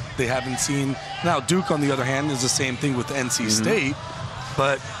have. Right. They haven't seen. Now, Duke, on the other hand, is the same thing with NC State.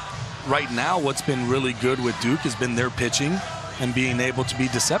 But right now, what's been really good with Duke has been their pitching and being able to be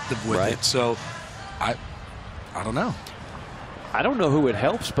deceptive with it. So, I don't know. I don't know who it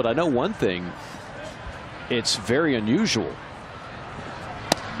helps, but I know one thing. It's very unusual.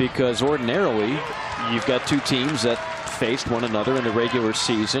 Because ordinarily, you've got 2 teams that faced one another in the regular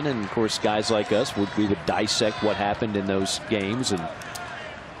season, and of course guys like us we would dissect what happened in those games and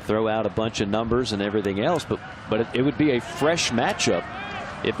throw out a bunch of numbers and everything else, but it would be a fresh matchup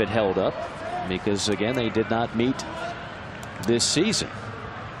if it held up, because again they did not meet this season.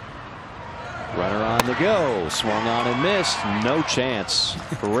 Runner on the go, swung on and missed, no chance.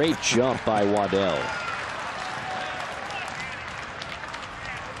 Great jump by Waddell.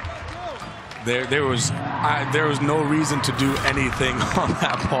 There was no reason to do anything on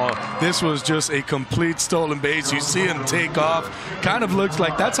that ball. This was just a complete stolen base. You see him take off. Kind of looks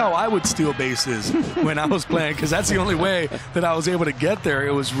like that's how I would steal bases when I was playing, because that's the only way that I was able to get there.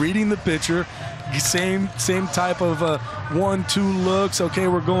 It was reading the pitcher, same type of 1-2 looks. Okay,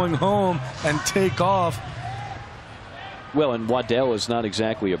 we're going home, and take off. Well, and Waddell is not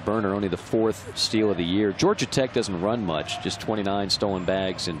exactly a burner, only the 4th steal of the year. Georgia Tech doesn't run much, just 29 stolen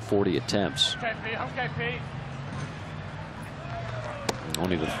bags in 40 attempts.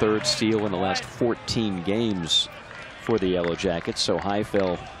 Only the 3rd steal in the last 14 games for the Yellow Jackets, so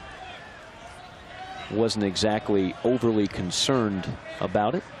Highfield wasn't exactly overly concerned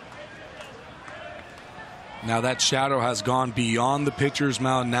about it. Now that shadow has gone beyond the pitcher's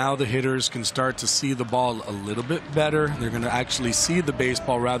mound. Now the hitters can start to see the ball a little bit better. They're going to actually see the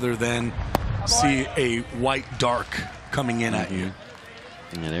baseball rather than see a white dark coming in at you.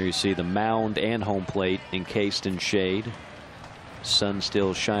 And there you see the mound and home plate encased in shade. Sun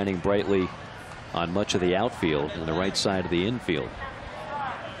still shining brightly on much of the outfield and the right side of the infield.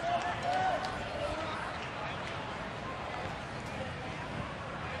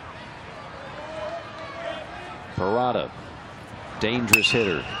 Parada, dangerous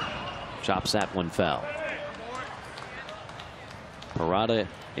hitter, chops that one foul. Parada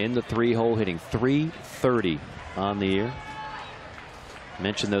in the 3-hole, hitting .330 on the year.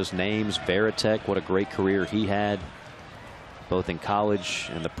 Mentioned those names. Veritek, what a great career he had, both in college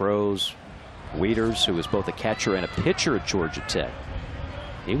and the pros. Wieters, who was both a catcher and a pitcher at Georgia Tech.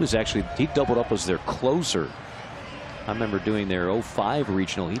 He doubled up as their closer. I remember doing their 05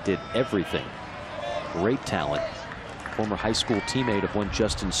 regional. He did everything. Great talent. Former high school teammate of one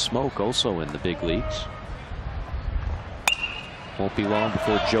Justin Smoke, also in the big leagues. Won't be long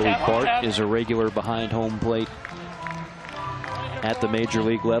before Joey Bart is a regular behind home plate at the major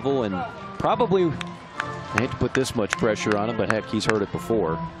league level, and probably I hate to put this much pressure on him, but heck, he's heard it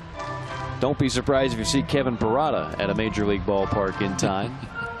before. Don't be surprised if you see Kevin Parada at a major league ballpark in time.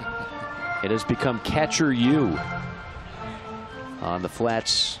 It has become Catcher U on the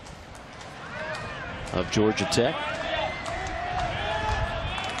flats of Georgia Tech.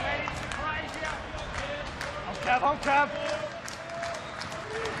 Home Kev.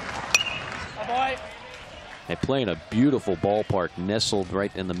 Oh boy. They play in a beautiful ballpark nestled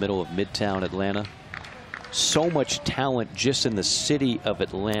right in the middle of Midtown Atlanta. So much talent just in the city of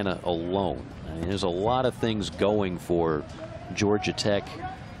Atlanta alone. I mean, there's a lot of things going for Georgia Tech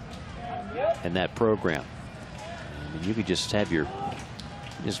and that program. I mean, you could just have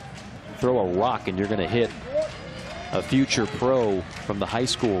just throw a rock and you're going to hit a future pro from the high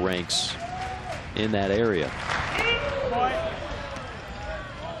school ranks in that area.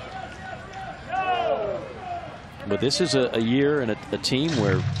 But this is a year and a team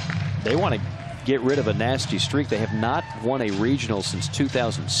where they want to get rid of a nasty streak. They have not won a regional since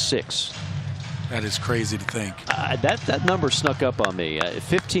 2006. That is crazy to think. That number snuck up on me.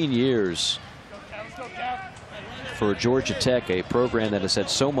 15 years for Georgia Tech, a program that has had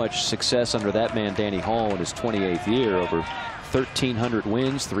so much success under that man Danny Hall in his 28th year. Over 1,300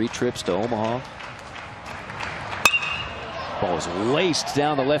 wins, 3 trips to Omaha. Ball is laced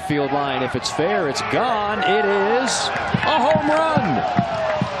down the left field line. If it's fair, it's gone. It is a home run.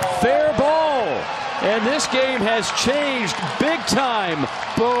 Fair ball. And this game has changed big time.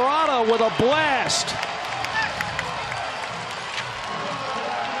 Barada with a blast.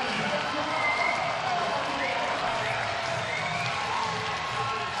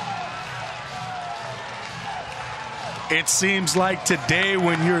 It seems like today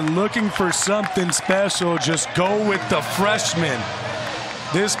when you're looking for something special, just go with the freshman.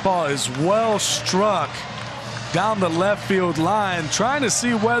 This ball is well struck down the left field line, trying to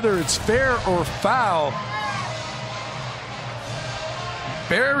see whether it's fair or foul.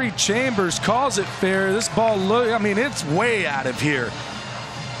 Barry Chambers calls it fair. This ball, I mean, it's way out of here.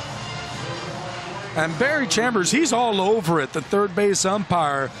 And Barry Chambers, he's all over it, the third base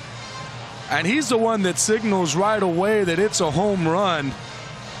umpire. And he's the one that signals right away that it's a home run.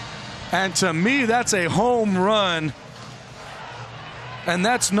 And to me, that's a home run. And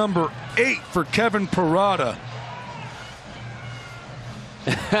that's number 8 for Kevin Parada.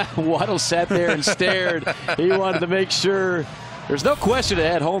 Waddle sat there and stared. He wanted to make sure. There's no question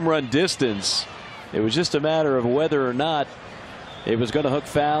it had home run distance. It was just a matter of whether or not it was going to hook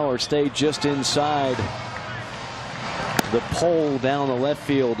foul or stay just inside the pole down the left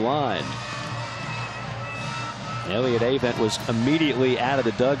field line. Elliott Avent was immediately out of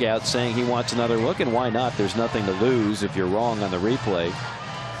the dugout saying he wants another look, and why not? There's nothing to lose if you're wrong on the replay.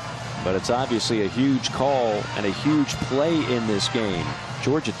 But it's obviously a huge call and a huge play in this game.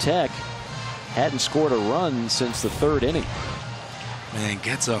 Georgia Tech hadn't scored a run since the 3rd inning. Man,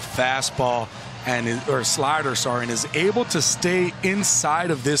 gets a fastball or slider, sorry, and is able to stay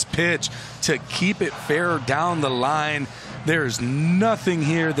inside of this pitch to keep it fair down the line. There's nothing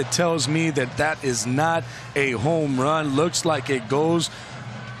here that tells me that that is not a home run. Looks like it goes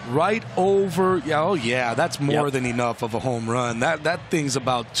right over. Oh yeah, that's more than enough of a home run. That thing's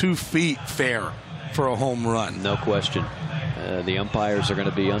about 2 feet fair for a home run. No question. The umpires are going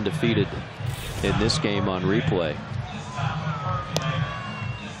to be undefeated in this game on replay.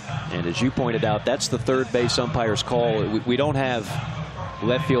 And as you pointed out, that's the third base umpire's call. We don't have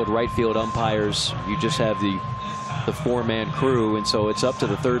left field, right field umpires. You just have the 4-man crew, and so it's up to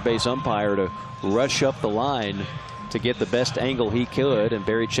the third base umpire to rush up the line to get the best angle he could, and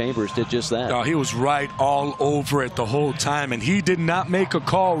Barry Chambers did just that. No, he was right all over it the whole time, and he did not make a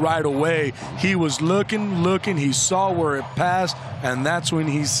call right away. He was looking, he saw where it passed, and that's when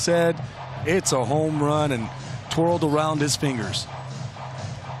he said it's a home run and twirled around his fingers.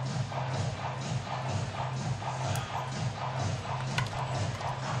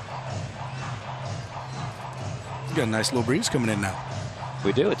 We got a nice little breeze coming in now.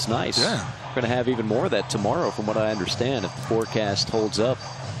 We do. It's nice. Yeah. We're going to have even more of that tomorrow, from what I understand, if the forecast holds up.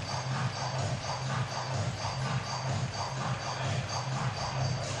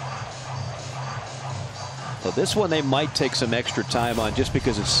 So this one they might take some extra time on just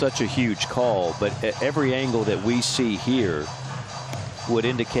because it's such a huge call, but every angle that we see here would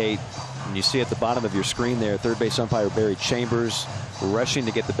indicate, and you see at the bottom of your screen there, third base umpire Barry Chambers rushing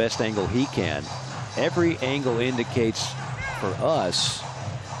to get the best angle he can. Every angle indicates for us.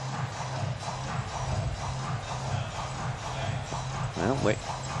 Well,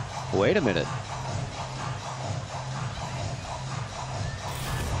 wait a minute.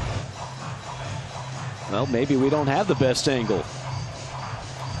 Well, maybe we don't have the best angle.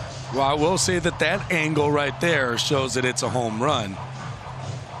 Well, I will say that that angle right there shows that it's a home run.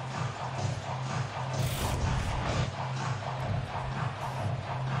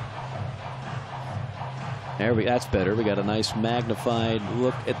 That's better. We got a nice magnified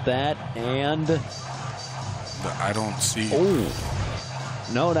look at that, and I don't see. Oh,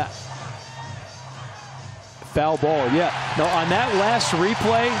 no, not foul ball. Yeah, no. On that last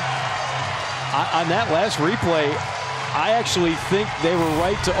replay, I actually think they were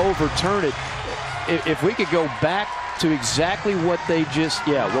right to overturn it. If we could go back to exactly what we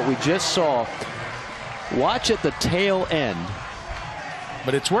just saw. Watch at the tail end.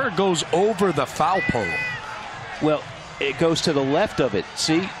 But it's where it goes over the foul pole. Well, it goes to the left of it.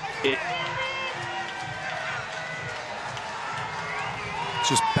 See?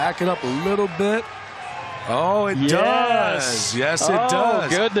 Just back it up a little bit. Oh, it does. Yes, it does. Oh,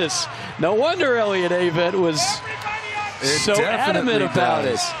 goodness. No wonder Elliott Avent was so adamant about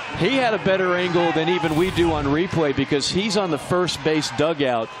it. He had a better angle than even we do on replay because he's on the first base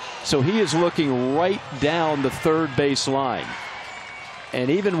dugout, so he is looking right down the third base line. And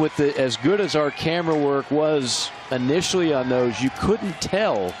even with as good as our camera work was initially on those, you couldn't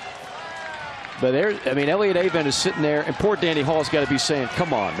tell. But Elliott Avent is sitting there, and poor Danny Hall's got to be saying,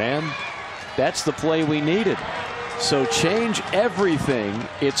 come on, man. That's the play we needed. So change everything.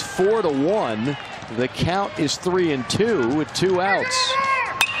 It's 4-1. The count is 3-2 with 2 outs.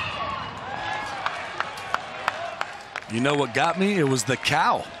 You know what got me? It was the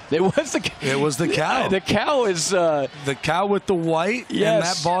cow. It was the cow. The cow is the cow with the white. Yes. And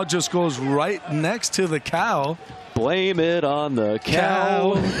that ball just goes right next to the cow. Blame it on the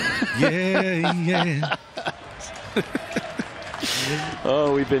cow. Yeah.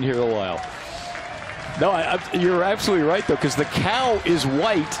 Oh, we've been here a while. No, you're absolutely right, though, because the cow is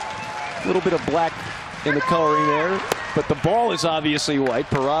white. A little bit of black in the coloring there. But the ball is obviously white.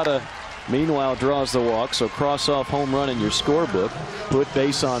 Parada, meanwhile, draws the walk. So cross off home run in your scorebook. Put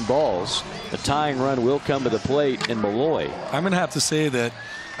base on balls. The tying run will come to the plate in Malloy. I'm going to have to say that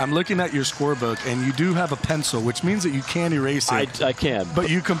I'm looking at your scorebook, and you do have a pencil, which means that you can erase it. I can. But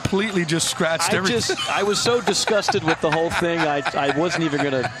you completely just scratched everything. I was so disgusted with the whole thing, I wasn't even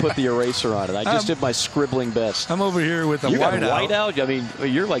going to put the eraser on it. I just did my scribbling best. I'm over here with a whiteout. I mean,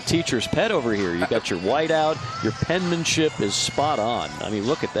 you're like teacher's pet over here. You got your whiteout. Your penmanship is spot on. I mean,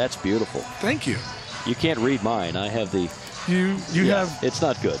 look at that's beautiful. Thank you. You can't read mine. I have the... You have. It's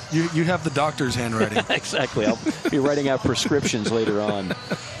not good. You have the doctor's handwriting. Exactly. I'll be writing out prescriptions later on.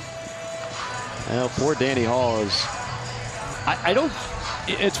 Well, poor Danny Hall is. I don't.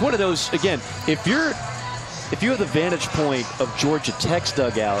 It's one of those again. If you have the vantage point of Georgia Tech's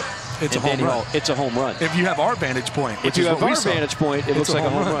dugout, it's a home run. It's a home run. If you have our vantage point, if you have our vantage point, it looks like a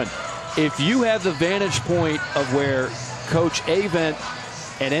home run. If you have the vantage point of where Coach Avent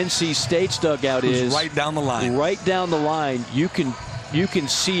and NC State's dugout is right down the line. Right down the line, you can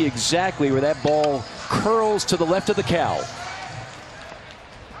see exactly where that ball curls to the left of the cow.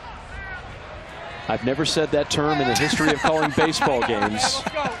 I've never said that term in the history of calling baseball games.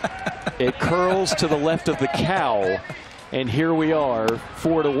 It curls to the left of the cow, and here we are,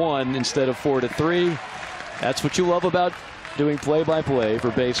 4-1 instead of 4-3. That's what you love about doing play-by-play for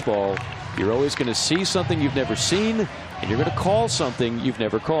baseball. You're always going to see something you've never seen, and you're going to call something you've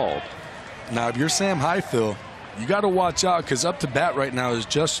never called. Now, if you're Sam Highfield, you got to watch out because up to bat right now is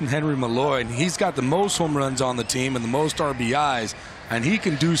Justin Henry Malloy, and he's got the most home runs on the team and the most RBIs, and he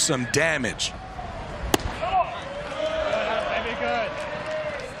can do some damage.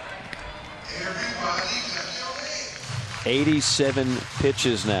 87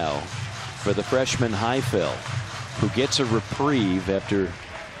 pitches now for the freshman Highfield, who gets a reprieve after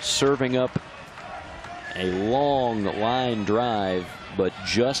serving up a long line drive, but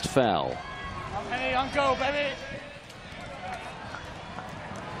just foul. Hey, on go, baby.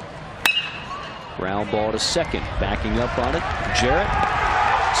 Ground ball to second, backing up on it. Jarrett,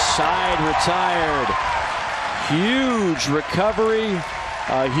 side retired. Huge recovery,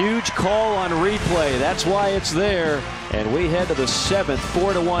 a huge call on replay. That's why it's there. And we head to the 7th,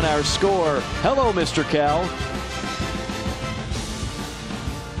 4-1 our score. Hello, Mr. Cal.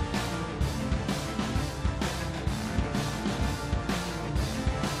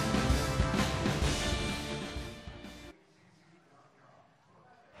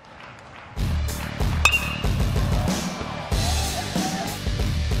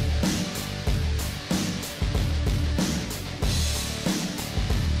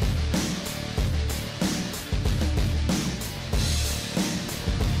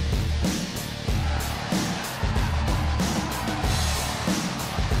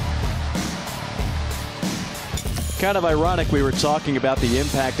 Kind of ironic we were talking about the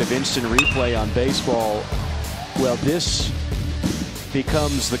impact of instant replay on baseball. Well, this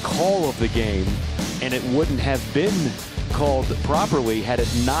becomes the call of the game, and it wouldn't have been called properly had it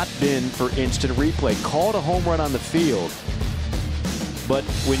not been for instant replay. Called a home run on the field, but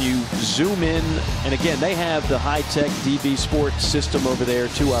when you zoom in, and again, they have the high-tech DB Sports system over there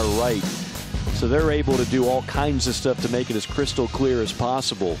to our right, so they're able to do all kinds of stuff to make it as crystal clear as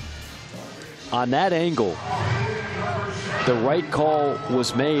possible. On that angle, the right call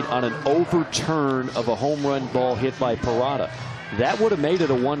was made on an overturn of a home run ball hit by Parada. That would have made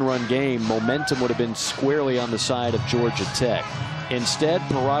it a one-run game. Momentum would have been squarely on the side of Georgia Tech. Instead,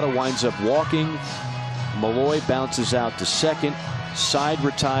 Parada winds up walking. Malloy bounces out to second. Side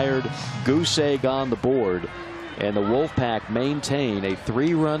retired. Goose egg on the board. And the Wolfpack maintain a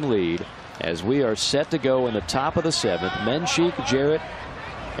 3-run lead as we are set to go in the top of the 7th. Menchik, Jarrett,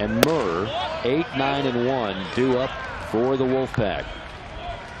 and Murr, 8, 9, and 1, due up for the Wolfpack.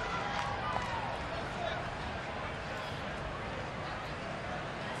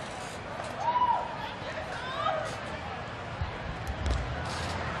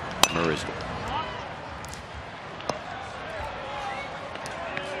 Murray's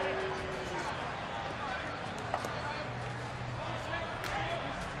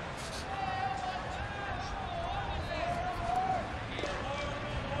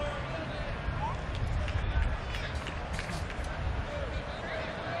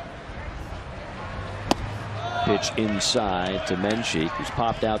pitch inside to Menchik, who's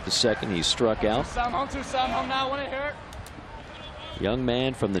popped out to second. He's struck out. Home now, want to hear it? Young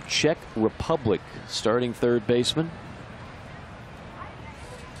man from the Czech Republic, starting third baseman.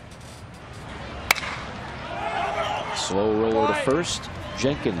 Slow roller to first.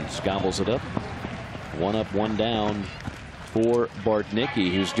 Jenkins gobbles it up. 1 up, 1 down for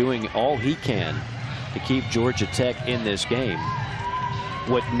Bartnicki, who's doing all he can to keep Georgia Tech in this game.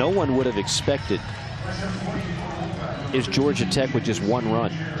 What no one would have expected is Georgia Tech with just 1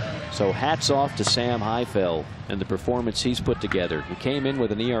 run. So hats off to Sam Highfell and the performance he's put together. He came in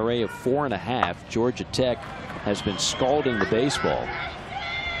with an ERA of 4.5. Georgia Tech has been scalding the baseball.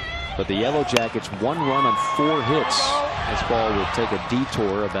 But the Yellow Jackets 1 run on 4 hits. This ball will take a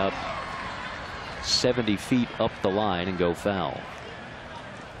detour about 70 feet up the line and go foul.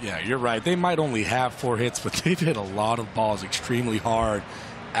 Yeah, you're right. They might only have 4 hits, but they've hit a lot of balls extremely hard.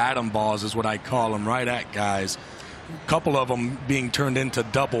 Atom balls is what I call them, right at guys. A couple of them being turned into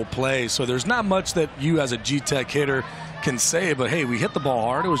double plays. So there's not much that you as a G-Tech hitter can say, but hey, we hit the ball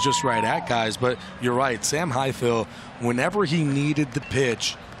hard. It was just right at guys. But you're right, Sam Highfield, whenever he needed the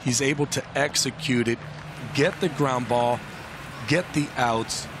pitch, he's able to execute it, get the ground ball, get the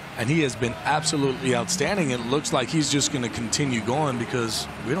outs, and he has been absolutely outstanding. It looks like he's just going to continue going because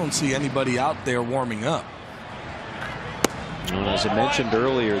we don't see anybody out there warming up. Well, as I mentioned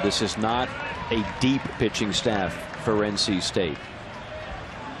earlier, this is not a deep pitching staff for NC State.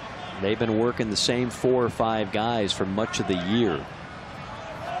 They've been working the same 4 or 5 guys for much of the year.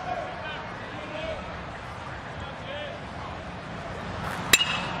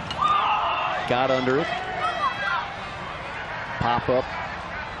 Got under it. Pop up.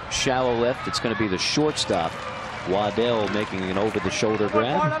 Shallow left. It's going to be the shortstop. Waddell making an over-the-shoulder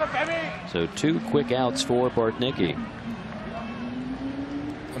grab. So 2 quick outs for Bartnicki.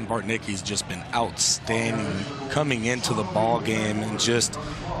 And Bartnicki's just been outstanding coming into the ball game and just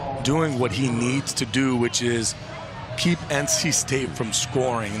doing what he needs to do, which is keep NC State from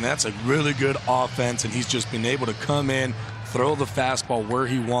scoring. And that's a really good offense, and he's just been able to come in, throw the fastball where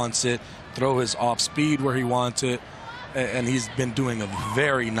he wants it, throw his off speed where he wants it, and he's been doing a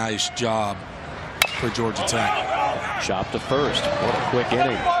very nice job for Georgia Tech. Chop to first. What a quick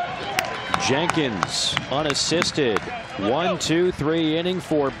inning. Jenkins unassisted. 1-2-3 inning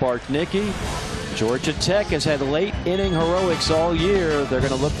for Bartnicki. Georgia Tech has had late inning heroics all year. They're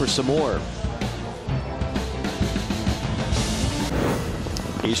going to look for some more.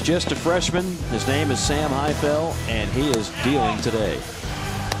 He's just a freshman. His name is Sam Highfell, and he is dealing today.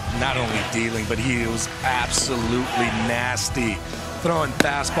 Not only dealing, but he was absolutely nasty. Throwing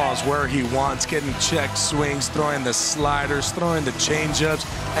fastballs where he wants, getting check swings, throwing the sliders, throwing the changeups,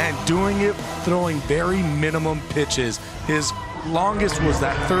 and doing it throwing very minimum pitches. His longest was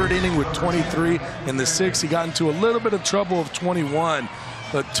that 3rd inning with 23. In the 6th, he got into a little bit of trouble of 21.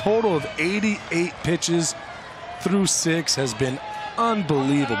 A total of 88 pitches through 6 has been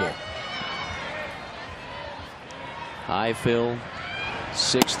unbelievable. Highfill,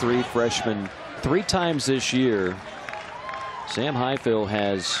 6'3" freshman, 3 times this year. Sam Highfill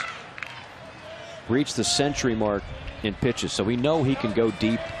has reached the century mark in pitches, so we know he can go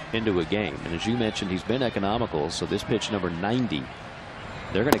deep into a game. And as you mentioned, he's been economical. So this pitch number 90,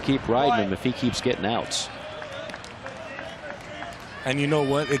 they're going to keep riding him if he keeps getting outs. And you know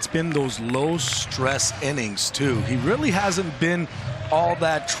what? It's been those low-stress innings, too. He really hasn't been all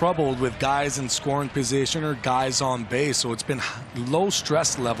that troubled with guys in scoring position or guys on base. So it's been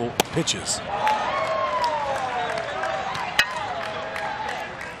low-stress level pitches.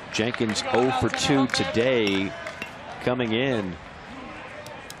 Jenkins 0 for 2 today, coming in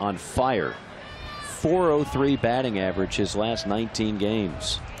on fire. .403 batting average his last 19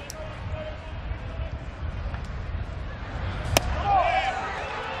 games.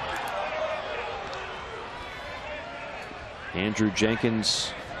 Andrew Jenkins,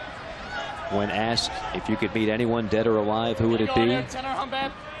 when asked if you could meet anyone dead or alive, who would it be?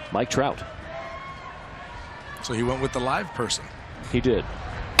 Mike Trout. So he went with the live person. He did.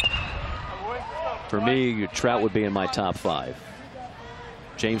 For me, Trout would be in my top 5.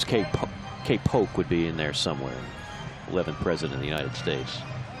 James K. Polk would be in there somewhere. 11th president of the United States.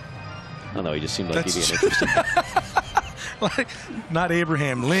 I don't know. He just seemed like he'd be an interesting. Like, not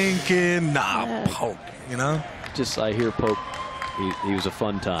Abraham Lincoln, Polk, you know? Just, I hear Polk, he was a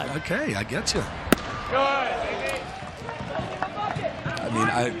fun time. Okay, I get you. I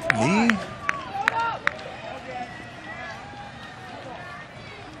mean, me?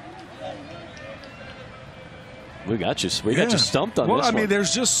 We got you stumped on this one. Well, I mean,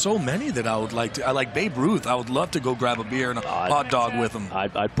 there's just so many that I would like to. I like Babe Ruth. I would love to go grab a beer and a hot dog with him.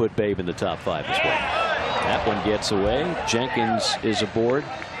 I'd put Babe in the top 5 as well. That one gets away. Jenkins is aboard.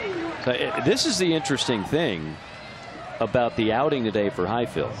 This is the interesting thing about the outing today for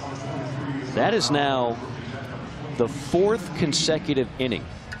Highfield. That is now the 4th consecutive inning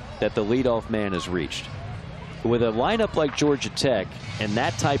that the leadoff man has reached. With a lineup like Georgia Tech and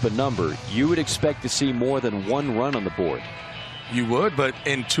that type of number, you would expect to see more than 1 run on the board. You would, but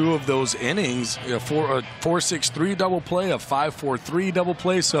in 2 of those innings, a 4-6-3 double play, a 5-4-3 double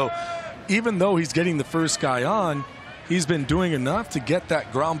play. So even though he's getting the first guy on, he's been doing enough to get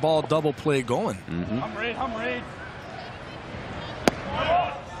that ground ball double play going. I'm read.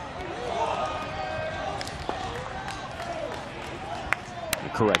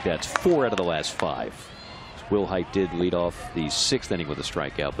 Correct. That's 4 out of the last 5. Will Height did lead off the 6th inning with a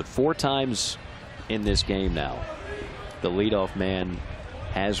strikeout, but 4 times in this game now, the leadoff man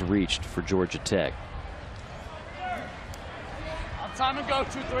has reached for Georgia Tech. Time to go,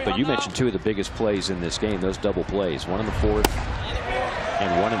 2-3. But you mentioned 2 of the biggest plays in this game, those double plays, 1 in the 4th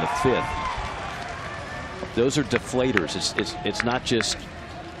and 1 in the 5th. Those are deflators. It's not just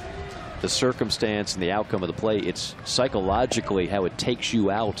the circumstance and the outcome of the play. It's psychologically how it takes you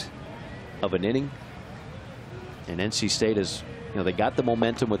out of an inning. And NC State has, they got the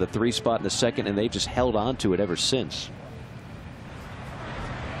momentum with a 3 spot in the 2nd, and they've just held on to it ever since.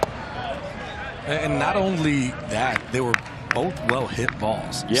 And not only that, they were both well hit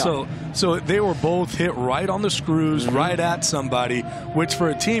balls. Yeah. So they were both hit right on the screws, right at somebody, which for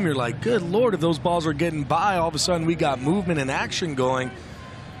a team you're like, good Lord, if those balls are getting by, all of a sudden we got movement and action going.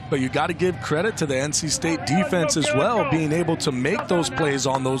 But you got to give credit to the NC State defense as well, being able to make those plays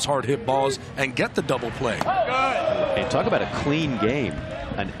on those hard hit balls and get the double play. And talk about a clean game,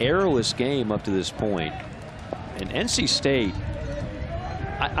 an errorless game up to this point. And NC State,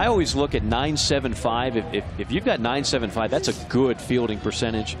 I always look at 975. If you've got 975, that's a good fielding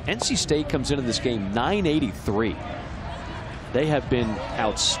percentage. NC State comes into this game 983. They have been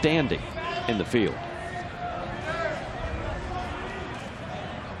outstanding in the field.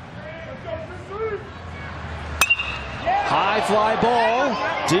 High fly ball,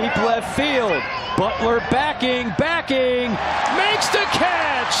 deep left field. Butler backing, makes the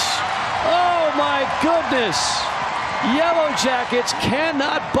catch. Oh my goodness. Yellow Jackets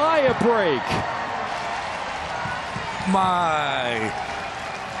cannot buy a break.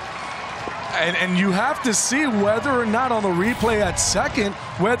 And you have to see whether or not on the replay at second,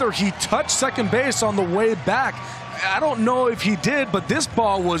 whether he touched second base on the way back. I don't know if he did, but this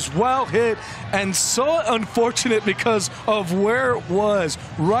ball was well hit and so unfortunate because of where it was,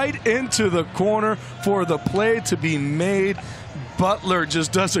 right into the corner for the play to be made. Butler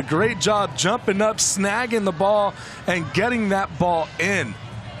just does a great job jumping up, snagging the ball, and getting that ball in.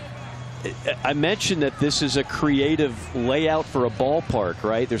 I mentioned that this is a creative layout for a ballpark,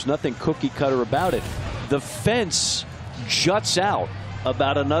 right? There's nothing cookie cutter about it. The fence juts out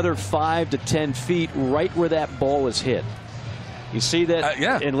about another 5 to 10 feet right where that ball is hit. You see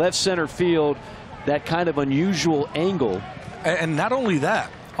that in left center field, that kind of unusual angle. And not only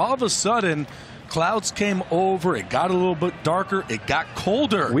that, all of a sudden, clouds came over. It got a little bit darker. It got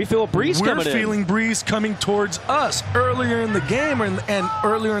colder. We feel a breeze coming in. We're feeling breeze coming towards us. Earlier in the game and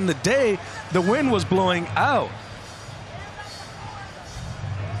earlier in the day, the wind was blowing out.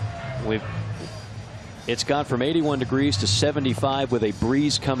 It's gone from 81 degrees to 75 with a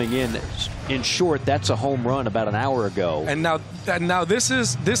breeze coming in. In short, that's a home run about an hour ago. And now this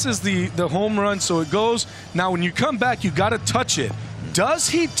is the home run. So it goes. Now when you come back, you got to touch it. Does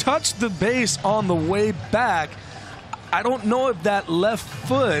he touch the base on the way back? I don't know if that left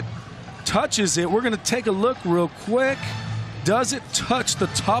foot touches it. We're going to take a look real quick. Does it touch the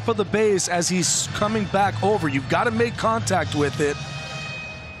top of the base as he's coming back over? You've got to make contact with it.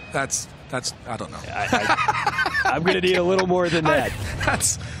 That's I don't know. I'm going to need a little more than that.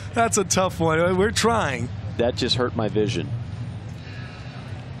 That's a tough one. We're trying. That just hurt my vision.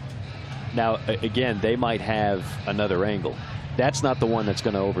 Now, again, they might have another angle. That's not the one that's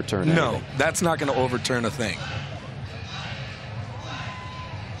going to overturn anything. No, that's not going to overturn a thing.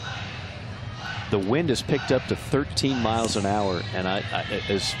 The wind has picked up to 13 miles an hour, and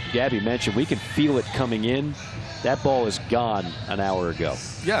as Gabby mentioned, we can feel it coming in. That ball is gone an hour ago.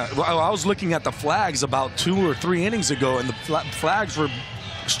 Yeah, well, I was looking at the flags about 2 or 3 innings ago, and the flags were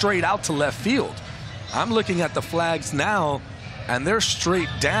straight out to left field. I'm looking at the flags now, and they're straight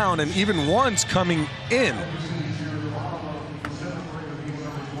down, and even one's coming in.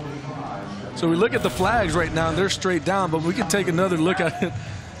 So we look at the flags right now, and they're straight down, but we can take another look at it.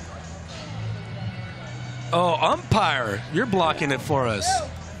 Oh, umpire, you're blocking it for us.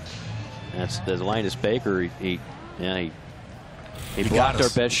 That's Linus Baker. He blocked our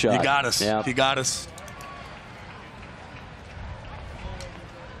best shot. He got us. Yeah. He got us.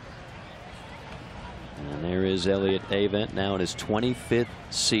 And there is Elliott Avent now in his 25th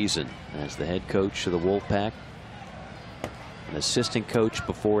season as the head coach of the Wolfpack. An assistant coach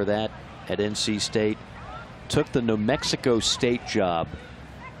before that at NC State. Took the New Mexico State job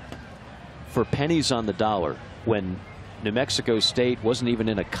for pennies on the dollar when New Mexico State wasn't even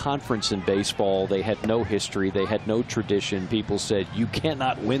in a conference in baseball. They had no history. They had no tradition. People said you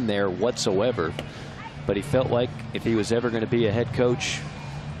cannot win there whatsoever. But he felt like if he was ever going to be a head coach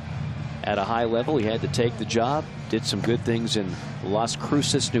at a high level, he had to take the job. Did some good things in Las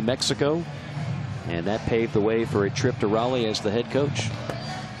Cruces, New Mexico. And that paved the way for a trip to Raleigh as the head coach.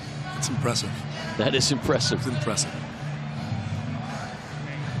 That's impressive. That is impressive. It's impressive.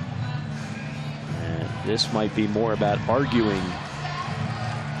 This might be more about arguing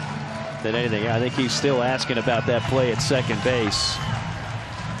than anything. I think he's still asking about that play at second base.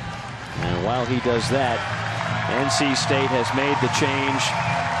 And while he does that, NC State has made the change.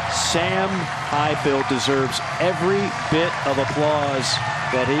 Sam Highfield deserves every bit of applause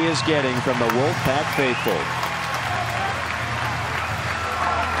that he is getting from the Wolfpack faithful.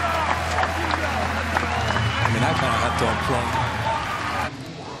 I mean, I kind of have to applaud.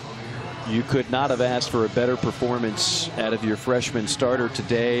 You could not have asked for a better performance out of your freshman starter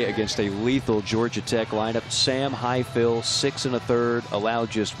today against a lethal Georgia Tech lineup. Sam Highfill, 6 1/3, allowed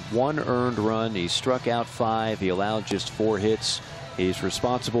just 1 earned run. He struck out 5. He allowed just 4 hits. He's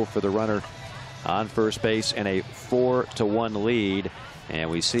responsible for the runner on first base and a 4-1 lead. And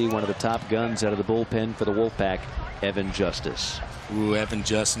we see one of the top guns out of the bullpen for the Wolfpack, Evan Justice. Ooh, Evan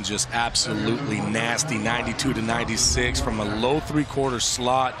Justice just absolutely nasty. 92-96 from a low 3/4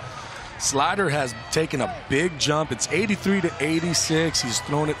 slot. Slider has taken a big jump. It's 83-86. He's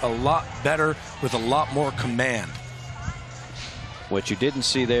thrown it a lot better with a lot more command. What you didn't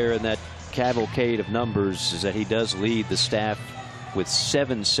see there in that cavalcade of numbers is that he does lead the staff with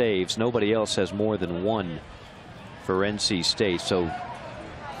 7 saves. Nobody else has more than 1 for NC State. So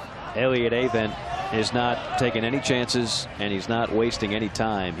Elliott Avent is not taking any chances, and he's not wasting any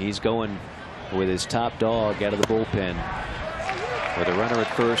time. He's going with his top dog out of the bullpen with a runner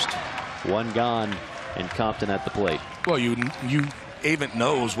at first, 1 gone, and Compton at the plate. Well, Avent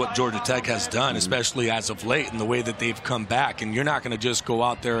knows what Georgia Tech has done, especially as of late, and the way that they've come back. And you're not going to just go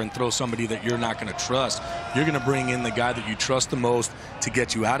out there and throw somebody that you're not going to trust. You're going to bring in the guy that you trust the most to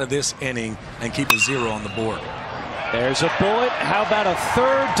get you out of this inning and keep a 0 on the board. There's a bullet. How about a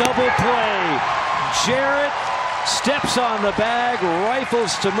 3rd double play? Jarrett steps on the bag,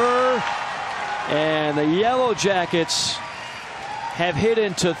 rifles to Murr, and the Yellow Jackets have hit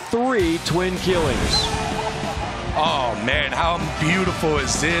into 3 twin killings. Oh, man, how beautiful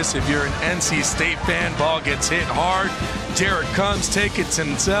is this? If you're an NC State fan, ball gets hit hard. Jarrett comes, takes it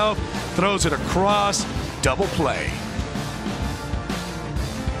himself, throws it across, double play.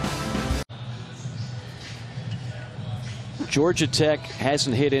 Georgia Tech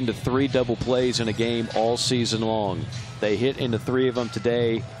hasn't hit into 3 double plays in a game all season long. They hit into 3 of them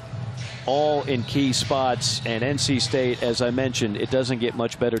today. all in key spots. And NC State, as I mentioned, it doesn't get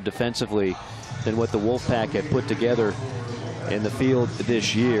much better defensively than what the Wolfpack had put together in the field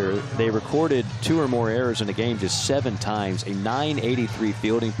this year. They recorded 2 or more errors in the game just 7 times. A .983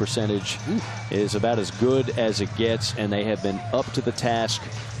 fielding percentage is about as good as it gets, and they have been up to the task.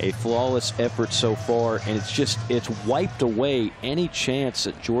 A flawless effort so far, and it's wiped away any chance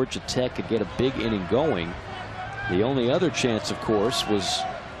that Georgia Tech could get a big inning going. The only other chance, of course, was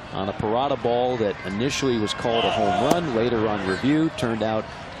on a Parada ball that initially was called a home run. Later on review, turned out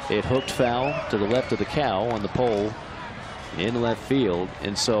it hooked foul to the left of the cow on the pole in left field.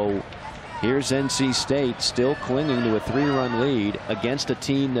 And so here's NC State still clinging to a 3-run lead against a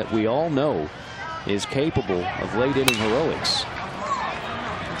team that we all know is capable of late inning heroics.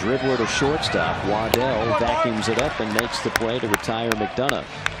 Dribbler to shortstop. Waddell vacuums it up and makes the play to retire McDonough.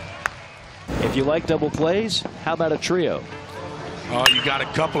 If you like double plays, how about a trio? Oh, you got a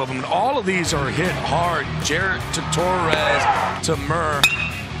couple of them. All of these are hit hard. Jarrett to Torres to Murr.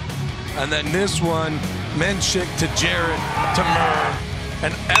 And then this one, Menchik to Jarrett to Murr.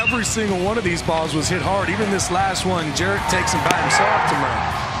 And every single one of these balls was hit hard. Even this last one, Jarrett takes him by himself to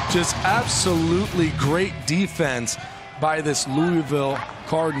Murr. Just absolutely great defense by this Louisville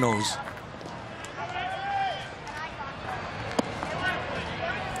Cardinals.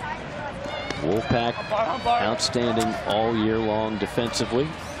 Wolfpack outstanding all year long defensively.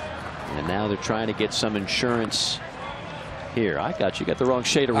 And now they're trying to get some insurance. Here, I got you. Got the wrong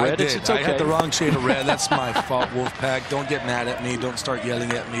shade of red. I did. It's okay. I had the wrong shade of red. That's my fault, Wolfpack. Don't get mad at me. Don't start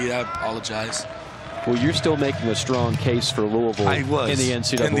yelling at me. I apologize. Well, you're still making a strong case for Louisville I was. in the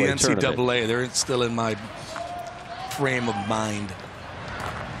NCAA in the NCAA. tournament. They're still in my frame of mind.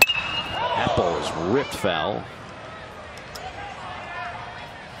 That ball is ripped foul.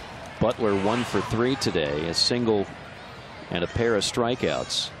 Butler 1 for 3 today, a single and a pair of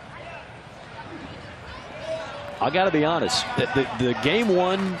strikeouts. I got to be honest, the game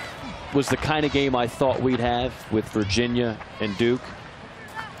 1 was the kind of game I thought we'd have with Virginia and Duke.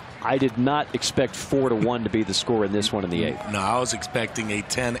 I did not expect 4-1 to be the score in this one in the 8th. No, I was expecting a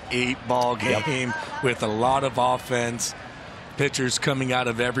 10-8 ball game with a lot of offense, pitchers coming out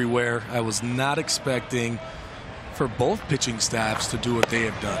of everywhere. I was not expecting for both pitching staffs to do what they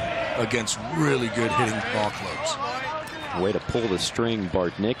have done against really good hitting ball clubs. Way to pull the string,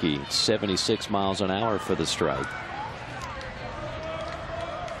 Bartnicki. 76 miles an hour for the strike.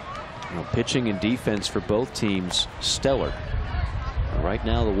 You know, pitching and defense for both teams stellar. Right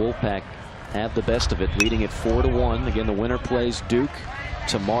now the Wolfpack have the best of it, leading it 4-1. Again, the winner plays Duke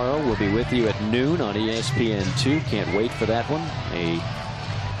tomorrow. We'll be with you at noon on ESPN2. Can't wait for that one. A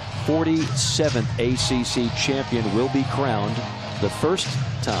 47th ACC champion will be crowned, the first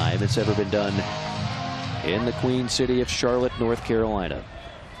time it's ever been done in the Queen City of Charlotte, North Carolina.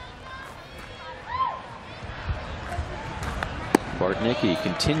 Bartnicki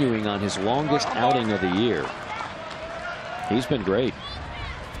continuing on his longest outing of the year. He's been great.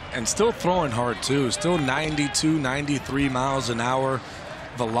 And still throwing hard, too. Still 92, 93 miles an hour.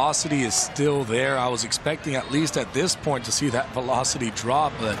 Velocity is still there. I was expecting, at least at this point, to see that velocity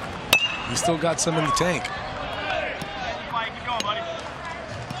drop, but he's still got some in the tank.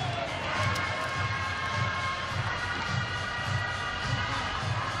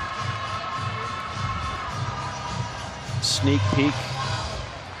 Sneak peek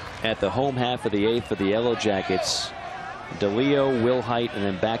at the home half of the 8th for the Yellow Jackets. DeLeo, Wilhite, and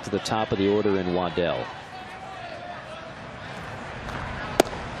then back to the top of the order in Waddell.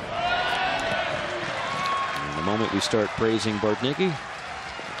 And the moment we start praising Bartnicki,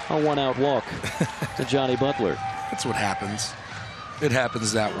 a 1-out walk to Johnny Butler. That's what happens. It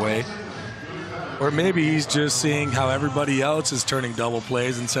happens that way. Or maybe he's just seeing how everybody else is turning double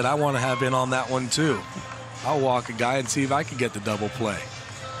plays and said, I want to have in on that one too. I'll walk a guy and see if I can get the double play.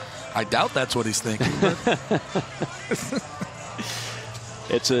 I doubt that's what he's thinking.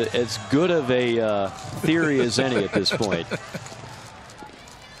 It's as good of a theory as any at this point.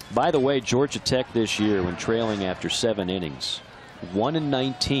 By the way, Georgia Tech this year, when trailing after 7 innings,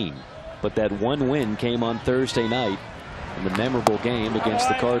 1-19. But that one win came on Thursday night in the memorable game against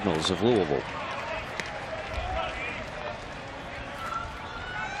the Cardinals of Louisville.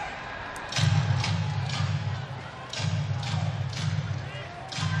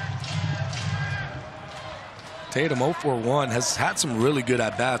 Tatum 0-for-1 has had some really good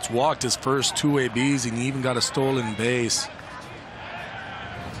at-bats. Walked his first 2 ABs and he even got a stolen base.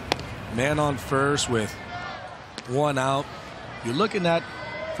 Man on first with 1 out. You're looking at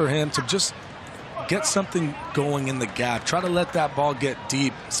for him to just get something going in the gap. Try to let that ball get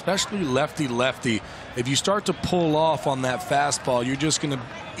deep, especially lefty-lefty. If you start to pull off on that fastball, you're just going to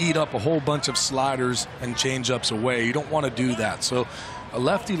eat up a whole bunch of sliders and change-ups away. You don't want to do that. So a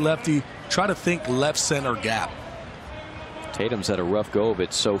lefty-lefty, try to think left center gap. Tatum's had a rough go of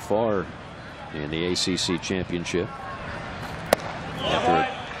it so far in the ACC championship. After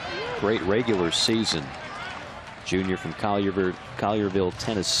a great regular season. Junior from Collierville,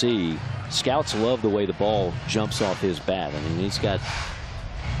 Tennessee. Scouts love the way the ball jumps off his bat. I mean, he's got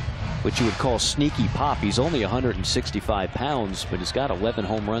what you would call sneaky pop. He's only 165 pounds, but he's got 11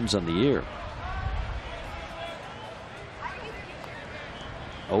 home runs on the year.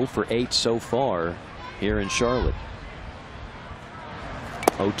 0 for 8 so far here in Charlotte.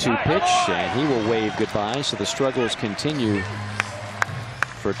 0-2 pitch, and he will wave goodbye, so the struggles continue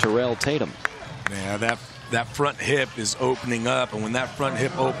for Terrell Tatum. Yeah, that front hip is opening up, and when that front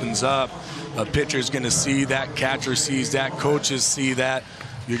hip opens up, a pitcher's going to see that, catcher sees that, coaches see that.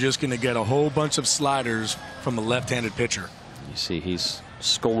 You're just going to get a whole bunch of sliders from a left-handed pitcher. You see he's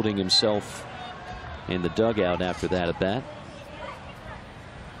scolding himself in the dugout after that at bat.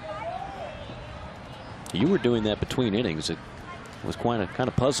 You were doing that between innings. It was kind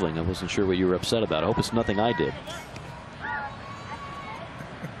of puzzling. I wasn't sure what you were upset about. I hope it's nothing I did.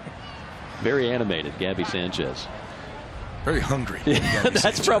 Very animated, Gabby Sanchez. Very hungry. That's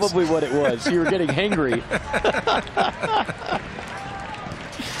Sanchez. Probably what it was. You were getting hangry.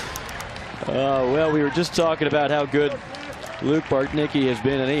 Well, we were just talking about how good Luke Bartnicki has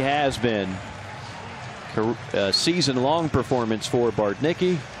been, and he has been. A season-long performance for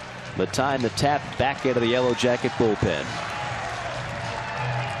Bartnicki, but time to tap back into the Yellow Jacket bullpen.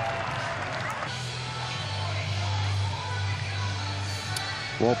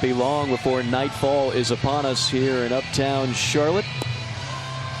 Won't be long before nightfall is upon us here in uptown Charlotte.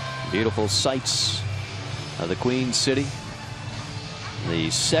 Beautiful sights of the Queen City.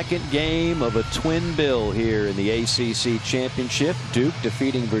 The second game of a twin bill here in the ACC Championship. Duke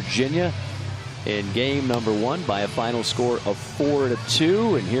defeating Virginia in game number 1 by a final score of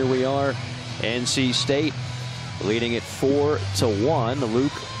 4-2. And here we are, NC State leading it 4-1.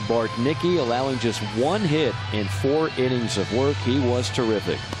 Luke Bartnicki allowing just 1 hit in 4 innings of work. He was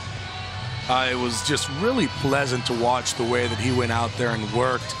terrific. It was just really pleasant to watch the way that he went out there and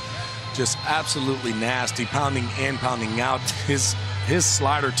worked. Just absolutely nasty, pounding in, pounding out. His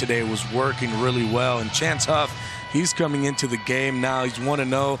slider today was working really well. And Chance Huff, he's coming into the game now. He's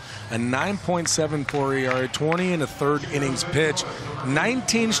 1-0, a 9.74 ERA, 20 1/3 innings pitch,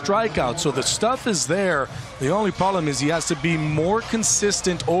 19 strikeouts. So the stuff is there. The only problem is he has to be more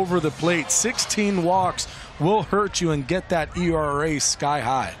consistent over the plate. 16 walks will hurt you and get that ERA sky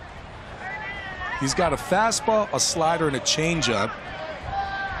high. He's got a fastball, a slider, and a changeup.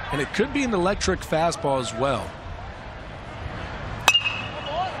 And it could be an electric fastball as well.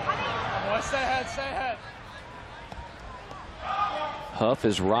 Stay ahead, stay ahead. Huff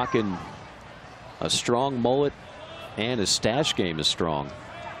is rocking a strong mullet, and his stash game is strong.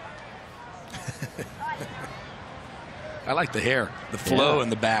 I like the hair, the flow in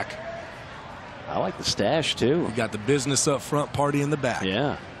the back. I like the stash too. You got the business up front, party in the back.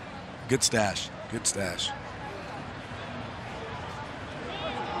 Yeah. Good stash. Good stash.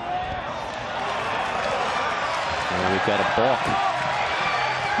 And we've got a balk.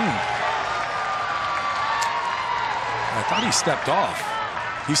 I thought he stepped off.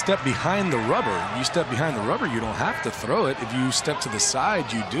 He stepped behind the rubber. You step behind the rubber, you don't have to throw it. If you step to the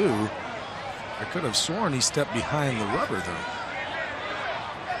side, you do. I could have sworn he stepped behind the rubber, though.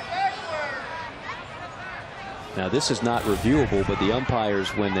 Now, this is not reviewable, but the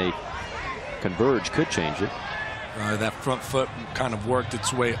umpires, when they converge, could change it. That front foot kind of worked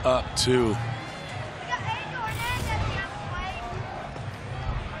its way up, too.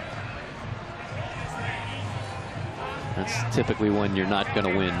 That's typically when you're not going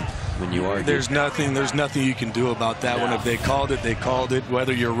to win, when you argue. There's nothing you can do about that one. If they called it, they called it.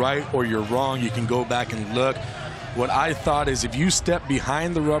 Whether you're right or you're wrong, you can go back and look. What I thought is if you step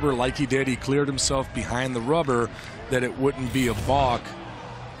behind the rubber like he did, he cleared himself behind the rubber, that it wouldn't be a balk.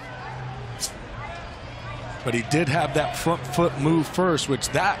 But he did have that front foot move first, which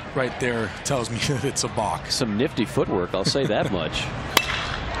that right there tells me that it's a balk. Some nifty footwork, I'll say that much.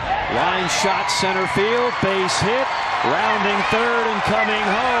 Line shot center field, base hit. Rounding third and coming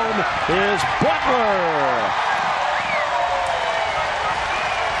home is Butler.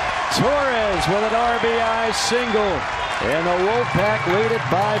 Torres with an RBI single, and the Wolfpack lead it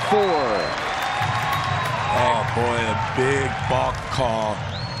by 4. Oh boy, a big balk call.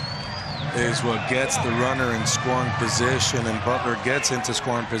 is what gets the runner in scoring position, and Butler gets into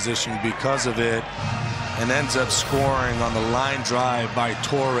scoring position because of it and ends up scoring on the line drive by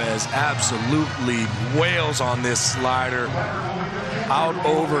Torres. Absolutely wails on this slider out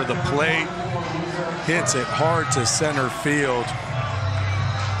over the plate, hits it hard to center field.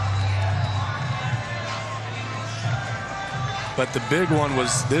 But the big one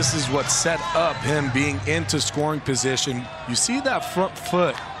was, this is what set up him being into scoring position. You see that front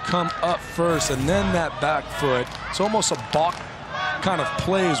foot come up first and then that back foot. It's almost a balk kind of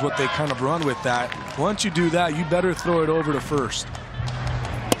play is what they kind of run with that. Once you do that, you better throw it over to first.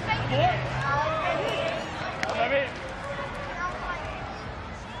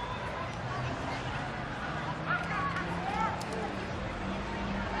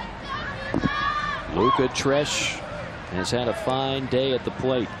 Luka Tresh has had a fine day at the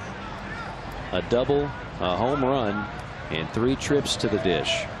plate. A double, a home run, and 3 trips to the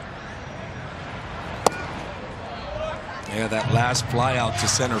dish. Yeah, that last fly out to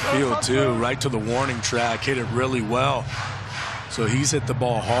center field too, right to the warning track, hit it really well. So he's hit the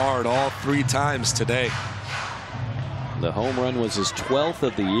ball hard all 3 times today. The home run was his 12th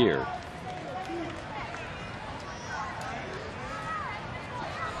of the year.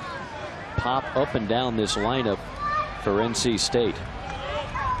 Pop up and down this lineup for NC State.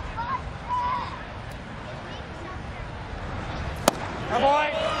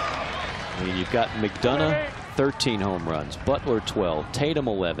 I mean, you've got McDonough 13 home runs, Butler 12, Tatum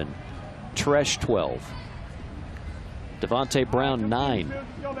 11, Tresh 12, Devontae Brown 9.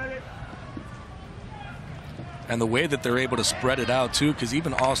 And the way that they're able to spread it out too, because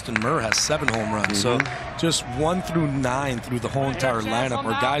even Austin Murr has 7 home runs. So just 1 through 9 through the whole entire lineup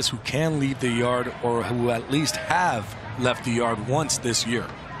are guys who can leave the yard or who at least have left the yard once this year.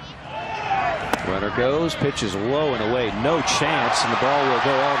 Runner goes, pitch is low and away, no chance, and the ball will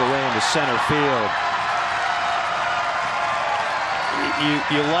go all the way into center field.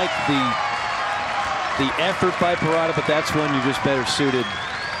 You like the effort by Parada, but that's one you're just better suited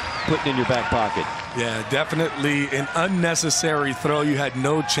putting in your back pocket. Yeah, definitely an unnecessary throw. You had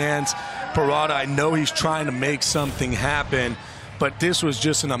no chance. Parada, I know he's trying to make something happen, but this was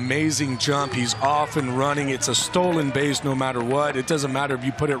just an amazing jump. He's off and running. It's a stolen base no matter what. It doesn't matter if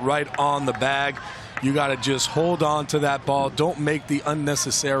you put it right on the bag. You got to just hold on to that ball. Don't make the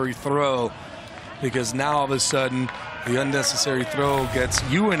unnecessary throw, because now all of a sudden the unnecessary throw gets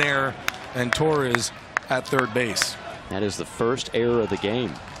you an error and Torres at third base. That is the first error of the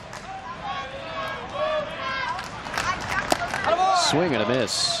game. Swing and a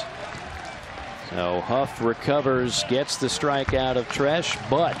miss. So Huff recovers, gets the strike out of Tresh,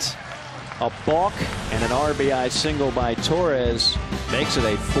 but a balk and an RBI single by Torres makes it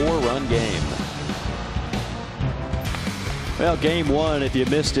a 4-run game. Well, game 1, if you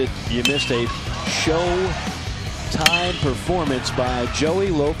missed it, you missed a show-time performance by Joey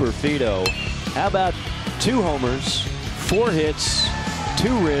Loperfido. How about 2 homers, 4 hits,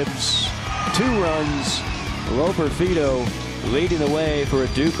 2 ribs, 2 runs. Loperfido leading the way for a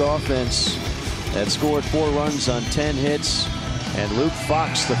Duke offense that scored 4 runs on 10 hits. And Luke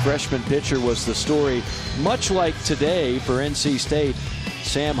Fox, the freshman pitcher, was the story. Much like today for NC State,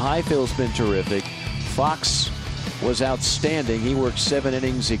 Sam Highfield's been terrific. Fox was outstanding. He worked 7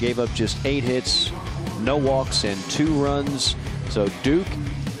 innings. He gave up just 8 hits, no walks, and 2 runs. So Duke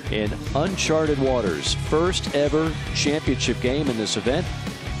in uncharted waters. First ever championship game in this event.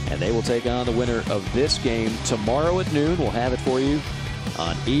 And they will take on the winner of this game tomorrow at noon. We'll have it for you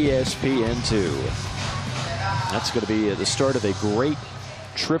on ESPN2. That's going to be the start of a great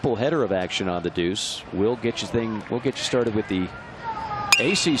triple header of action on the Deuce. We'll get you started with the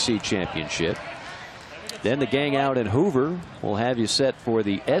ACC championship. Then the gang out in Hoover will have you set for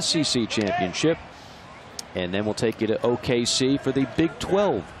the SEC championship. And then we'll take you to OKC for the Big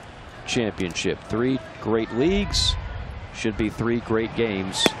 12 championship. 3 great leagues. Should be 3 great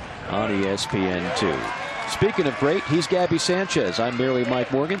games on ESPN2. Speaking of great, he's Gabby Sanchez. I'm merely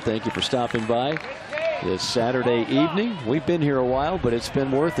Mike Morgan. Thank you for stopping by this Saturday evening. We've been here a while, but it's been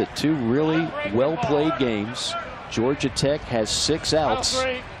worth it. 2 really well-played games. Georgia Tech has 6 outs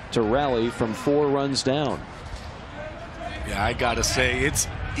to rally from 4 runs down. Yeah, I got to say, it's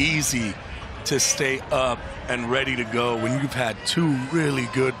easy to stay up and ready to go when you've had 2 really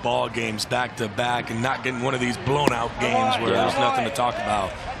good ball games back to back and not getting one of these blown out games where there's nothing to talk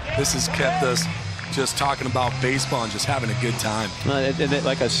about. This has kept us just talking about baseball and just having a good time. And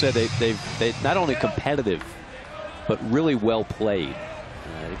like I said, they not only competitive, but really well played.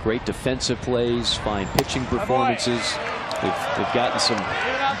 Great defensive plays, fine pitching performances. They've gotten some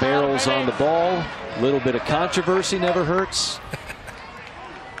barrels on the ball. A little bit of controversy never hurts.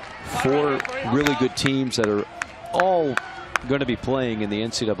 4 really good teams that are all going to be playing in the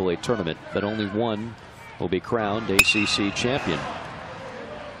NCAA tournament, but only one will be crowned ACC champion.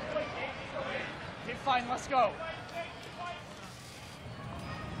 Keep fighting, let's go.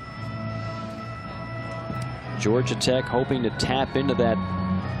 Georgia Tech hoping to tap into that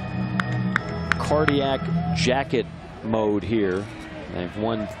cardiac jacket mode here. They've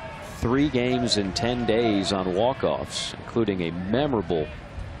won 3 games in 10 days on walk-offs, including a memorable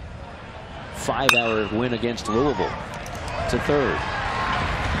 5-hour win against Louisville. To third.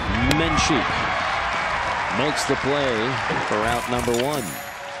 Menchik makes the play for out number 1.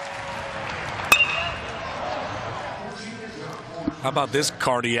 How about this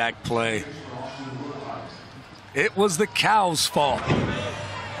cardiac play? It was the cow's fault.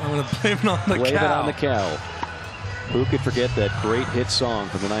 I'm going to blame it on the Blame cow. it on the cow. Who could forget that great hit song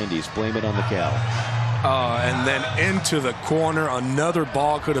from the 90s, Blame It on the Cow. And then into the corner. Another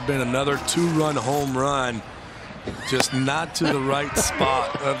ball could have been another 2-run home run. Just not to the right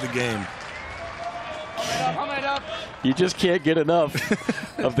spot of the game. You just can't get enough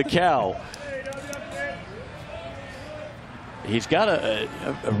of the cow. He's got a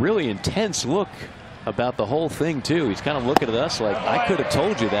really intense look about the whole thing, too. He's kind of looking at us like, I could have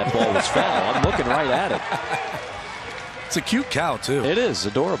told you that ball was foul. I'm looking right at it. It's a cute cow, too. It is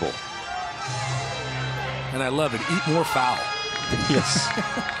adorable. And I love it. Eat more fowl. Yes.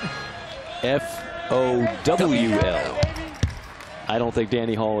 F-O-W-L. I don't think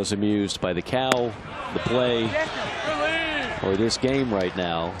Danny Hall is amused by the cow, the play, or this game right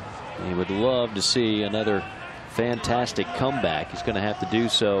now. He would love to see another fantastic comeback. He's going to have to do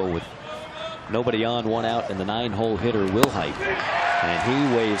so with nobody on, 1 out, and the 9-hole hitter Wilhite. And he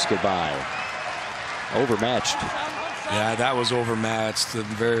waves goodbye. Overmatched. Yeah, that was overmatched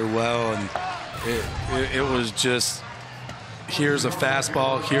very well. And it was just, here's a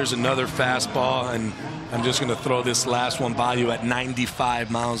fastball, here's another fastball, and I'm just going to throw this last one by you at 95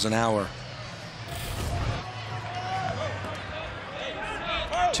 miles an hour.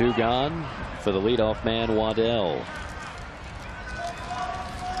 2 gone for the leadoff man, Waddell.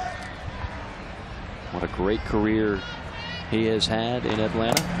 What a great career he has had in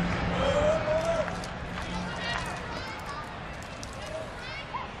Atlanta.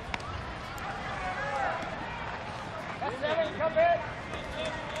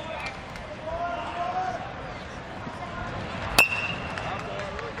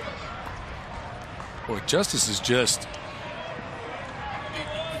 Boy, Justice is just,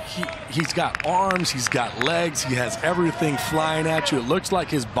 he's got arms, he's got legs, he has everything flying at you. It looks like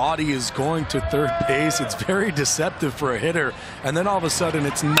his body is going to third base. It's very deceptive for a hitter. And then all of a sudden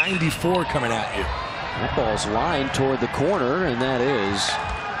it's 94 coming at you. That ball's lined toward the corner, and that is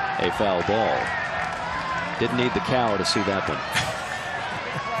a foul ball. Didn't need the cow to see that one.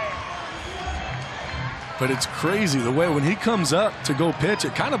 But it's crazy the way when he comes up to go pitch,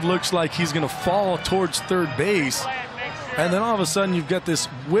 it kind of looks like he's going to fall towards third base. And then all of a sudden you've got this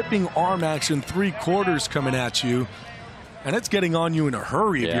whipping arm action 3/4 coming at you. And it's getting on you in a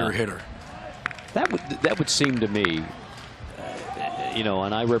hurry if you're a hitter. That would seem to me, you know,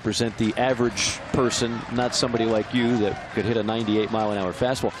 and I represent the average person, not somebody like you that could hit a 98-mile-an-hour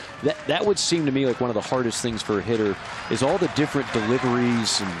fastball. That would seem to me like one of the hardest things for a hitter is all the different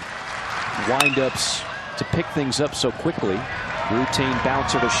deliveries and windups to pick things up so quickly. Routine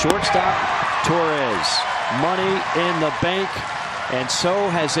bouncer to shortstop. Torres, money in the bank, and so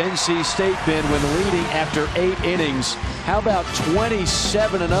has NC State been when leading after 8 innings. How about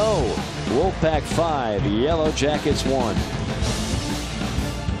 27-0? Wolfpack 5, Yellow Jackets 1.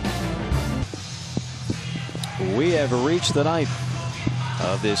 We have reached the 9th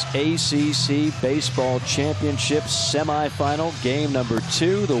of this ACC Baseball Championship semifinal. Game number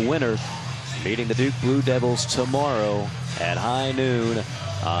 2, the winner meeting the Duke Blue Devils tomorrow at high noon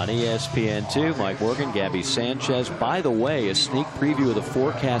on ESPN2. Mike Morgan, Gabby Sanchez. By the way, a sneak preview of the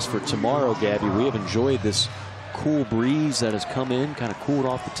forecast for tomorrow, Gabby. We have enjoyed this cool breeze that has come in, kind of cooled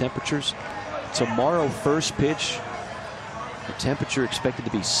off the temperatures. Tomorrow, first pitch, the temperature expected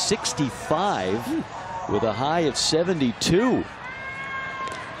to be 65 with a high of 72.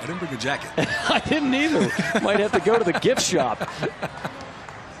 I didn't bring a jacket. I didn't either. Might have to go to the gift shop.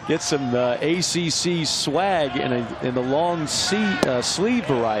 Get some ACC swag in the long sleeve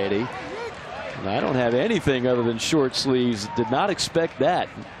variety. And I don't have anything other than short sleeves. Did not expect that.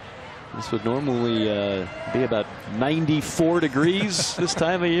 This would normally be about 94 degrees this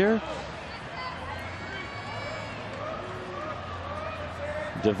time of year.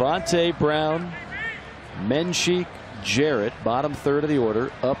 Devontae Brown, Menchik, Jarrett, bottom third of the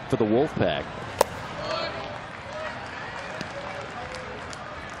order, up for the Wolfpack.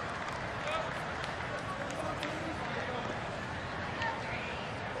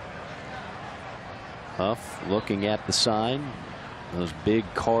 Huff looking at the sign. Those big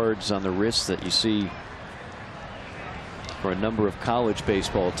cards on the wrists that you see for a number of college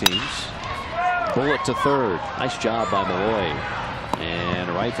baseball teams. Bullet to third. Nice job by Malloy. And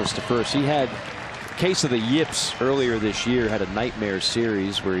rifles to first. He had a case of the yips earlier this year, had a nightmare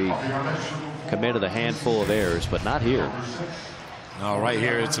series where he committed a handful of errors, but not here. No, right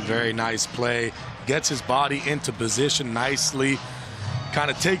here, it's a very nice play. Gets his body into position nicely.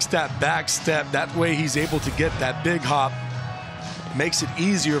 Kind of takes that back step. That way he's able to get that big hop. Makes it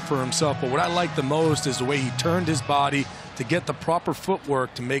easier for himself. But what I like the most is the way he turned his body to get the proper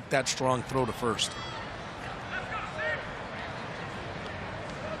footwork to make that strong throw to first.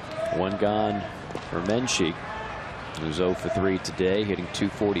 One gone for Menchik, who's 0 for 3 today, hitting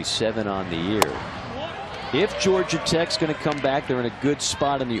 .247 on the year. If Georgia Tech's going to come back, they're in a good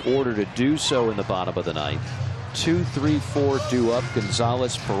spot in the order to do so in the bottom of the ninth. 2, 3, 4 due up: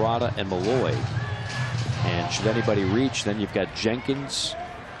 Gonzalez, Parada, and Malloy. And should anybody reach, then you've got Jenkins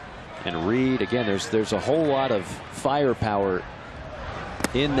and Reed. Again, there's a whole lot of firepower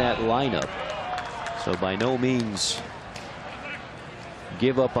in that lineup. So by no means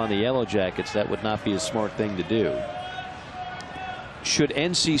give up on the Yellow Jackets. That would not be a smart thing to do. Should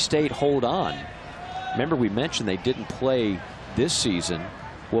NC State hold on? Remember, we mentioned they didn't play this season.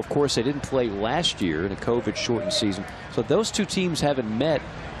 Well, of course, they didn't play last year in a COVID-shortened season. So those two teams haven't met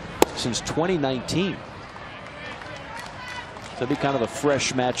since 2019. So it'd be kind of a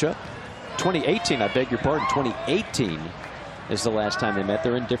fresh matchup. 2018, I beg your pardon, 2018 is the last time they met.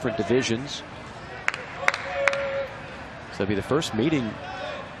 They're in different divisions. So it'll be the first meeting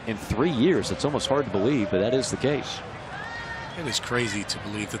in 3 years. It's almost hard to believe, but that is the case. It is crazy to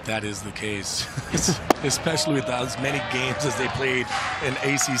believe that that is the case, especially with as many games as they played in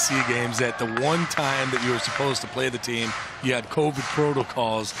ACC games. At the one time that you were supposed to play the team, you had COVID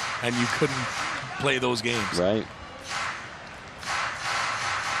protocols and you couldn't play those games. Right.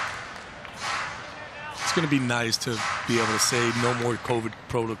 It's going to be nice to be able to say no more COVID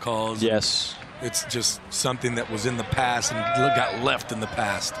protocols. Yes. It's just something that was in the past and got left in the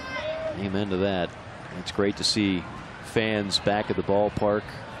past. Amen to that. It's great to see fans back at the ballpark,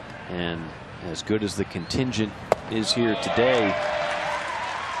 and as good as the contingent is here today,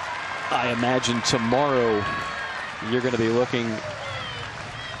 I imagine tomorrow you're going to be looking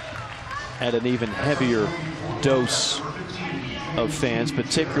at an even heavier dose of fans,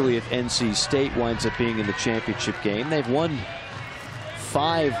 particularly if NC State winds up being in the championship game. They've won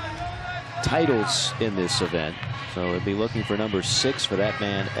 5 titles in this event, so they'll be looking for number 6 for that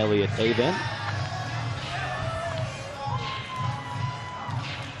man, Elliot Avent.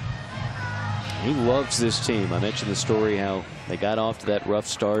 He loves this team. I mentioned the story how they got off to that rough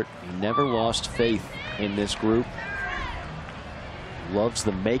start. He never lost faith in this group. Loves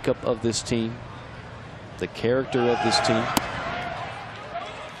the makeup of this team, the character of this team.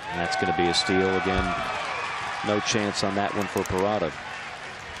 And that's going to be a steal again. No chance on that one for Parada.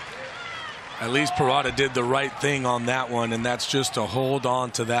 At least Parada did the right thing on that one, and that's just to hold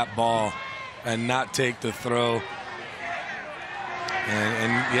on to that ball and not take the throw.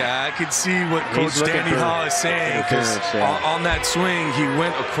 And yeah, I could see what Coach Danny Hall is saying, because on that swing he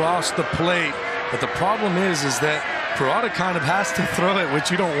went across the plate. But the problem is that Parada kind of has to throw it, which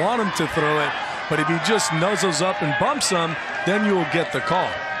you don't want him to throw it. But if he just nuzzles up and bumps him, then you'll get the call.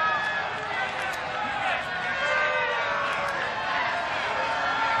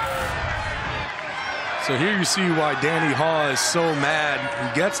 So here you see why Danny Hall is so mad.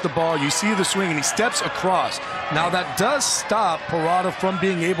 He gets the ball, you see the swing, and he steps across. Now that does stop Parada from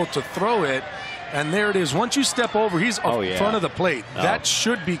being able to throw it. And there it is. Once you step over, he's up in front of the plate. That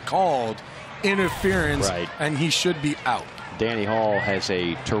should be called interference, and he should be out. Danny Hall has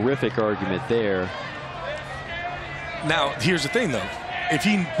a terrific argument there. Now, here's the thing, though. If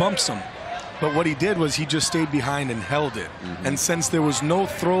he bumps him, but what he did was he just stayed behind and held it. And since there was no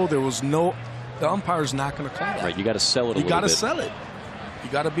throw, there was no... The umpire's not going to call that. Right, you got to sell it a little bit. You got to sell it.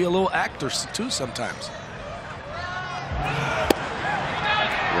 You got to be a little actor, too, sometimes.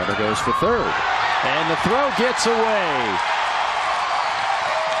 Runner goes for third. And the throw gets away.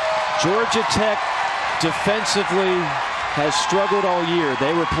 Georgia Tech defensively has struggled all year.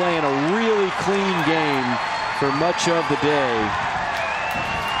 They were playing a really clean game for much of the day.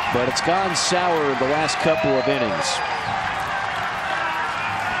 But it's gone sour in the last couple of innings.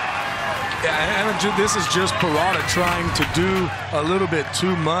 Yeah, and this is just Parada trying to do a little bit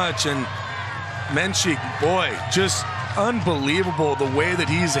too much. And Menchik, boy, just unbelievable the way that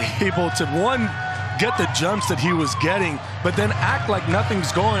he's able to, one, get the jumps that he was getting, but then act like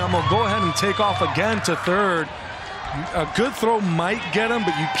nothing's going. I'm going to go ahead and take off again to third. A good throw might get him,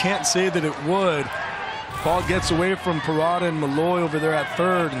 but you can't say that it would. Ball gets away from Parada and Malloy over there at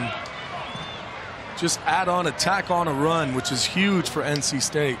third, and just add on a tack on a run, which is huge for NC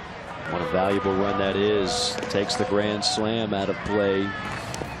State. What a valuable run that is. Takes the grand slam out of play.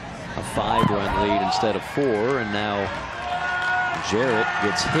 A 5-run lead instead of 4, and now Jarrett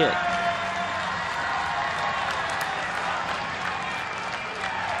gets hit.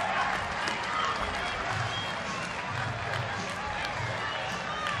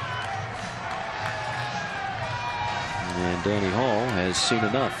 And Danny Hall has seen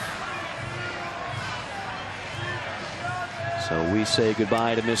enough. So we say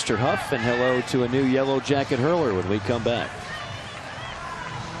goodbye to Mr. Huff and hello to a new Yellow Jacket hurler when we come back.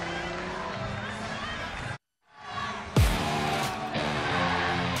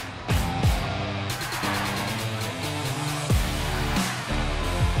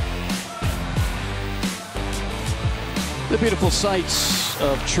 The beautiful sights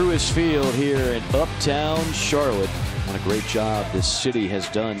of Truist Field here in uptown Charlotte. What a great job this city has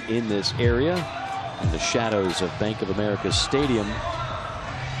done in this area. In the shadows of Bank of America Stadium,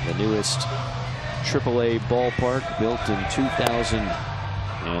 the newest AAA ballpark built in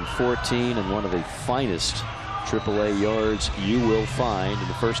 2014 and one of the finest AAA yards you will find, and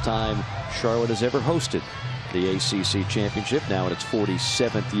the first time Charlotte has ever hosted the ACC championship, now in its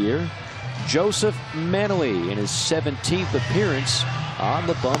 47th year. Joseph Manley in his 17th appearance on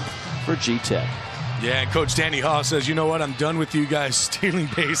the bump for G-Tech. Yeah, Coach Danny Hall says, you know what, I'm done with you guys stealing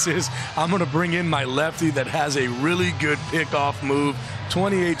bases. I'm going to bring in my lefty that has a really good pickoff move.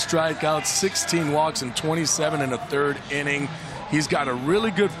 28 strikeouts, 16 walks, and 27 in a third inning. He's got a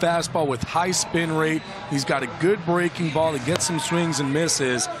really good fastball with high spin rate. He's got a good breaking ball that gets some swings and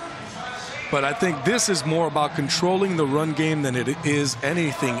misses. But I think this is more about controlling the run game than it is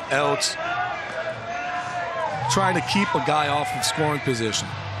anything else. Trying to keep a guy off of scoring position.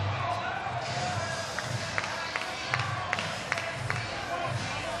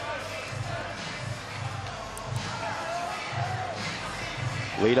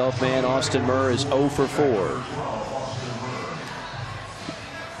 Leadoff man Austin Murr is 0 for 4.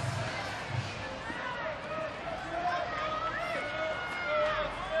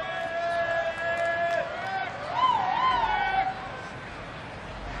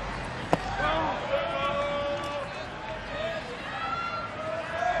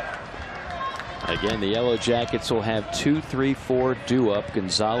 Again, the Yellow Jackets will have 2, 3, 4 due up.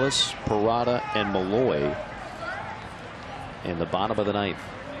 Gonzalez, Parada, and Malloy in the bottom of the ninth.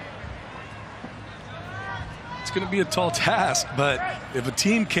 It's going to be a tall task, but if a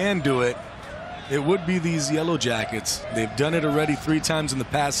team can do it, it would be these Yellow Jackets. They've done it already 3 times in the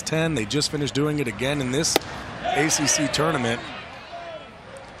past 10. They just finished doing it again in this ACC tournament.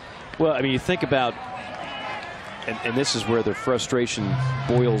 Well, I mean, you think about, and this is where the frustration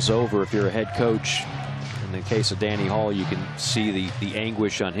boils over if you're a head coach. In the case of Danny Hall, you can see the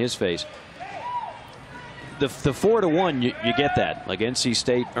anguish on his face. The 4-1, you get that. Like NC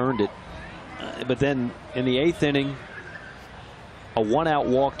State earned it. But then in the 8th inning, a 1-out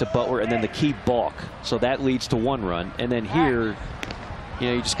walk to Butler and then the key balk. So that leads to 1 run. And then here, you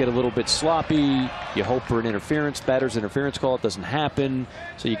know, you just get a little bit sloppy. You hope for an interference, batter's interference call. It doesn't happen.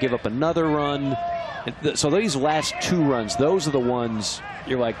 So you give up another run. So these last 2 runs, those are the ones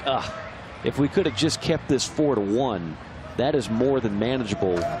you're like, if we could have just kept this 4-1, that is more than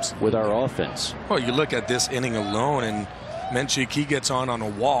manageable with our offense. Well, you look at this inning alone, and Menchik, he gets on a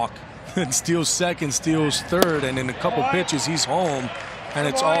walk and steals second, steals third, and in a couple pitches he's home, and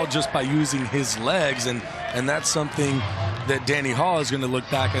it's all just by using his legs, and that's something that Danny Hall is going to look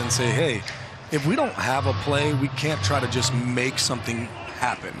back at and say, hey, if we don't have a play, we can't try to just make something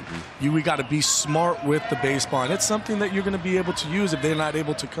happen. We got to be smart with the baseball, and it's something that you're going to be able to use if they're not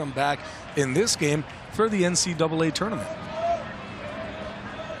able to come back in this game for the NCAA tournament.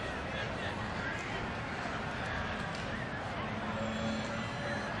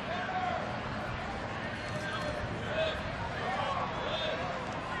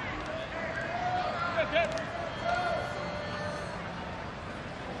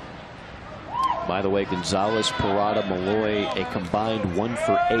 By the way, Gonzalez, Parada, Malloy, a combined 1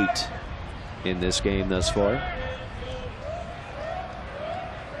 for 8 in this game thus far.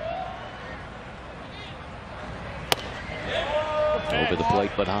 Over the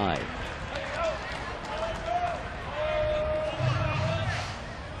plate, but high.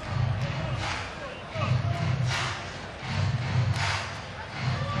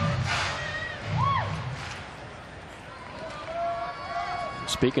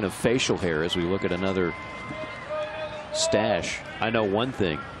 Speaking of facial hair, as we look at another stash, I know one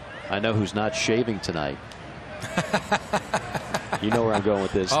thing. I know who's not shaving tonight. You know where I'm going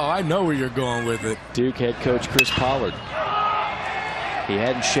with this. Oh, I know where you're going with it. Duke head coach Chris Pollard. He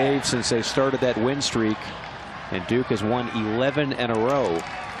hadn't shaved since they started that win streak, and Duke has won 11 in a row.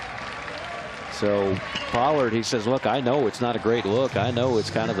 So Pollard, he says, look, I know it's not a great look. I know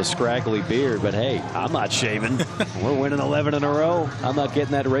it's kind of a scraggly beard, but hey, I'm not shaving. We're winning 11 in a row. I'm not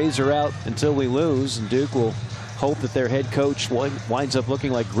getting that razor out until we lose, and Duke will hope that their head coach winds up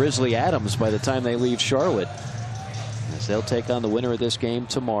looking like Grizzly Adams by the time they leave Charlotte. As they'll take on the winner of this game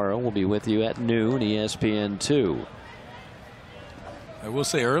tomorrow. We'll be with you at noon, ESPN 2. I will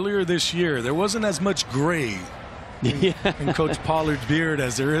say earlier this year, there wasn't as much gray in Coach Pollard's beard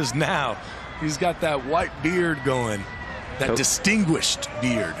as there is now. He's got that white beard going, that distinguished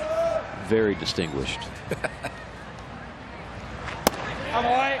beard. Very distinguished.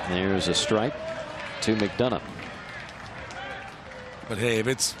 There's a strike to McDonough. But hey,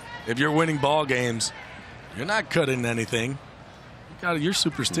 if you're winning ball games, you're not cutting anything. You're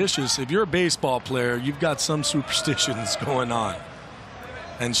superstitious. If you're a baseball player, you've got some superstitions going on.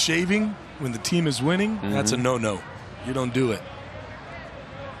 And shaving when the team is winning, that's a no-no. You don't do it.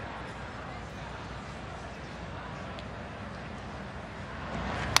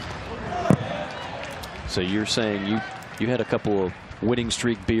 So you're saying you had a couple of winning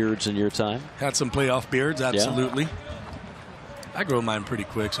streak beards in your time? Had some playoff beards, absolutely. Yeah. I grow mine pretty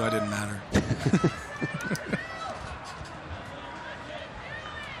quick, so it didn't matter.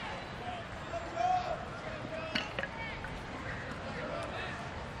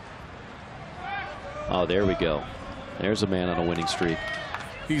 Oh, there we go. There's a man on a winning streak.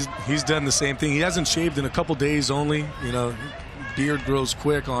 He's done the same thing. He hasn't shaved in a couple days only. You know, beard grows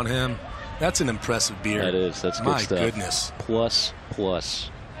quick on him. That's an impressive beard. That is. That's good stuff. My goodness. Plus. 0-2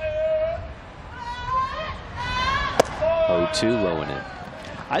 low and in.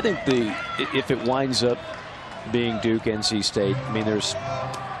 I think if it winds up being Duke, NC State, I mean, there's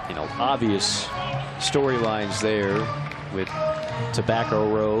obvious storylines there with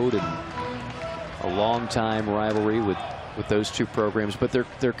Tobacco Road and a long-time rivalry with those two programs, but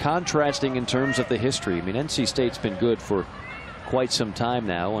they're contrasting in terms of the history. I mean, NC State's been good for quite some time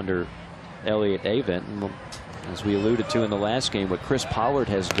now under Elliott Avent, and as we alluded to in the last game, what Chris Pollard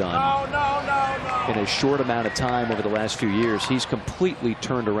has done in a short amount of time over the last few years, he's completely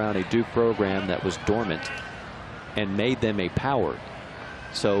turned around a Duke program that was dormant and made them a power.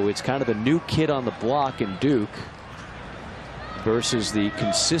 So it's kind of a new kid on the block in Duke versus the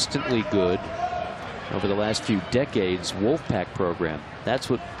consistently good over the last few decades Wolfpack program. That's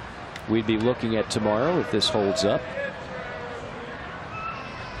what we'd be looking at tomorrow if this holds up.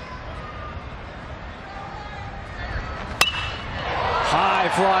 High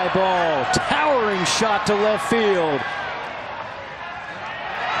fly ball, towering shot to left field.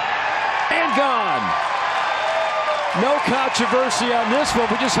 And gone. No controversy on this one.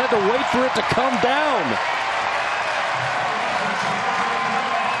 We just had to wait for it to come down.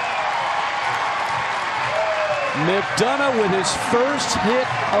 McDonough with his first hit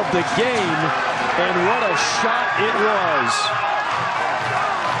of the game, and what a shot it was.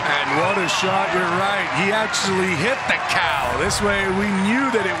 And what a shot, you're right. He actually hit the cow. This way we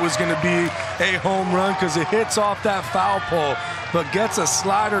knew that it was going to be a home run because it hits off that foul pole, but gets a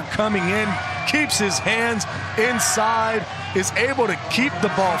slider coming in, keeps his hands inside, is able to keep the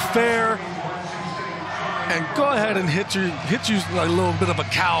ball fair, and go ahead and hit you a little bit of a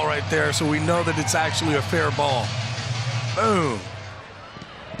cow right there so we know that it's actually a fair ball. Boom.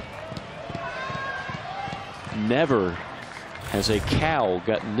 Never has a cow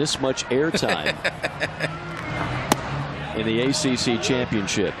gotten this much airtime in the ACC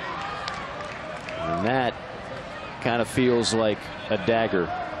championship. And that kind of feels like a dagger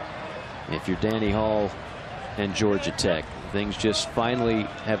if you're Danny Hall and Georgia Tech. Things just finally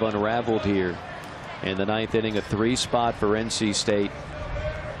have unraveled here in the ninth inning. A 3 spot for NC State.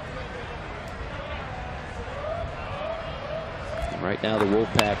 And right now the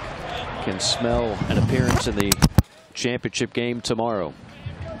Wolfpack can smell an appearance in the championship game tomorrow.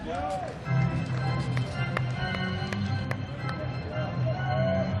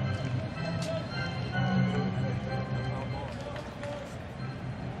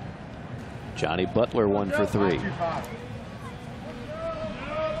 Johnny Butler 1 for 3.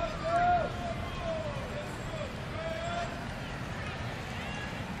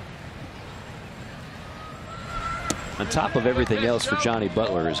 On top of everything else for Johnny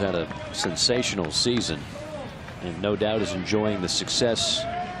Butler, has had a sensational season and no doubt is enjoying the success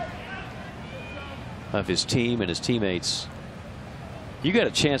of his team and his teammates You got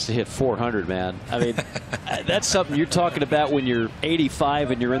a chance to hit 400, man. I mean, that's something you're talking about when you're 85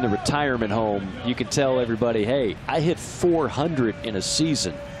 and you're in the retirement home. You can tell everybody, hey, I hit 400 in a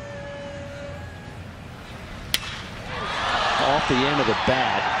season. Off the end of the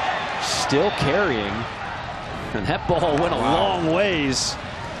bat, still carrying. And that ball went a long ways.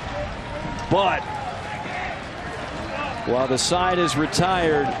 But while the side is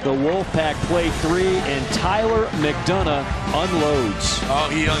retired, the Wolfpack play 3, and Tyler McDonough unloads. Oh,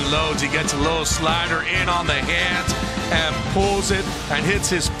 he unloads. He gets a little slider in on the hands and pulls it and hits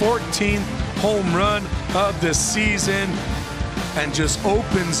his 14th home run of the season and just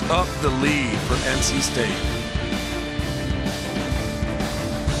opens up the lead for NC State.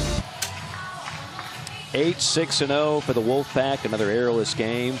 8-6-0 for the Wolfpack. Another errorless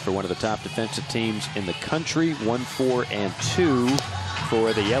game for one of the top defensive teams in the country. 1-4-2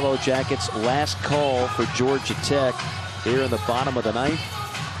 for the Yellow Jackets. Last call for Georgia Tech here in the bottom of the 9th.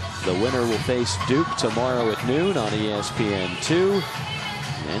 The winner will face Duke tomorrow at noon on ESPN2.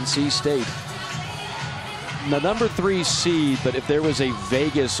 NC State, the number 3 seed, but if there was a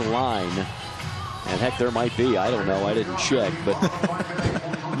Vegas line, and heck, there might be, I don't know, I didn't check, but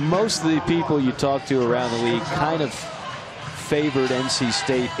most of the people you talk to around the league kind of favored NC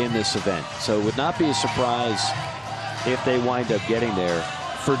State in this event. So it would not be a surprise if they wind up getting there.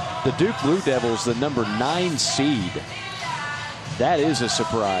 For the Duke Blue Devils, the number 9 seed, that is a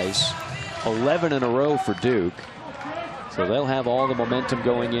surprise. 11 in a row for Duke. So they'll have all the momentum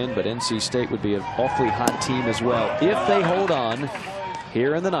going in, but NC State would be an awfully hot team as well if they hold on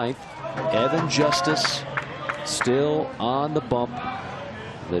here in the 9th. Evan Justice still on the bump.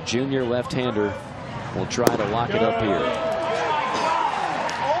 The junior left-hander will try to lock it up here.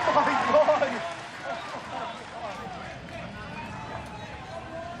 Oh my God!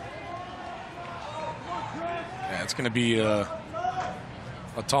 Yeah, it's going to be a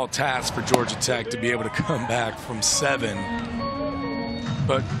tall task for Georgia Tech to be able to come back from 7.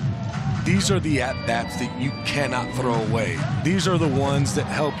 But these are the at-bats that you cannot throw away. These are the ones that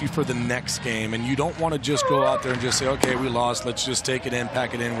help you for the next game, and you don't want to just go out there and just say, okay, we lost, let's just take it in,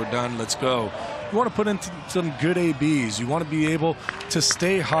 pack it in, we're done, let's go. You want to put in some good ABs. You want to be able to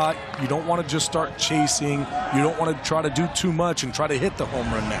stay hot. You don't want to just start chasing. You don't want to try to do too much and try to hit the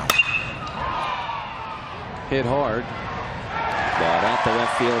home run now. Hit hard, but at the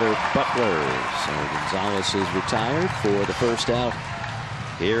left fielder, Butler. So Gonzalez is retired for the first out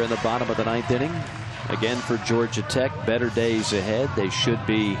here in the bottom of the 9th inning. Again, for Georgia Tech, better days ahead. They should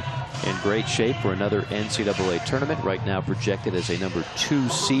be in great shape for another NCAA tournament. Right now projected as a number 2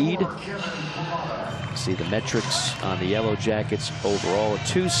 seed. See the metrics on the Yellow Jackets overall. A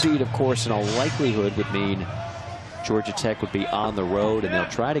 2 seed, of course, in all likelihood would mean Georgia Tech would be on the road, and they'll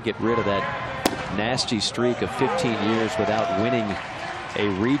try to get rid of that nasty streak of 15 years without winning a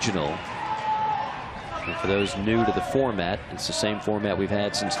regional. And for those new to the format, it's the same format we've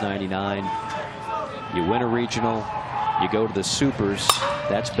had since '99. You win a regional, you go to the Supers.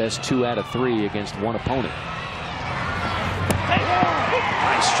 That's best 2 out of 3 against one opponent.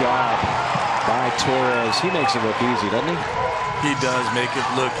 Nice job by Torres. He makes it look easy, doesn't he? He does make it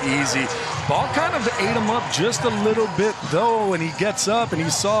look easy. Ball kind of ate him up just a little bit, though, and he gets up and he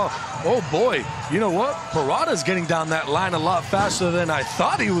saw, oh boy, you know what? Parada's getting down that line a lot faster than I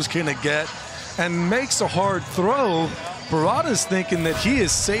thought he was going to get, and makes a hard throw. Parada's thinking that he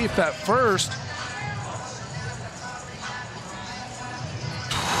is safe at first.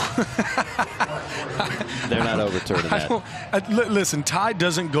 They're not overturning that. Listen, Ty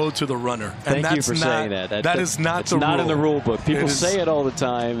doesn't go to the runner. Thank you for saying that. That is not the rule. It's not in the rule book. People say it all the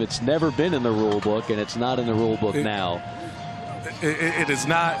time. It's never been in the rule book, and it's not in the rule book now. It is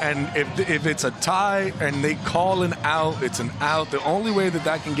not, and if it's a tie and they call an out, it's an out. The only way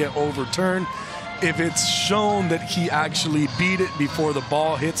that can get overturned if it's shown that he actually beat it before the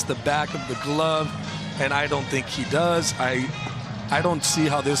ball hits the back of the glove, and I don't think he does. I don't see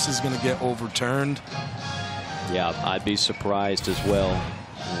how this is going to get overturned. Yeah, I'd be surprised as well.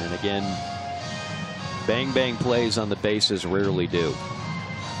 And again, bang-bang plays on the bases rarely do.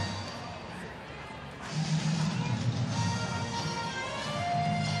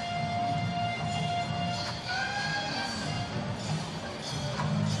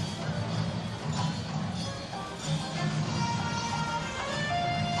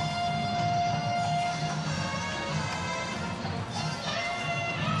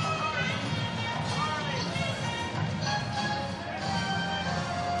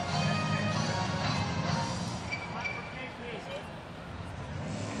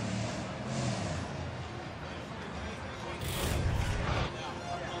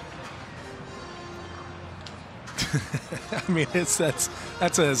 I mean, that's as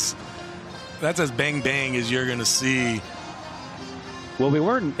bang bang as you're going to see. Well, we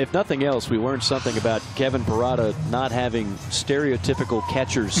learned, if nothing else, we learned something about Kevin Parada not having stereotypical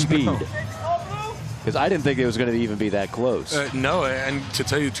catcher's speed. Because I didn't think it was going to even be that close. No, and to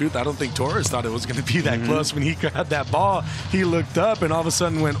tell you the truth, I don't think Torres thought it was going to be that close. When he grabbed that ball, he looked up and all of a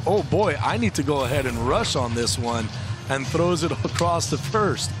sudden went, oh boy, I need to go ahead and rush on this one, and throws it across the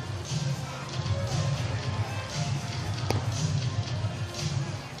first.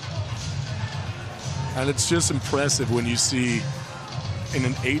 And it's just impressive when you see in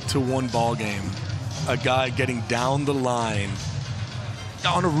an 8-1 ball game, a guy getting down the line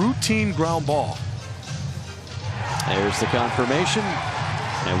on a routine ground ball. There's the confirmation,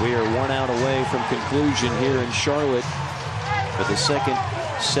 and we are 1 out away from conclusion here in Charlotte for the second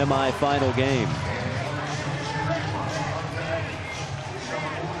semifinal game.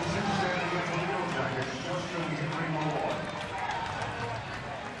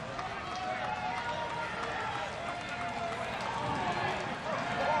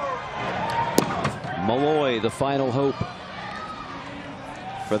 Malloy, the final hope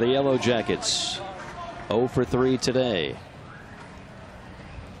for the Yellow Jackets. 0 for 3 today.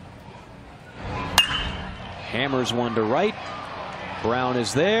 Hammers one to right. Brown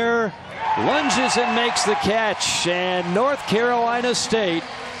is there. Lunges and makes the catch. And North Carolina State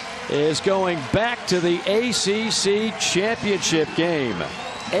is going back to the ACC championship game.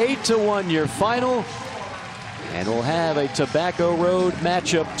 8-1 your final. And we'll have a Tobacco Road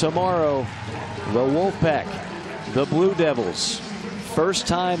matchup tomorrow. The Wolfpack, the Blue Devils. First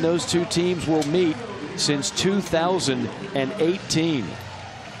time those two teams will meet since 2018.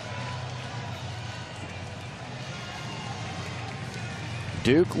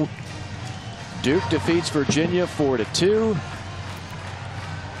 Duke defeats Virginia 4-2.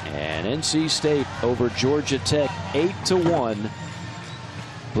 And NC State over Georgia Tech 8-1.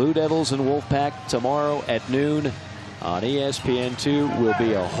 Blue Devils and Wolfpack tomorrow at noon on ESPN2 will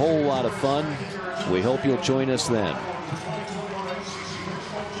be a whole lot of fun. We hope you'll join us then.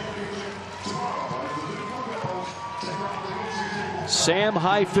 Sam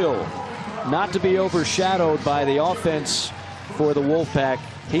Highfill, not to be overshadowed by the offense for the Wolfpack.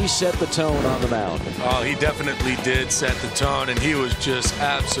 He set the tone on the mound. Oh, he definitely did set the tone, and he was just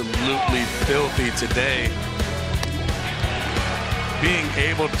absolutely filthy today. Being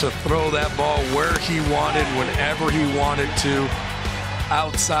able to throw that ball where he wanted, whenever he wanted to.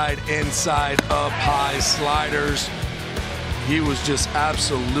 Outside, inside, up, high, sliders. He was just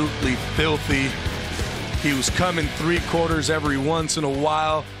absolutely filthy. He was coming 3/4 every once in a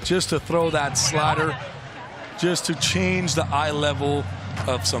while just to throw that slider, just to change the eye level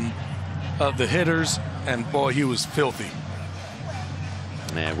of some of the hitters. And boy, he was filthy.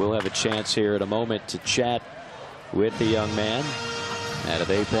 And we'll have a chance here in a moment to chat with the young man out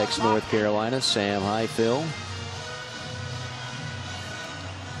of Apex, North Carolina, Sam Highfill.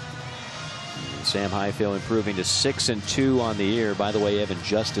 Sam Highfill improving to 6-2 on the year. By the way, Evan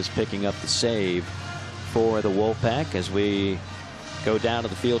Justice picking up the save for the Wolfpack as we go down to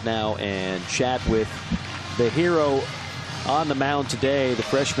the field now and chat with the hero on the mound today, the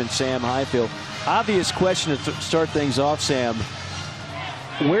freshman Sam Highfill. Obvious question to start things off, Sam.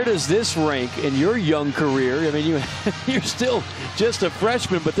 Where does this rank in your young career? I mean, you're still just a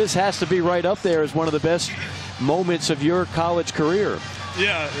freshman, but this has to be right up there as one of the best moments of your college career.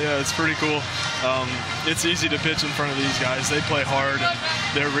 Yeah, it's pretty cool. It's easy to pitch in front of these guys. They play hard, and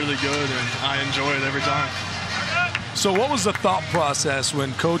they're really good, and I enjoy it every time. So what was the thought process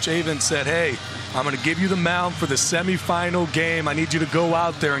when Coach Avon said, hey, I'm going to give you the mound for the semifinal game. I need you to go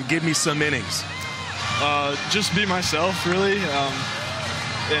out there and give me some innings? Just be myself, really,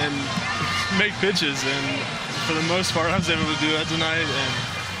 and make pitches. And for the most part, I was able to do that tonight, and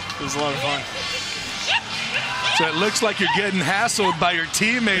it was a lot of fun. So it looks like you're getting hassled by your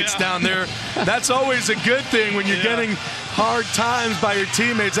teammates down there. That's always a good thing when you're getting hard times by your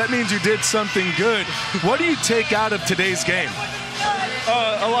teammates. That means you did something good. What do you take out of today's game?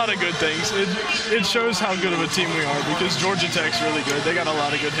 A lot of good things. It shows how good of a team we are because Georgia Tech's really good. They got a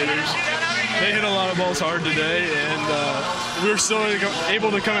lot of good hitters. They hit a lot of balls hard today, and we're still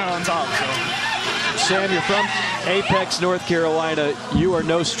able to come out on top. So. Sam, you're from Apex, North Carolina. You are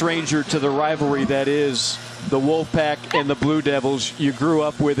no stranger to the rivalry that is the Wolfpack and the Blue Devils. You grew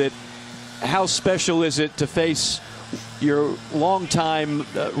up with it. How special is it to face your longtime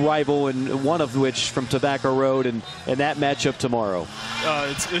rival, and one of which from Tobacco Road, and that matchup tomorrow?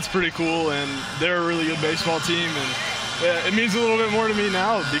 It's pretty cool, and they're a really good baseball team, and it means a little bit more to me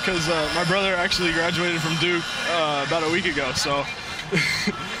now because my brother actually graduated from Duke about a week ago, so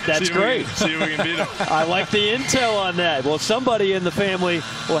That's great. See if we can beat them. I like the intel on that. Well, somebody in the family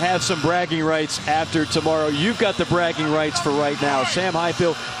will have some bragging rights after tomorrow. You've got the bragging rights for right now. Sam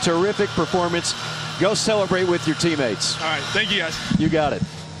Highfield, terrific performance. Go celebrate with your teammates. All right. Thank you, guys. You got it.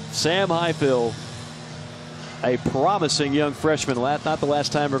 Sam Highfield, a promising young freshman. Not the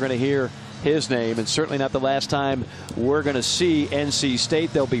last time we're going to hear his name, and certainly not the last time we're going to see NC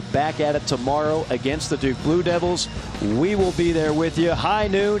State. They'll be back at it tomorrow against the Duke Blue Devils. We will be there with you. High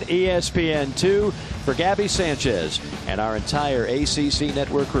noon, ESPN2. For Gabby Sanchez and our entire ACC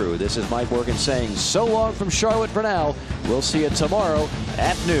Network crew, this is Mike Morgan saying so long from Charlotte for now. We'll see you tomorrow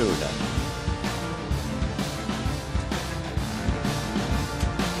at noon.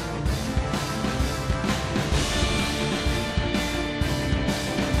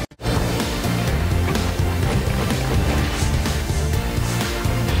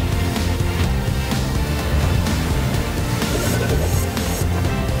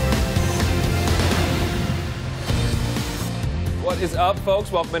 Is up,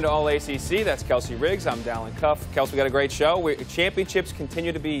 folks. Welcome into All ACC. That's Kelsey Riggs. I'm Dallin Cuff. Kelsey, we got a great show. Championships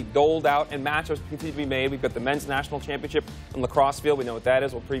continue to be doled out and matchups continue to be made. We've got the men's national championship on lacrosse field. We know what that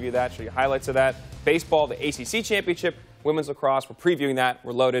is. We'll preview that, show you highlights of that. Baseball, the ACC championship, women's lacrosse. We're previewing that.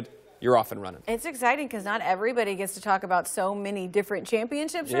 We're loaded. You're off and running. It's exciting because not everybody gets to talk about so many different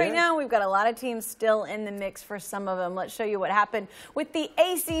championships right now. We've got a lot of teams still in the mix for some of them. Let's show you what happened with the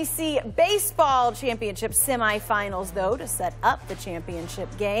ACC Baseball Championship semifinals, though, to set up the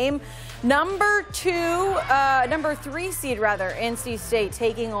championship game. Number 3 seed, NC State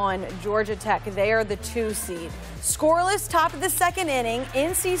taking on Georgia Tech. They are the 2 seed. Scoreless, top of the second inning.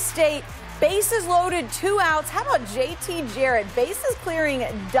 NC State, bases loaded, 2 outs. How about JT Jarrett? Bases clearing,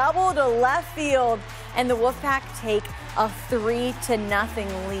 double to left field, and the Wolfpack take a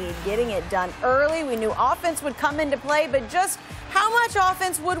 3-0 lead, getting it done early. We knew offense would come into play, but just how much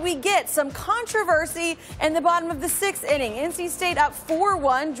offense would we get? Some controversy in the bottom of the 6th inning. NC State up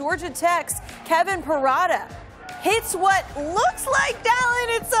 4-1. Georgia Tech's Kevin Parada hits what looks like,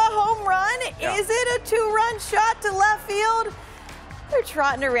 Dallin, it's a home run. Yeah. Is it a 2-run shot to left field? They're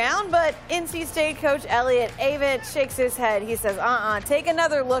trotting around, but NC State coach Elliott Avent shakes his head. He says, take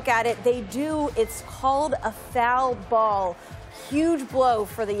another look at it. They do. It's called a foul ball. Huge blow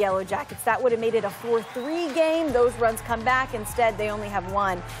for the Yellow Jackets. That would have made it a 4-3 game. Those runs come back. Instead, they only have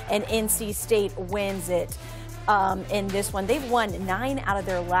 1, and NC State wins it. In this one, they've won 9 out of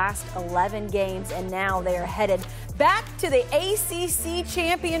their last 11 games, and now they are headed back to the ACC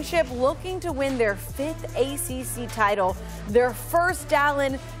championship, looking to win their 5th ACC title, their first,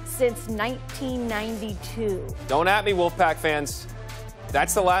 Dallin, since 1992. Don't at me, Wolfpack fans.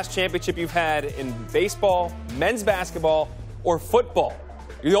 That's the last championship you've had in baseball, men's basketball, or football.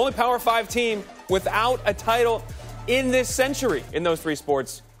 You're the only Power 5 team without a title in this century in those 3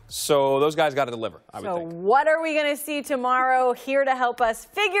 sports. So those guys got to deliver, I would think. What are we going to see tomorrow? Here to help us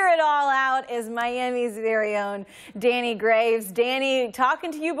figure it all out is Miami's very own Danny Graves. Danny,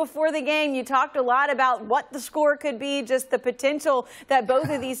 talking to you before the game, you talked a lot about what the score could be, just the potential that both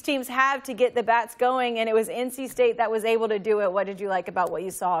of these teams have to get the bats going, and it was NC State that was able to do it. What did you like about what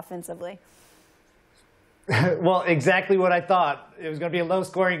you saw offensively? Well, exactly what I thought. It was going to be a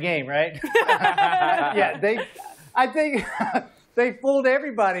low-scoring game, right? Yeah, I think they fooled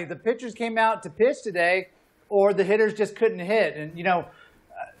everybody. The pitchers came out to pitch today, or the hitters just couldn't hit. And, you know,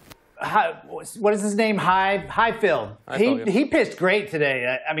 what is his name? Highfield. He pitched great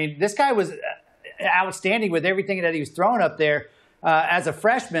today. I mean, this guy was outstanding with everything that he was throwing up there as a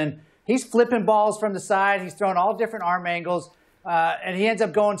freshman. He's flipping balls from the side. He's throwing all different arm angles. And he ends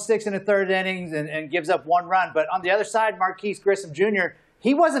up going 6 1/3 innings and gives up 1 run. But on the other side, Marquise Grissom Jr.,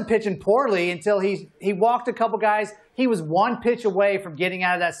 he wasn't pitching poorly until he walked a couple guys. He was 1 pitch away from getting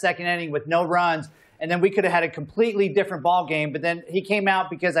out of that 2nd inning with no runs, and then we could have had a completely different ball game. But then he came out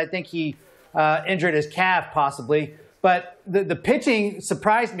because I think he injured his calf possibly. But the pitching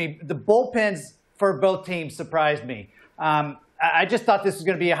surprised me. The bullpens for both teams surprised me. I just thought this was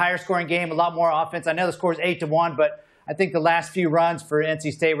going to be a higher scoring game, a lot more offense. I know the score is 8-1, but I think the last few runs for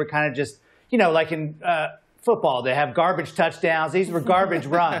NC State were kind of just, you know, like in football, they have garbage touchdowns. These were garbage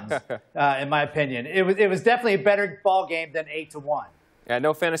runs, in my opinion. It was definitely a better ball game than 8-1. Yeah,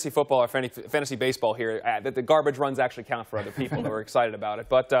 no fantasy football or fantasy baseball here. The garbage runs actually count for other people that were excited about it.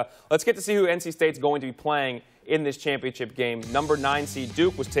 But let's get to see who NC State's going to be playing in this championship game. Number 9 seed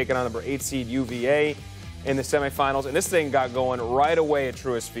Duke was taking on number 8 seed UVA in the semifinals, and this thing got going right away at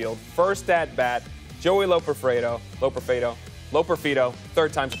Truist Field. First at bat, Joey Loperfido,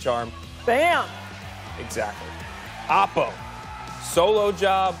 3rd time's a charm. Bam! Exactly. Oppo, solo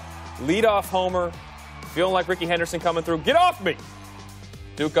job, leadoff homer, feeling like Ricky Henderson coming through. Get off me!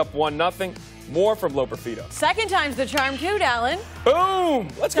 Duke up 1-0. More from Loperfido. Second time's the charm too, Dallin. Boom!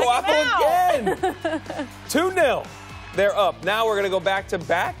 Let's go Apple again. 2-0. They're up. Now we're going to go back to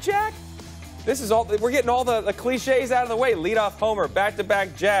back, Jack? This is all, we're getting all the cliches out of the way. Leadoff homer,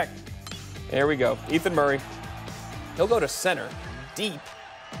 back-to-back Jack. There we go. Ethan Murray. He'll go to center, deep.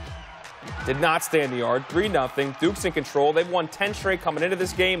 Did not stay in the yard. 3-0. Duke's in control. They've won 10 straight coming into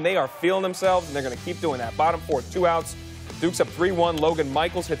this game. They are feeling themselves, and they're going to keep doing that. Bottom fourth, 2 outs. Duke's up 3-1. Logan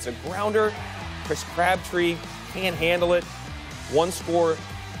Michaels hits a grounder. Chris Crabtree can't handle it. 1 score.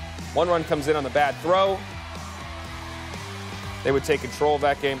 1 run comes in on the bad throw. They would take control of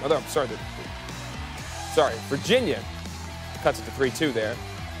that game. Oh, I'm sorry. Virginia cuts it to 3-2 there.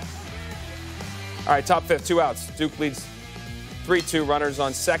 All right, top fifth, 2 outs. Duke leads 3-2. Runners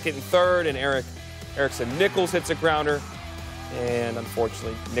on second and third, and Erickson Nichols hits a grounder. And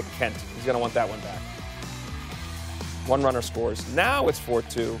unfortunately, Nick Kent, he's going to want that one back. 1 runner scores. Now it's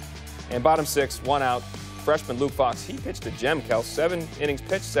 4-2. And bottom 6, 1 out. Freshman Luke Fox, he pitched a gem, Kel. 7 innings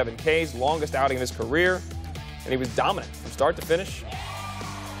pitched, 7 Ks, longest outing of his career. And he was dominant from start to finish.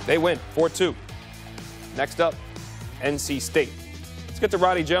 They win 4-2. Next up, NC State. Let's get to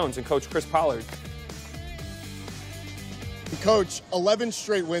Roddy Jones and Coach Chris Pollard. Coach, 11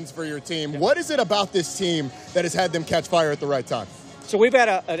 straight wins for your team. What is it about this team that has had them catch fire at the right time? So we've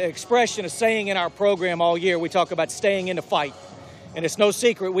had an expression, a saying in our program all year. We talk about staying in the fight. And it's no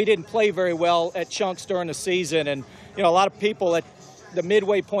secret we didn't play very well at chunks during the season. And, you know, a lot of people at the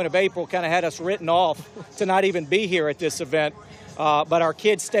midway point of April kind of had us written off to not even be here at this event. But our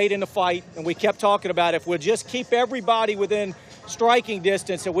kids stayed in the fight, and we kept talking about if we'll just keep everybody within striking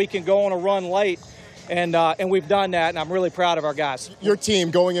distance and we can go on a run late. And we've done that, and I'm really proud of our guys. Your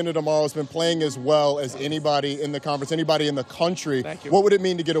team going into tomorrow has been playing as well as anybody in the conference, anybody in the country. Thank you. What would it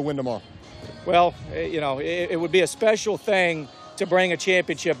mean to get a win tomorrow? Well, you know, it would be a special thing to bring a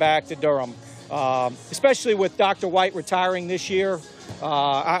championship back to Durham, especially with Dr. White retiring this year.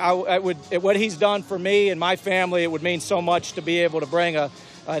 What he's done for me and my family, it would mean so much to be able to bring an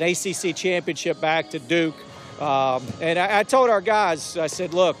ACC championship back to Duke. And I told our guys, I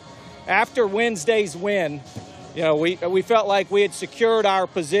said, look, after Wednesday's win, you know, we felt like we had secured our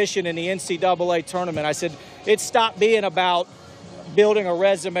position in the NCAA tournament. I said, it stopped being about building a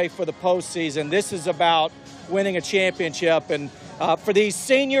resume for the postseason. This is about winning a championship. And for these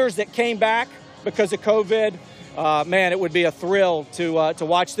seniors that came back because of COVID, man, it would be a thrill to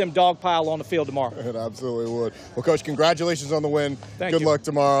watch them dogpile on the field tomorrow. It absolutely would. Well, Coach, congratulations on the win. Thank you. Good luck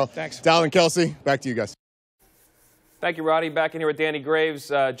tomorrow. Thanks. Dallin, Kelsey, back to you guys. Thank you, Roddy. Back in here with Danny Graves.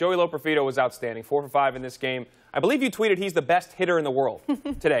 Joey Loperfido was outstanding, 4 for 5 in this game. I believe you tweeted he's the best hitter in the world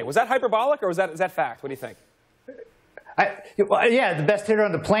today. Was that hyperbolic or is that fact? What do you think? Yeah, the best hitter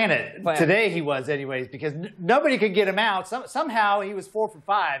on the planet. Today he was anyways, because nobody could get him out. Somehow he was 4 for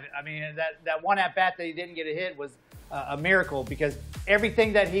 5. I mean, that one at-bat that he didn't get a hit was a miracle, because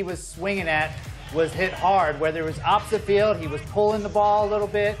everything that he was swinging at was hit hard. Whether it was opposite field, he was pulling the ball a little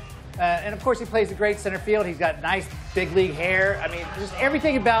bit. And, of course, he plays a great center field. He's got nice big league hair. I mean, just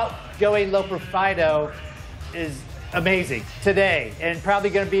everything about Joey Loperfido is amazing today, and probably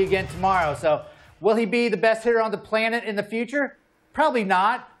going to be again tomorrow. So will he be the best hitter on the planet in the future? Probably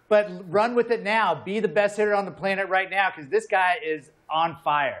not, but run with it now. Be the best hitter on the planet right now, because this guy is on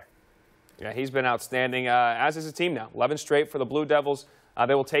fire. Yeah, he's been outstanding, as is his team now. 11 straight for the Blue Devils.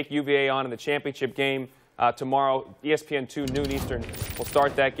 They will take UVA on in the championship game tomorrow. ESPN 2, noon Eastern, will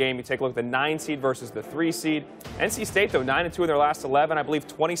start that game. You take a look at the 9 seed versus the 3 seed. NC State, though, 9-2 in their last 11. I believe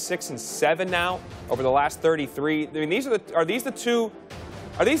 26-7 now over the last 33. I mean, are these the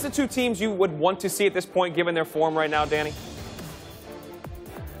two teams you would want to see at this point, given their form right now, Danny?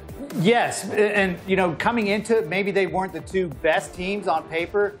 Yes, and, you know, coming into it, maybe they weren't the 2 best teams on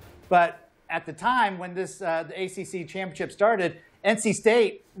paper, but at the time when the ACC championship started, NC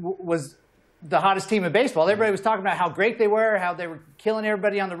State was the hottest team in baseball. Everybody was talking about how great they were, how they were killing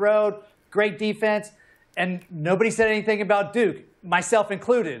everybody on the road, great defense, and nobody said anything about Duke, myself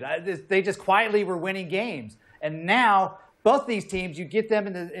included. They just quietly were winning games. And now both these teams, you get them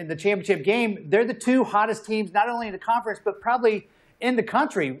in the championship game, they're the 2 hottest teams, not only in the conference, but probably in the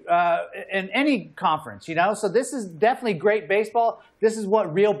country, in any conference, you know? So this is definitely great baseball. This is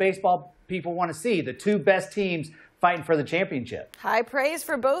what real baseball people want to see, the 2 best teams fighting for the championship. High praise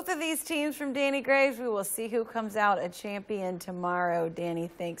for both of these teams from Danny Graves. We will see who comes out a champion tomorrow. Danny,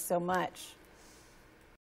 thanks so much.